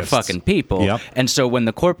because we're exists. fucking people. Yep. And so when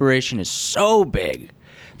the corporation is so big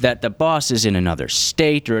that the boss is in another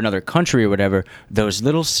state or another country or whatever, those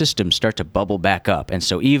little systems start to bubble back up. And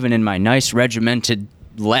so even in my nice regimented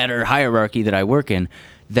ladder hierarchy that I work in,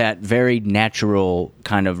 that very natural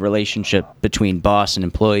kind of relationship between boss and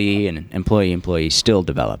employee still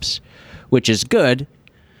develops, which is good,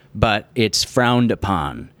 but it's frowned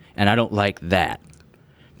upon. And I don't like that.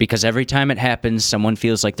 Because every time it happens, someone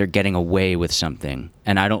feels like they're getting away with something.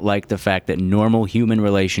 And I don't like the fact that normal human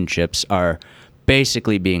relationships are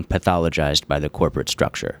basically being pathologized by the corporate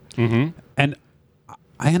structure. Mm-hmm. And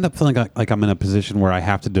I end up feeling like I'm in a position where I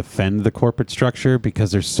have to defend the corporate structure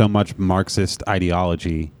because there's so much Marxist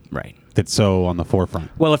ideology Right. that's so on the forefront.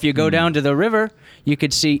 Well, if you go down to the river, you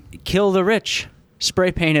could see "Kill the Rich"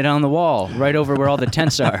 spray painted on the wall right over where all the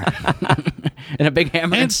tents are. And a big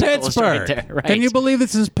hammer and sickle is right there. Right. Can you believe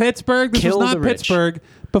this is Pittsburgh? This Kill was the not rich. Pittsburgh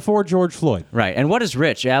before George Floyd. Right. And what is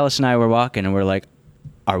rich? Alice and I were walking and we're like,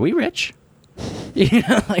 are we rich?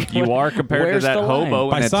 Like, You are compared to where's that the line? hobo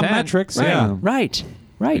in By a some tent. metrics, Right. yeah. Right.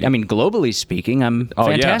 Right. I mean, globally speaking, I'm Oh,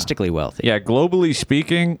 yeah. fantastically wealthy. Yeah, globally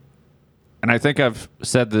speaking, and I think I've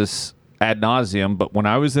said this ad nauseum, but when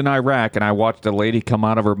I was in Iraq and I watched a lady come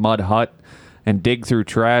out of her mud hut and dig through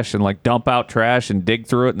trash and like dump out trash and dig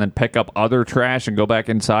through it and then pick up other trash and go back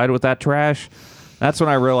inside with that trash, that's when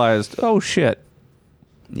I realized, oh shit,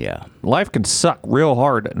 Yeah. life can suck real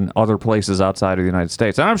hard in other places outside of the United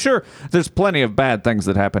States. And I'm sure there's plenty of bad things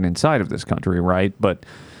that happen inside of this country, right? But,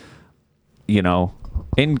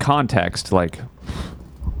 in context, like,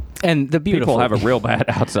 And the beautiful people have it real bad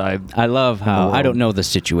outside. I love how world. I don't know the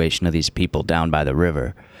situation of these people down by the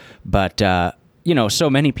river, but so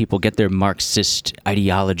many people get their Marxist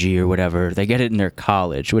ideology or whatever. They get it in their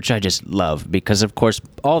college, which I just love because, of course,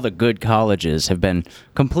 all the good colleges have been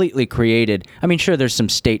completely created. I mean, sure, there's some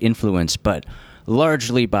state influence, but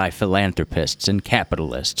largely by philanthropists and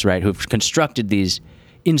capitalists, right, who've constructed these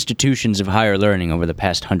institutions of higher learning over the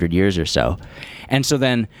past 100 years or so. And so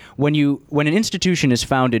then when an institution is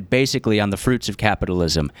founded basically on the fruits of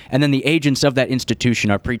capitalism, and then the agents of that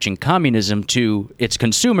institution are preaching communism to its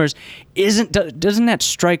consumers, doesn't that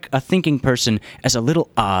strike a thinking person as a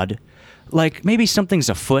little odd? Like maybe something's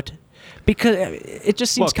afoot? Because it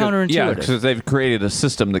just seems counterintuitive. Yeah, because they've created a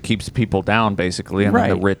system that keeps people down, basically, and then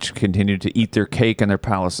the Right. rich continue to eat their cake in their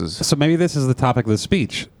palaces. So maybe this is the topic of the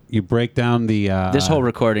speech. You break down the this whole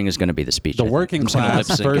recording is going to be the speech. the I think. working I'm just gonna class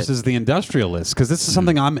lip-sync it. versus the industrialists, because this is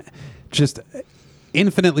something I'm just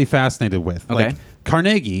infinitely fascinated with. Okay. Like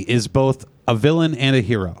Carnegie is both a villain and a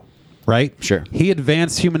hero. right? Sure. He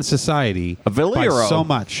advanced human society by Valero. so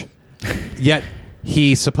much, yet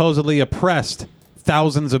he supposedly oppressed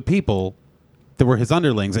thousands of people that were his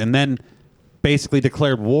underlings, and then basically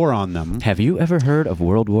declared war on them. Have you ever heard of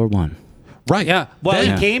World War One? Right. Yeah. Well,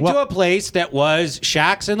 Then- he came to a place that was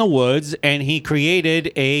shacks in the woods, and he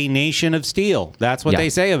created a nation of steel. That's what Yeah. they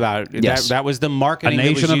say about it. Yes. That was the marketing. A that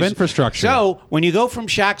was nation of used. infrastructure. So when you go from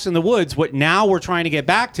shacks in the woods, what now we're trying to get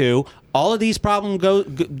back to, all of these problems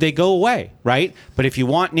they go away, right? But if you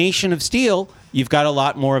want nation of steel, you've got a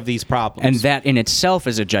lot more of these problems. And that in itself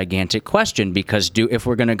is a gigantic question because if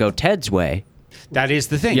we're going to go Ted's way, that is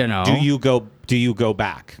the thing. You know? Do you go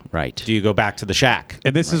back? Right. Do you go back to the shack?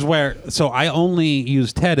 And this is where, so I only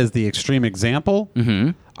use Ted as the extreme example.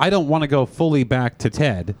 Mm-hmm. I don't want to go fully back to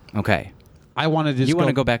Ted. okay. I want to just You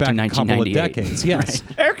wanna go back to a couple of 1998. decades. Yes.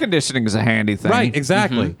 Air conditioning is a handy thing. Right,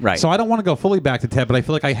 exactly. Right. So I don't want to go fully back to Ted, but I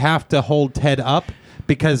feel like I have to hold Ted up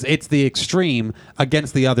because it's the extreme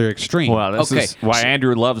against the other extreme. Well, this Okay. is why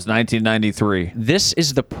Andrew loves 1993. This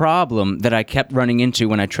is the problem that I kept running into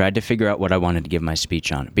when I tried to figure out what I wanted to give my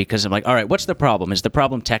speech on. Because I'm like, all right, what's the problem? Is the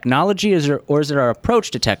problem technology or is it our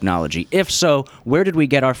approach to technology? If so, where did we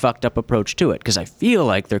get our fucked up approach to it? Because I feel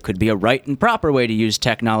like there could be a right and proper way to use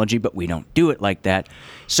technology, but we don't do it like that.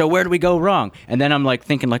 So where do we go wrong? And then I'm like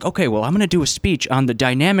thinking like, okay, well, I'm going to do a speech on the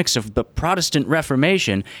dynamics of the Protestant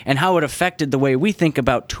Reformation and how it affected the way we think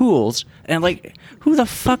about tools. And like, who the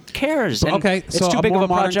fuck cares? And okay, it's so too a big more of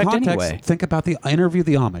a modern project context, anyway. think about interview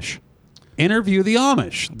the Amish. Interview the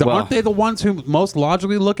Amish. Well- Aren't they the ones who most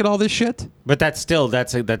logically look at all this shit? But that's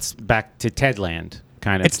back to Ted land.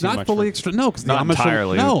 Kind of. It's too not much fully for- extreme. No, because the Not Amish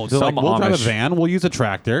entirely. no, they're like, Some we'll drive a Amish. van, we'll use a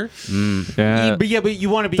tractor. Yeah. But you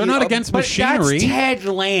want to be. They're not against but machinery. That's Ted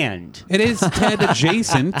land. It is Ted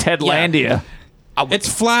adjacent. Tedlandia.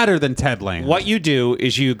 It's flatter than Ted Land. What you do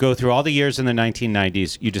is you go through all the years in the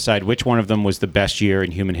 1990s. You decide which one of them was the best year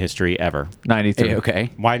in human history ever. 93. Okay.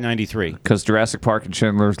 Why 93? Because Jurassic Park and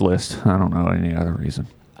Schindler's List. I don't know any other reason.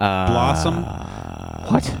 Blossom?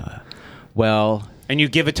 What? Well, And you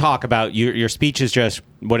give a talk about your speech is just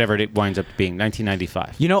whatever it winds up being.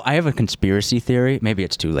 1995. you know, I have a conspiracy theory. Maybe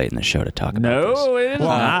it's too late in the show to talk about this. No, it is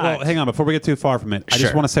not. Well, hang on. Before we get too far from it, I just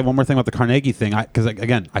Sure. want to say one more thing about the Carnegie thing. Because,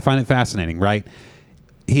 again, I find it fascinating, right?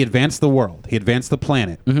 He advanced the world. He advanced the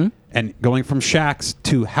planet. Mm-hmm. And going from shacks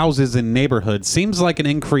to houses in neighborhoods seems like an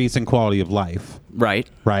increase in quality of life, Right,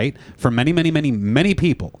 right? For many, many, many, many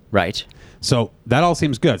people. right. So that all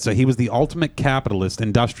seems good. So he was the ultimate capitalist,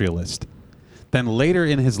 industrialist. Then later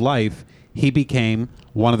in his life, he became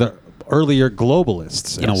one of the earlier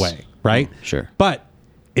globalists in a Yes. way, right? Sure. But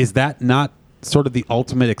is that not sort of the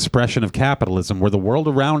ultimate expression of capitalism, where the world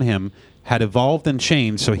around him had evolved and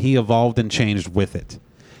changed, so he evolved and changed with it?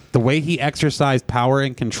 The way he exercised power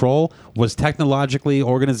and control was technologically,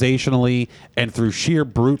 organizationally, and through sheer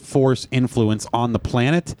brute force influence on the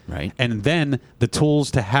planet. Right. And then the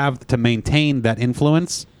tools to maintain that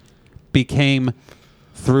influence became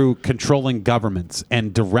through controlling governments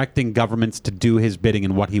and directing governments to do his bidding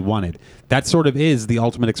and what he wanted. That sort of is the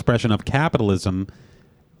ultimate expression of capitalism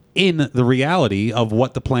in the reality of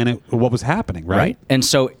what was happening, right? And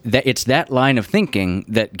so it's that line of thinking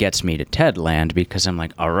that gets me to Ted land because I'm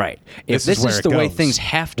like, all right, if this where is it the way goes. things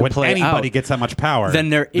have to when play anybody out, gets that much power, then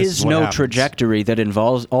there this is what no happens. trajectory that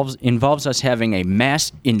involves us having a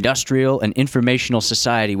mass industrial and informational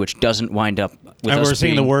society which doesn't wind up with And us we're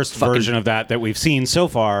seeing the being worst fucking- version of that we've seen so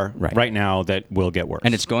far Right. now that will get worse.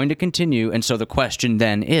 And it's going to continue. And so the question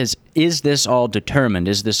then is this all determined?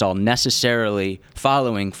 Is this all necessarily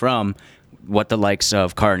following from what the likes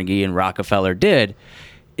of Carnegie and Rockefeller did?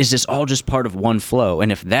 Is this all just part of one flow?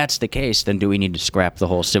 And if that's the case, then do we need to scrap the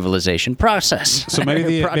whole civilization process? So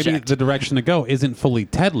maybe project? the direction to go isn't fully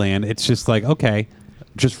Ted land. It's just like, okay,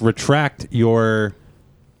 just retract your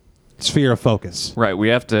sphere of focus. Right. We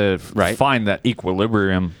have to Right. find that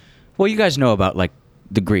equilibrium. Well, you guys know about like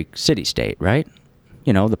the Greek city-state, right?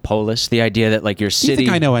 You know, the polis, the idea that like your Do you city.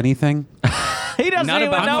 think I know anything? He doesn't Not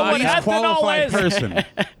even about know money. what He's a ethanol qualified is. person.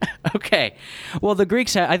 Okay. Well, the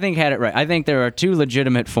Greeks, I think, had it right. I think there are two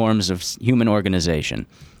legitimate forms of human organization.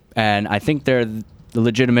 And I think they're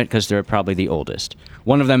legitimate because they're probably the oldest.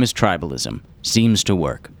 One of them is tribalism. Seems to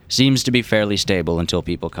work. Seems to be fairly stable until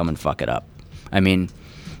people come and fuck it up. I mean,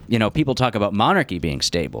 you know, people talk about monarchy being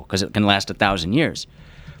stable because it can last 1,000 years.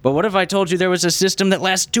 But what if I told you there was a system that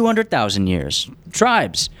lasts 200,000 years?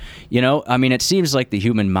 Tribes. You know, I mean, it seems like the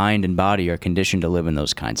human mind and body are conditioned to live in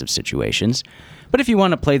those kinds of situations. But if you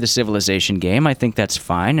want to play the civilization game, I think that's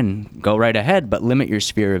fine and go right ahead, but limit your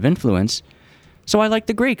sphere of influence. So I like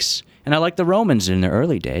the Greeks, and I like the Romans in their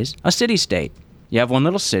early days. A city-state. You have one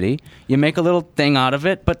little city. You make a little thing out of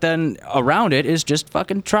it, but then around it is just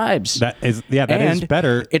fucking tribes. That is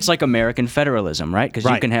better. It's like American federalism, right? Because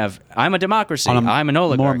you Right. can have, I'm a democracy, On a I'm an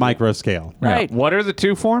oligarchy. more micro scale. Right. What are the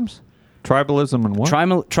two forms? Tribalism and what?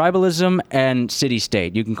 Tribalism and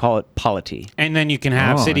city-state. You can call it polity. And then you can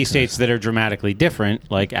have Oh, city-states that are dramatically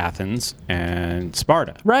different, like Athens and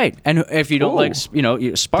Sparta. Right. And if you don't Ooh. like,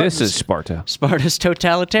 Sparta's, This is Sparta. Sparta's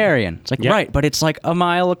totalitarian. It's like, Yep. right, but it's like a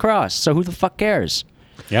mile across. So who the fuck cares?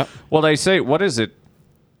 Yep. Well, they say, what is it?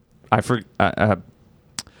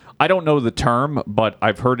 I don't know the term, but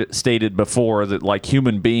I've heard it stated before that like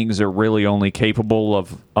human beings are really only capable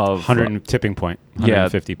of 100 tipping point.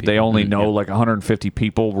 150 people. They only know like 150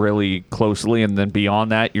 people really closely, and then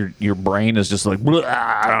beyond that, your brain is just like,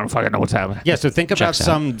 I don't fucking know what's happening. Yeah, so think about Checks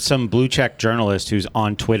out. some blue check journalist who's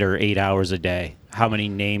on Twitter 8 hours a day. How many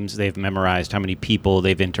names they've memorized, how many people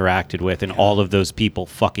they've interacted with, and all of those people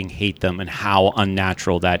fucking hate them, and how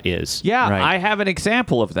unnatural that is. Yeah, Right. I have an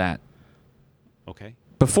example of that. Okay.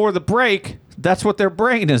 Before the break, that's what their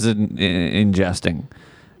brain is ingesting.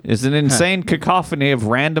 Is an insane cacophony of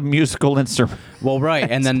random musical instruments. Well, right.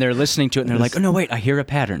 And then they're listening to it and they're like, oh, no, wait, I hear a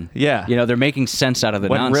pattern. Yeah. They're making sense out of the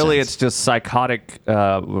When nonsense. really it's just psychotic,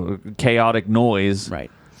 chaotic noise.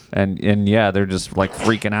 Right. And yeah, they're just like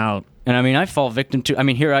freaking out. And I mean, I fall victim to. I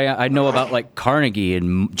mean, here I know about like Carnegie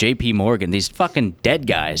and J.P. Morgan, these fucking dead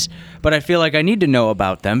guys. But I feel like I need to know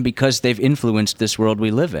about them because they've influenced this world we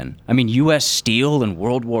live in. I mean, U.S. Steel and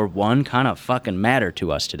World War I kind of fucking matter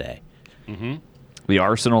to us today. The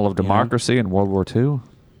arsenal of democracy in World War II.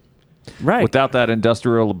 Right. Without that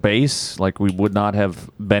industrial base, like we would not have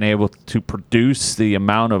been able to produce the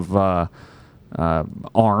amount of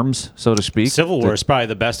arms, so to speak. Civil War is probably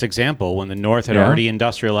the best example when the North had Yeah. already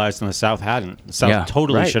industrialized and the South hadn't. The South Yeah,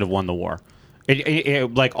 totally right. should have won the war.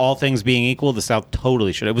 It, like all things being equal, the South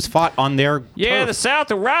totally should. It was fought on their Yeah, turf. the South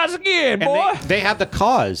will rise again, And boy. they had the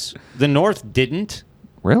cause. The North didn't.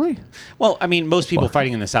 Really? Well, I mean, most people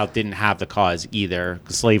fighting in the South didn't have the cause either.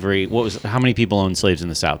 Slavery. How many people owned slaves in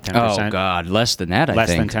the South? 10%. Oh, God. Less than that, I Less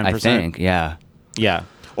think. than 10%? I think, yeah. Yeah.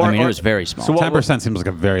 I mean, it was very small. So what 10% seems like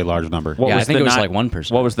a very large number. What Yeah, I was think the it was ni- like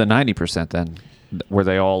 1%. What was the 90% then? Were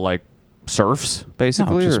they all like serfs,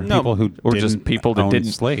 basically? just or people who or just didn't people that own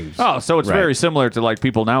didn't slaves. Oh, so it's Right. very similar to like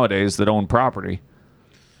people nowadays that own property.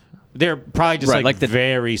 They're probably just Right, like like the-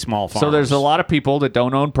 very small farms. So there's a lot of people that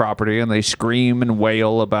don't own property, and they scream and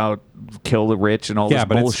wail about kill the rich and all Yeah, this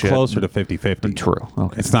but bullshit. it's closer to 50-50. True.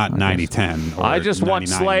 Okay. It's not I guess. 90-10 or I just want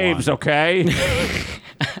 99-1. slaves, okay?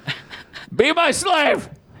 Be my slave.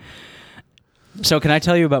 So can I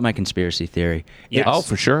tell you about my conspiracy theory? Yes. Oh,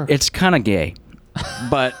 for sure. It's kind of gay,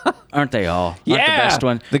 but aren't they all? Aren't yeah, the best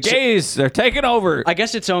one. The gays, they're taking over. I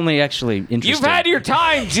guess it's only actually interesting. You've had your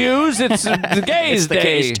time, Jews. It's the gays' It's the day.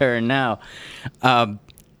 gays' turn now. How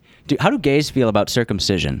do gays feel about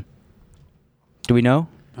circumcision? Do we know?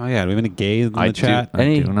 Oh, yeah. Do we have any gays in the I chat?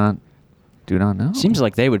 Any- do not know. Seems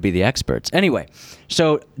like they would be the experts. Anyway,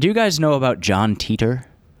 so do you guys know about John Titor?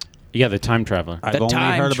 Yeah, the time traveler. I've The only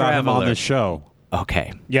time heard about him on traveler. this show.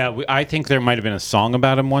 Okay. Yeah, I think there might have been a song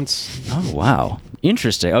about him once. Oh, wow.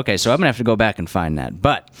 Interesting. Okay, so I'm going to have to go back and find that.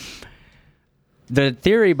 But the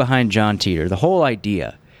theory behind John Titor, the whole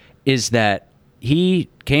idea, is that he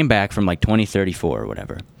came back from like 2034 or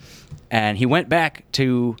whatever. And he went back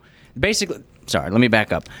to basically, sorry, let me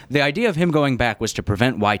back up. The idea of him going back was to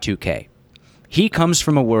prevent Y2K. He comes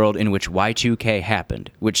from a world in which Y2K happened,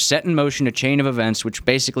 which set in motion a chain of events which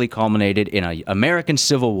basically culminated in an American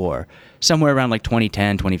Civil War somewhere around like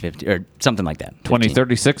 2010, 2015, or something like that.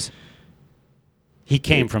 2036? He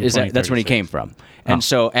came from. That's when he 2036. came from. And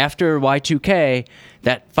so after Y2K,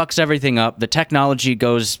 that fucks everything up. The technology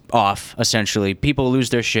goes off, essentially. People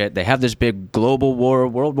lose their shit. They have this big global war,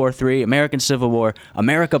 World War III, American Civil War.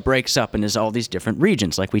 America breaks up and there's all these different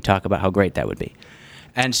regions, like we talk about how great that would be.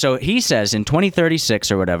 And so he says in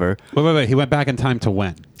 2036 or whatever. Wait. He went back in time to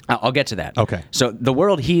when? I'll get to that. Okay. So the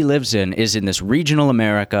world he lives in is in this regional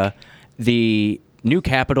America. The new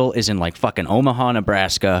capital is in like fucking Omaha,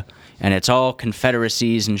 Nebraska, and it's all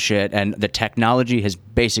confederacies and shit, and the technology has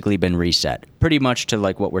basically been reset. Pretty much to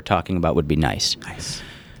like what we're talking about would be nice. Nice.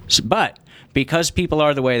 But because people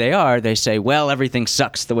are the way they are, they say, well, everything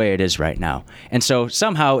sucks the way it is right now. And so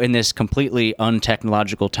somehow in this completely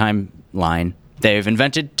untechnological timeline, they've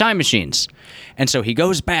invented time machines. And so he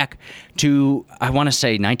goes back to, I want to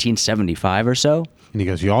say 1975 or so. And he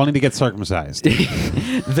goes, you all need to get circumcised.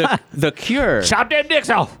 The cure, Chop them dicks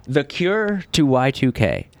off. the cure to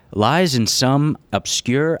Y2K lies in some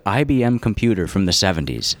obscure IBM computer from the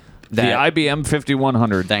 70s. The IBM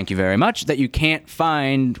 5100. Thank you very much. That you can't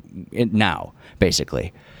find it now,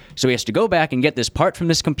 basically. So he has to go back and get this part from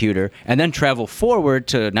this computer and then travel forward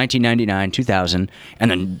to 1999, 2000,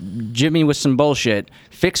 and then Jimmy with some bullshit,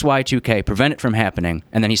 fix Y2K, prevent it from happening,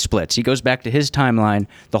 and then he splits. He goes back to his timeline.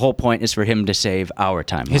 The whole point is for him to save our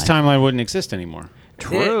timeline. His timeline wouldn't exist anymore.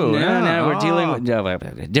 True. No, we're dealing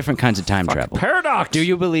with different kinds of time travel. Paradox. Do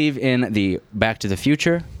you believe in the Back to the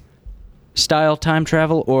Future style time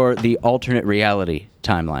travel or the alternate reality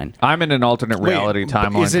timeline? I'm in an alternate reality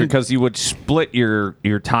timeline isn't- because you would split your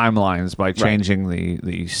timelines by changing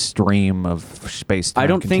the stream of space-time I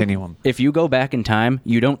don't continuum. think if you go back in time,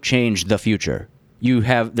 you don't change the future.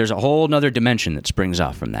 There's a whole nother dimension that springs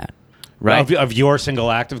off from that. Right? Of your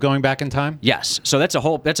single act of going back in time? Yes. So that's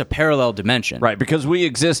a parallel dimension. Right, because we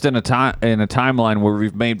exist in a timeline where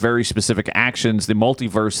we've made very specific actions. The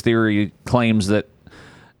multiverse theory claims that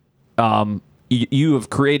you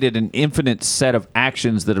have created an infinite set of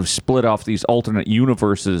actions that have split off these alternate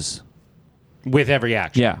universes. With every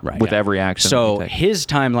action. Yeah, Right. with every action. So that we take. his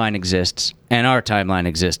timeline exists and our timeline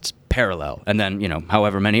exists parallel. And then,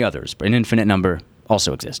 however many others, but an infinite number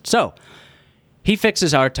also exists. So he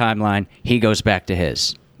fixes our timeline. He goes back to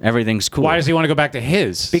his. Everything's cool. Why does he want to go back to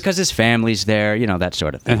his? Because his family's there, that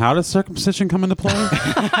sort of thing. And how does circumcision come into play?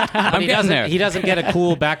 I'm getting there. He doesn't get a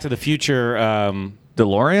cool Back to the Future,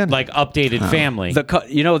 DeLorean? like updated family.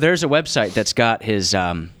 There's a website that's got his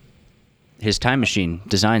time machine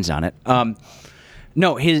designs on it.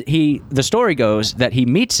 No, the story goes that he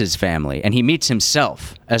meets his family and he meets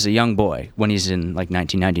himself as a young boy when he's in like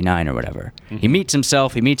 1999 or whatever. Mm-hmm. He meets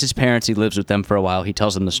himself, he meets his parents, he lives with them for a while, he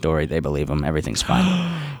tells them the story, they believe him, everything's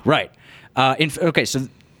fine. Right. So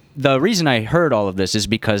the reason I heard all of this is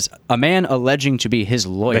because a man alleging to be his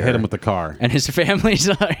lawyer. They hit him with the car. And his family's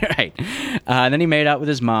right. Then he made out with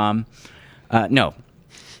his mom. No.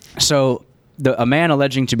 So a man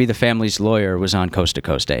alleging to be the family's lawyer was on Coast to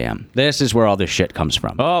Coast AM. This is where all this shit comes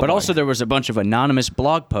from. But also there was a bunch of anonymous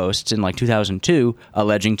blog posts in like 2002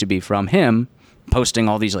 alleging to be from him, posting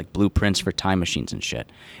all these like blueprints for time machines and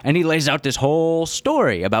shit. And he lays out this whole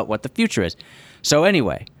story about what the future is. So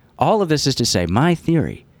anyway, all of this is to say my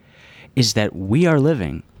theory is that we are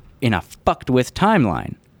living in a fucked with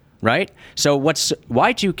timeline, right? So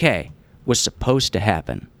Y2K was supposed to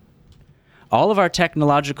happen. All of our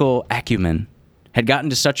technological acumen had gotten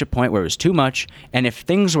to such a point where it was too much, and if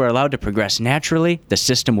things were allowed to progress naturally, the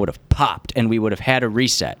system would have popped and we would have had a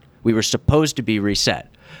reset. We were supposed to be reset.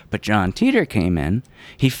 But John Titor came in,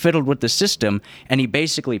 he fiddled with the system, and he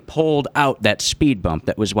basically pulled out that speed bump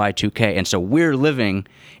that was Y2K, and so we're living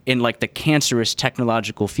in like the cancerous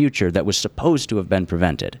technological future that was supposed to have been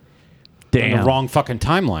prevented. In the wrong fucking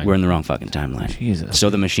timeline. We're in the wrong fucking timeline. Jesus. So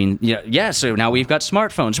the machine, so now we've got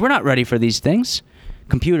smartphones. We're not ready for these things.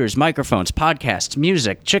 Computers, microphones, podcasts,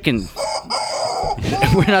 music, chicken.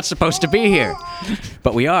 We're not supposed to be here.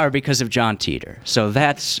 But we are because of John Titor. So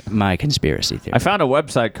that's my conspiracy theory. I found a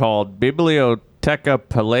website called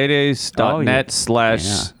bibliotecapaledes.net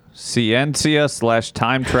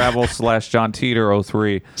 /Ciencia/time travel /John Titor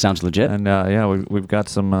 03. Sounds legit. And we've got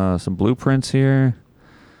some blueprints here.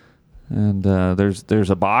 And there's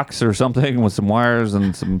a box or something with some wires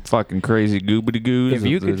and some fucking crazy goobity goos. If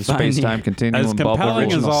you could find space-time continuum. As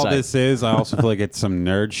compelling as all site. this is, I also feel like it's some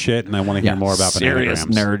nerd shit, and I want to hear more about serious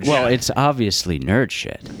bananagrams. nerd. Well, it's obviously nerd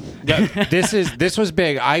shit. This was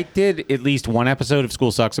big. I did at least one episode of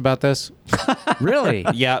School Sucks about this. Really?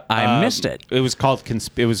 Yeah, I missed it. It was called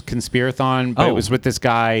it was Conspirathon, but it was with this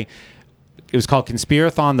guy. It was called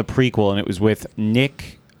Conspirathon the prequel, and it was with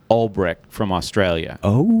Nick Ulbrich from Australia.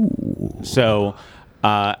 Oh. So,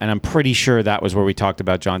 and I'm pretty sure that was where we talked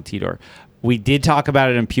about John Titor. We did talk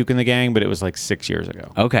about it in Puke in the Gang, but it was like 6 years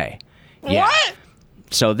ago. Okay. Yeah. What?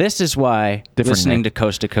 So this is why listening to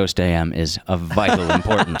Coast AM is of vital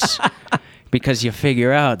importance. Because you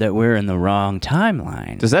figure out that we're in the wrong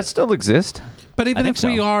timeline. Does that still exist? But even if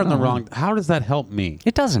we so. are in the wrong, how does that help me?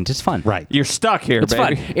 It doesn't. It's fun. Right. You're stuck here, It's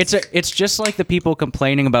baby. fun. It's just like the people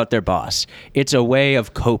complaining about their boss. It's a way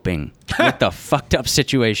of coping with the fucked up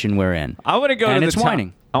situation we're in. I want to go and to it's the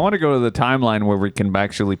whining. I want to go to the timeline where we can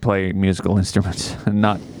actually play musical instruments and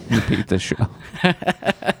not repeat this show.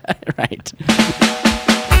 Right.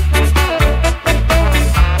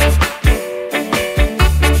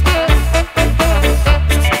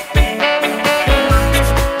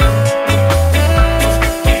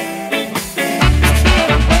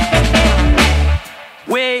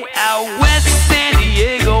 Way out west, San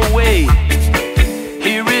Diego way.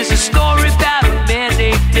 Here is a story about a man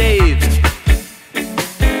named Dave.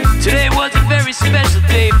 Today was a very special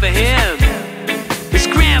day for him. His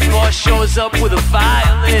grandpa shows up with a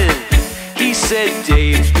violin. He said,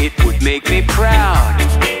 Dave, it would make me proud.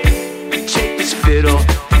 Take this fiddle,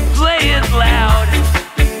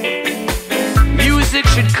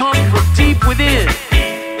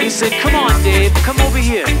 said, come on, Dave, come over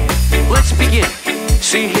here. Let's begin.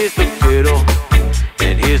 See, here's the fiddle,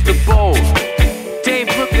 and here's the bow. Dave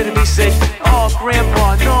looked at him, he said, oh,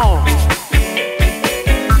 Grandpa, no.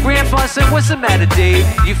 Grandpa said, what's the matter, Dave?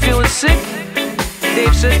 You feeling sick?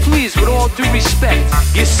 Dave said, please, with all due respect,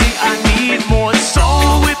 you see, I need more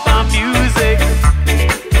soul with my music.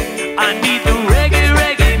 I need the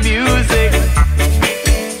reggae music.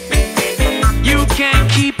 You can't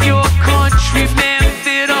keep your countryman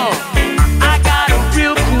fiddle. I got a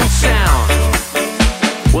real cool sound.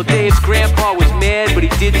 Well, Dave's grandpa was mad, but he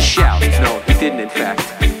didn't shout. No, he didn't, in fact.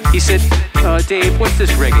 He said, Dave, what's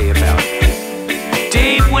this reggae about?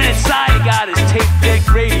 Dave went inside, he got his tape deck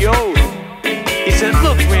radio. He said,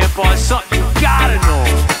 look, Grandpa, something you gotta know.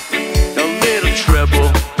 A little treble,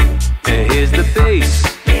 and here's the bass.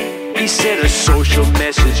 He said a social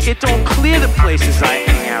message, it don't clear the places I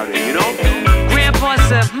hang out in, you know? Grandpa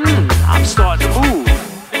said, I'm starting to move.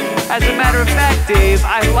 As a matter of fact, Dave,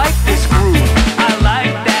 I like this groove. I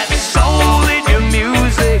like that soul in your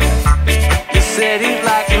music. He said he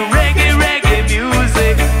liked the reggae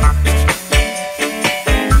music.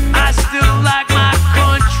 I still like my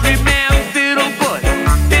countryman fiddle, but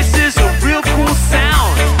this is a real cool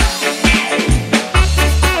sound.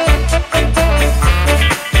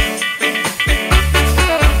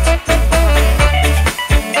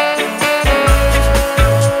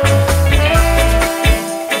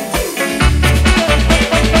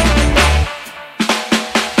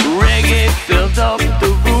 Reggae filled up the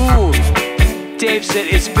room. Dave said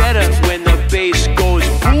it's better when the bass goes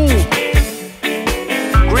boom.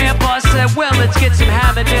 Grandpa said, well, let's get some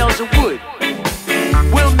hammer nails and wood.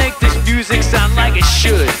 We'll make this music sound like it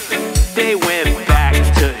should. They went back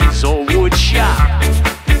to his old wood shop.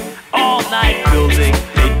 All night building,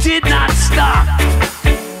 they did not stop.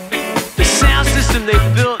 The sound system they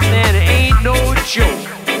built, man, it ain't no joke.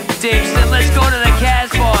 Dave said, let's go to the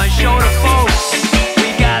Casbah and show the folks.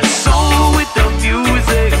 We got soul with the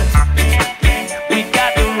music. We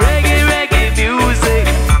got the reggae music.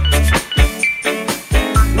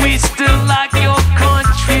 We still like your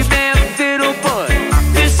countryman fiddle, but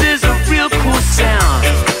this is a real cool sound.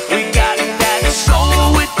 We got that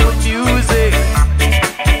soul with the music.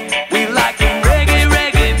 We like the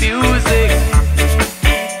reggae music.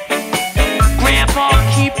 Grandpa,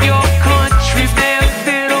 keep your countryman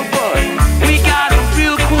fiddle, but we got a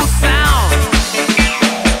real cool sound.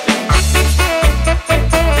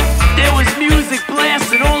 There was music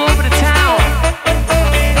blasting all over the town.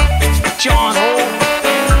 John Holt,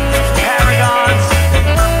 Paragons,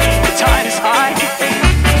 the tide is high.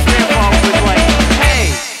 Grandpa was like,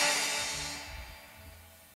 hey.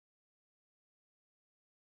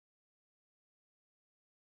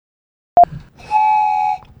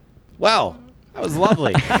 Well, that was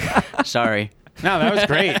lovely. Sorry. No, that was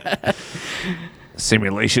great.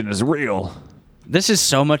 Simulation is real. This is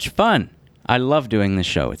so much fun. I love doing this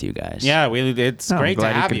show with you guys. Yeah, it's I'm great to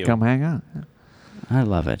glad have you you. could come hang out. I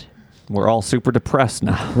love it. We're all super depressed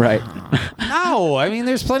now. Right. No, I mean,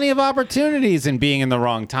 there's plenty of opportunities in being in the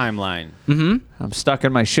wrong timeline. I'm stuck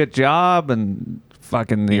in my shit job, and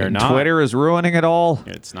fucking You're not. Twitter is ruining it all.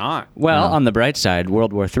 It's not. Well, on the bright side,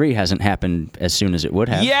 World War III hasn't happened as soon as it would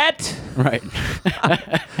have. Yet! Right.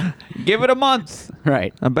 Give it a month.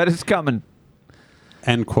 Right. I bet it's coming.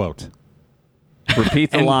 End quote.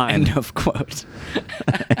 Repeat the line. End of quote.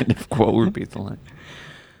 End of quote. Repeat the line.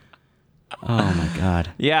 Oh, my God.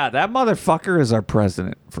 Yeah, that motherfucker is our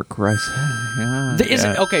president, for Christ's sake. Yeah,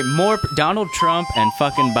 Isn't, okay, more Donald Trump and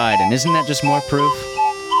fucking Biden. Isn't that just more proof?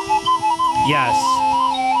 Yes.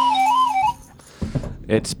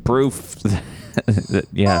 It's proof that,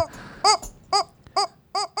 yeah.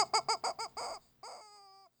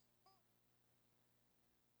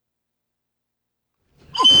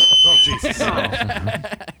 Oh, Jesus.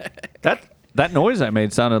 That noise I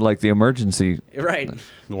made sounded like the emergency. Right.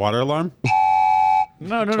 The water alarm?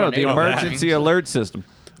 No. The Tornado emergency alert system.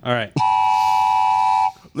 All right.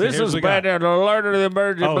 This here's is what we bad. got. Alert of the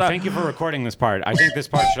emergency. Oh, thank you for recording this part. I think this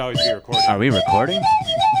part should always be recorded. Are we recording?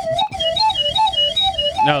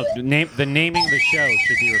 No, the naming the show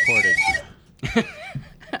should be recorded.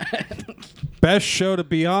 Best show to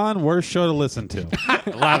be on, worst show to listen to.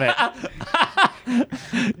 Love it.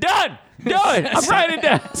 Done. Do it. I'm writing it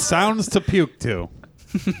down. Sounds to puke to.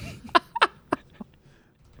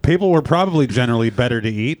 People were probably generally better to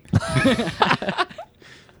eat.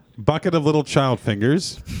 Bucket of little child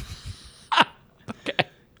fingers. Okay.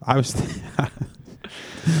 I was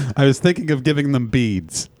thinking of giving them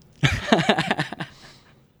beads.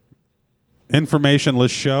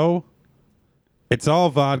 Informationless show. It's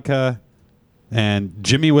all vodka and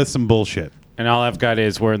Jimmy with some bullshit. And all I've got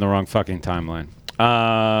is we're in the wrong fucking timeline.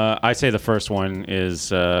 I say the first one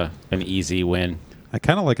is an easy win. I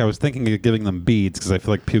kind of I was thinking of giving them beads because I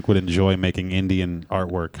feel like Puke would enjoy making Indian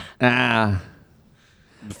artwork. The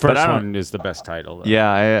first one is the best title, though.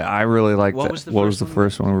 Yeah, I really like What that. was the What first was the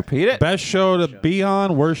first one? Repeat it. Best show to be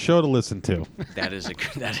on, worst show to listen to. That is All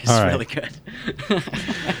right. really good.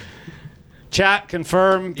 Chat,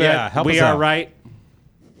 confirm that help we us are out. right.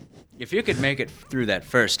 If you could make it through that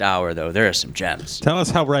first hour, though, there are some gems. Tell us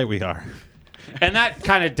how right we are. And that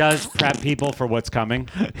kind of does prep people for what's coming.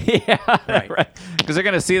 Yeah, Right. Because they're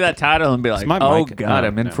gonna see that title and be like, my "Oh mic? God, No,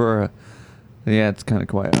 I'm in no. for a." Yeah, it's kind of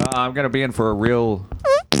quiet. I'm gonna be in for a real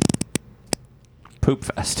poop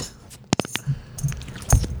fest.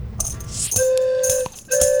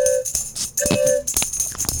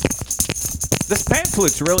 This pan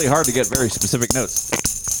flute's really hard to get very specific notes.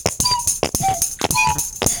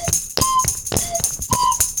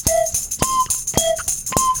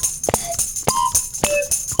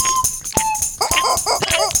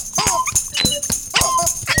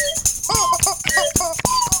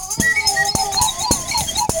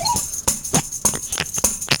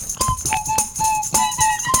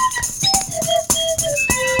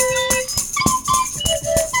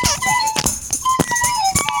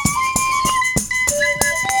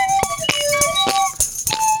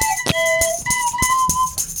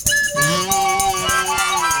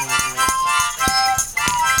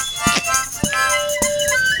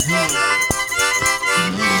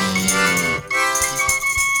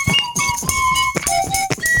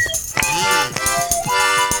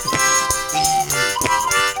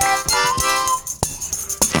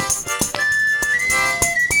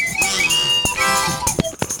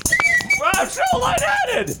 I'm so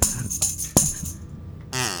lightheaded!